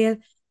megtettél,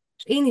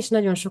 és én is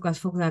nagyon sokat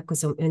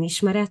foglalkozom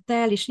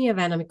önismerettel, és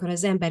nyilván, amikor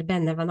az ember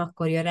benne van,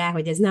 akkor jön rá,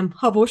 hogy ez nem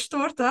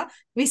habostorta,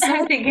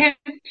 Hát igen.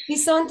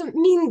 viszont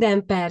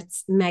minden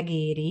perc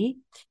megéri,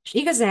 és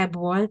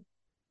igazából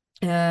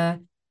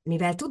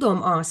mivel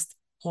tudom azt,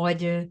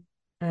 hogy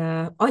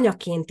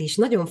anyaként is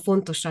nagyon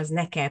fontos az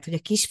neked, hogy a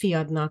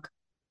kisfiadnak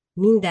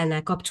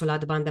mindennel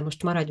kapcsolatban, de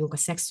most maradjunk a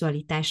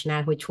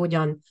szexualitásnál, hogy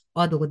hogyan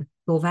adod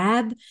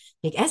tovább.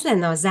 Még ez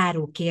lenne a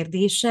záró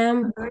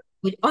kérdésem,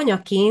 hogy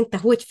anyaként te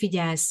hogy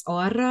figyelsz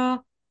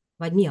arra,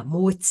 vagy mi a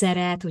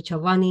módszered, hogyha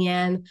van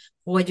ilyen,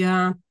 hogy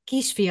a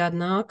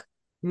kisfiadnak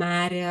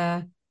már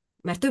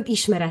több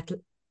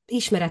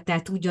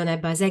ismerettel tudjon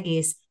ebbe az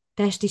egész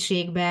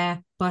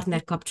testiségbe,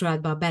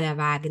 partnerkapcsolatba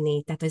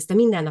belevágni. Tehát ezt a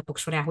mindennapok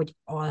során, hogy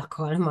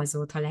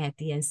alkalmazod, ha lehet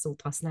ilyen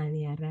szót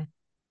használni erre.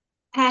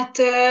 Hát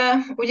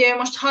ugye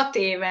most 6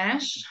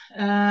 éves,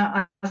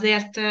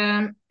 azért,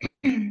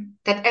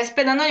 tehát ez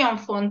például nagyon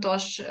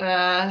fontos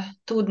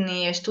tudni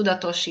és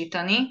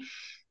tudatosítani,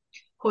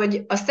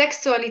 hogy a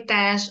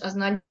szexualitás az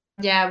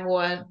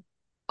nagyjából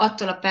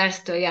attól a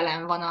perctől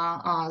jelen van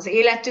az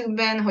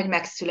életükben, hogy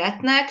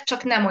megszületnek,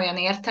 csak nem olyan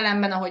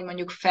értelemben, ahogy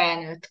mondjuk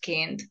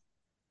felnőttként.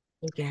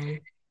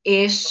 Igen.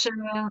 És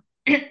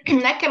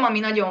nekem, ami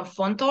nagyon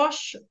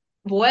fontos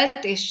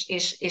volt,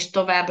 és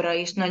továbbra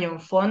is nagyon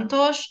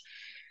fontos,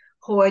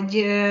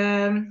 hogy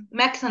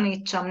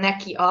megtanítsam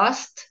neki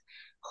azt,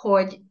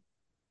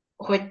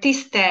 hogy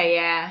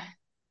tisztelje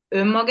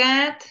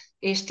önmagát,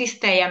 és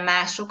tisztelje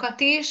másokat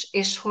is,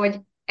 és hogy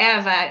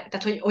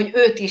tehát hogy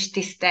őt is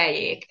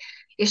tiszteljék,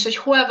 és hogy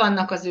hol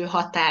vannak az ő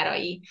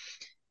határai.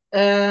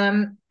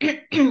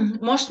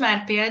 Most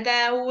már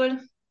például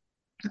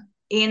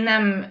én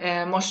nem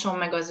mosom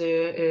meg az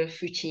ő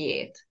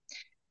fütyjét.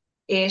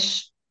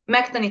 És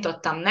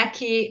megtanítottam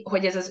neki,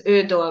 hogy ez az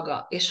ő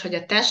dolga, és hogy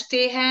a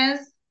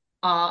testéhez,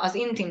 az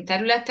intim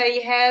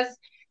területeihez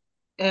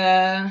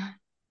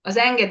az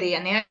engedélye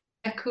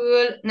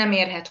nélkül nem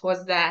érhet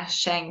hozzá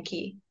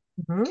senki.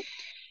 Uh-huh.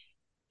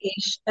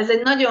 És ez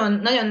egy nagyon,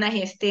 nagyon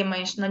nehéz téma,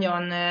 és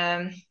nagyon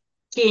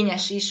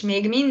kényes is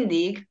még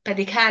mindig,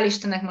 pedig hál'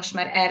 Istennek most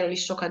már erről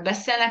is sokat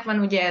beszélnek. Van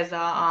ugye ez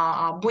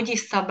a bugyi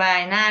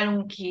szabály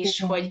nálunk is,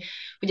 Igen.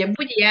 hogy a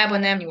bugyjában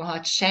nem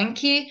nyúlhat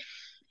senki,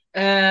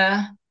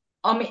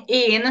 ami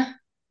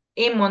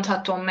én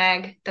mondhatom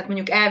meg, tehát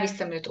mondjuk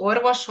elviszem őt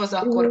orvoshoz,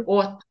 akkor Uh-huh.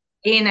 ott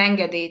én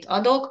engedélyt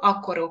adok,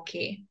 akkor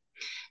oké.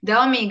 De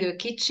amíg ő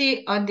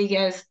kicsi, addig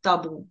ez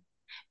tabu.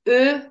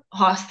 Ő,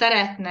 ha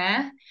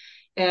szeretne,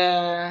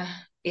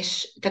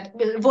 és tehát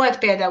volt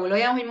például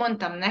olyan, hogy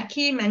mondtam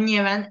neki, mert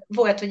nyilván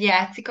volt, hogy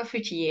játszik a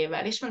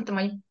fütyjével, és mondtam,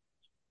 hogy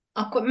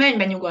akkor menj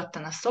be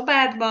nyugodtan a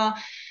szobádba,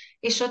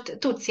 és ott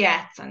tudsz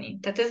játszani.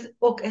 Tehát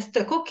ez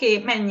tök oké,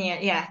 menjél,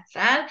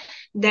 játszál,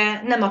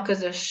 de nem a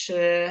közös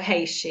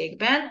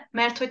helyiségben,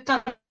 mert hogy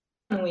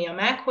tanulja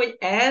meg, hogy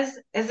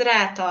ez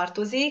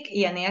rátartozik,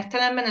 ilyen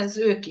értelemben, ez az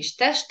ő kis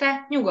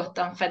teste,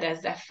 nyugodtan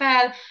fedezze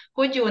fel,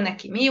 hogy jó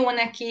neki, mi jó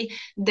neki,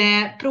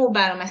 de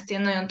próbálom ezt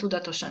ilyen nagyon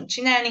tudatosan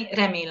csinálni,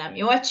 remélem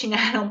jól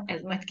csinálom,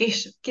 ez majd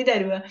később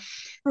kiderül,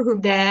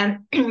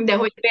 de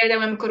hogy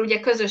például, amikor ugye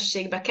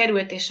közösségbe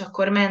került, és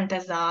akkor ment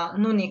ez a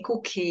nuni,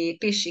 kuki,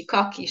 pisi,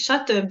 kaki,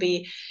 stb.,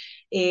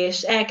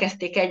 és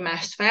elkezdték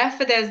egymást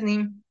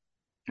felfedezni,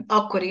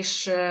 akkor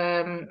is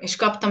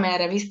kaptam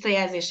erre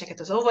visszajelzéseket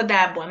az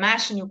óvodából,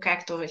 más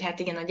anyukáktól, hogy hát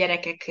igen, a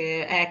gyerekek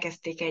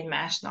elkezdték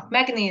egymásnak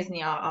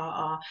megnézni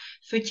a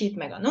fütyit,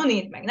 meg a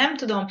nunit, meg nem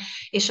tudom,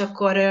 és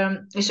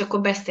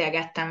akkor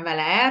beszélgettem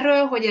vele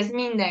erről, hogy ez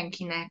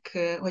mindenkinek,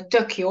 hogy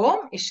tök jó,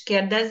 és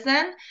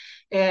kérdezzen,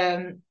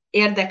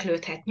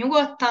 érdeklődhet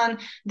nyugodtan,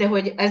 de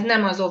hogy ez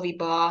nem az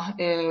oviba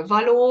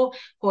való,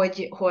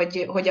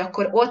 hogy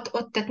akkor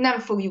ott tehát nem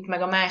fogjuk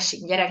meg a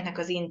másik gyereknek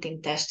az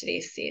intim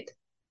testrészét.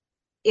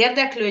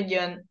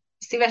 Érdeklődjön,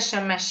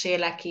 szívesen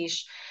mesélek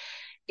is,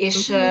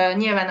 és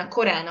nyilván a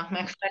korának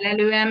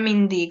megfelelően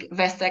mindig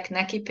veszek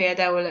neki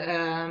például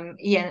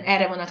ilyen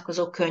erre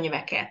vonatkozó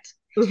könyveket.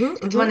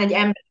 Tehát van egy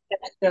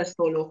emberről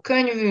szóló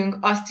könyvünk,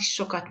 azt is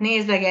sokat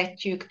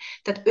nézegetjük,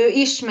 tehát ő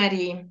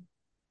ismeri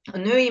a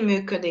női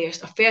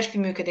működést, a férfi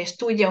működést,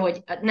 tudja,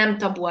 hogy nem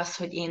tabu az,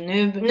 hogy én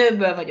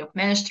nőből vagyok,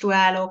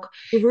 menstruálok,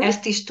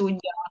 ezt is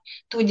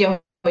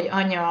tudja, hogy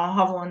anya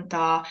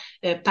havonta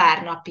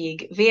pár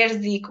napig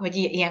vérzik, hogy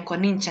ilyenkor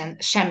nincsen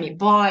semmi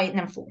baj,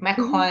 nem fog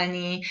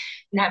meghalni,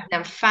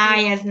 nem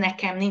fáj ez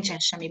nekem, nincsen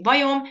semmi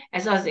bajom,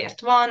 ez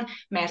azért van,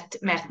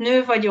 mert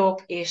nő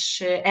vagyok,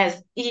 és ez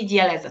így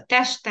jelez a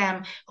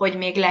testem, hogy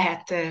még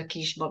lehet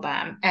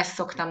kisbabám. Ezt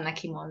szoktam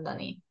neki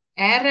mondani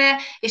erre,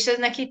 és ez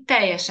neki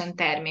teljesen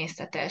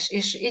természetes,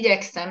 és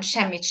igyekszem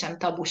semmit sem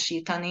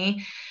tabusítani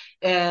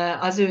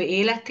az ő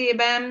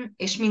életében,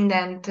 és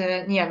mindent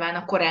nyilván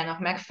a korának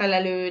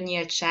megfelelő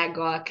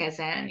nyíltsággal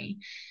kezelni.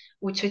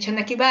 Úgyhogy, ha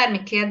neki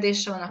bármi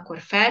kérdése van, akkor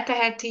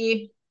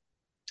felteheti,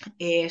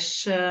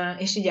 és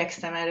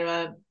igyekszem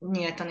erről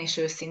nyíltan és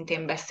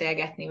őszintén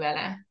beszélgetni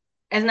vele.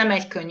 Ez nem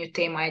egy könnyű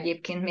téma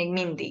egyébként, még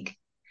mindig.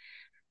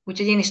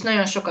 Úgyhogy én is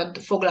nagyon sokat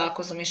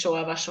foglalkozom és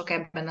olvasok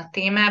ebben a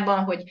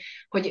témában,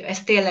 hogy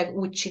ezt tényleg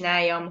úgy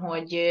csináljam,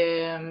 hogy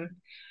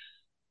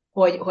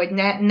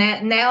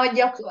ne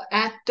adjak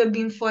át több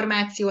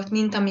információt,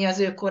 mint ami az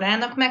ő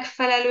korának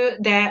megfelelő,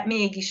 de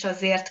mégis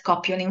azért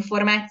kapjon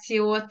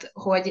információt,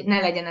 hogy ne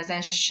legyen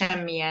ezen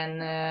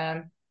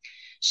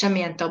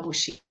semmilyen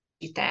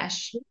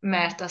tabusítás,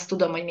 mert azt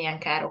tudom, hogy milyen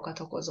károkat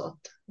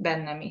okozott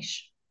bennem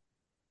is.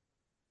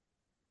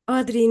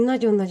 Adri,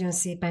 nagyon-nagyon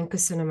szépen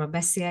köszönöm a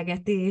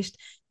beszélgetést,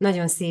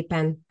 nagyon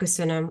szépen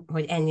köszönöm,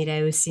 hogy ennyire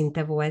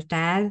őszinte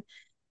voltál,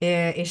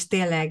 és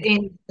tényleg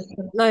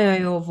nagyon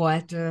jó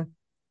volt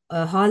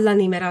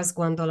hallani, mert azt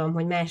gondolom,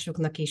 hogy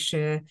másoknak is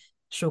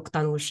sok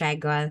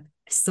tanulsággal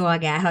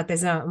szolgálhat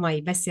ez a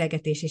mai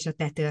beszélgetés és a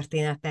te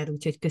történeted,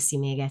 úgyhogy köszi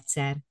még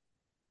egyszer.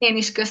 Én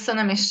is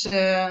köszönöm,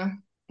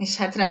 és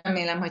hát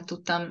remélem, hogy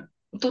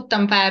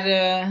tudtam pár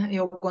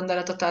jó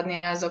gondolatot adni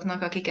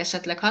azoknak, akik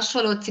esetleg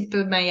hasonló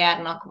cipőben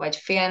járnak, vagy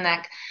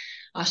félnek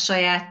a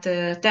saját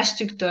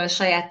testüktől,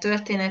 saját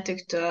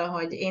történetüktől,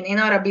 hogy én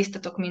arra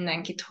bíztatok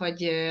mindenkit,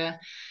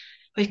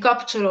 hogy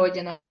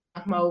kapcsolódjanak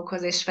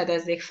magukhoz, és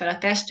fedezzék fel a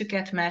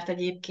testüket, mert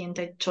egyébként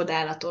egy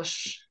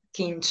csodálatos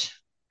kincs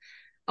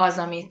az,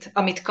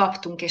 amit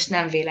kaptunk, és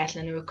nem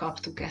véletlenül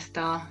kaptuk ezt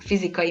a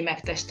fizikai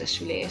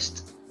megtestesülést.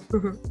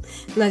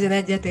 Nagyon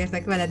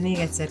egyetértek veled, még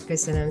egyszer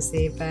köszönöm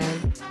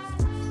szépen.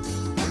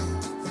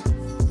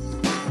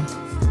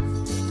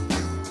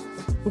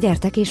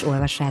 Gyertek és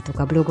olvassátok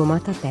a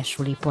blogomat, a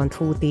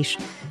tessuli.hu-t is.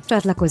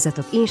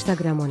 Csatlakozzatok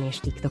Instagramon és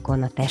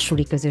TikTokon a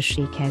Tessuli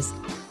közösséghez.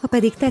 Ha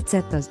pedig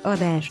tetszett az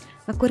adás,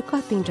 akkor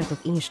kattintsatok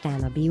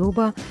Instán a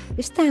bióba,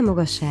 és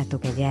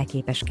támogassátok egy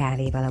jelképes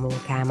kávéval a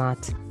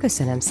munkámat.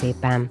 Köszönöm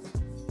szépen!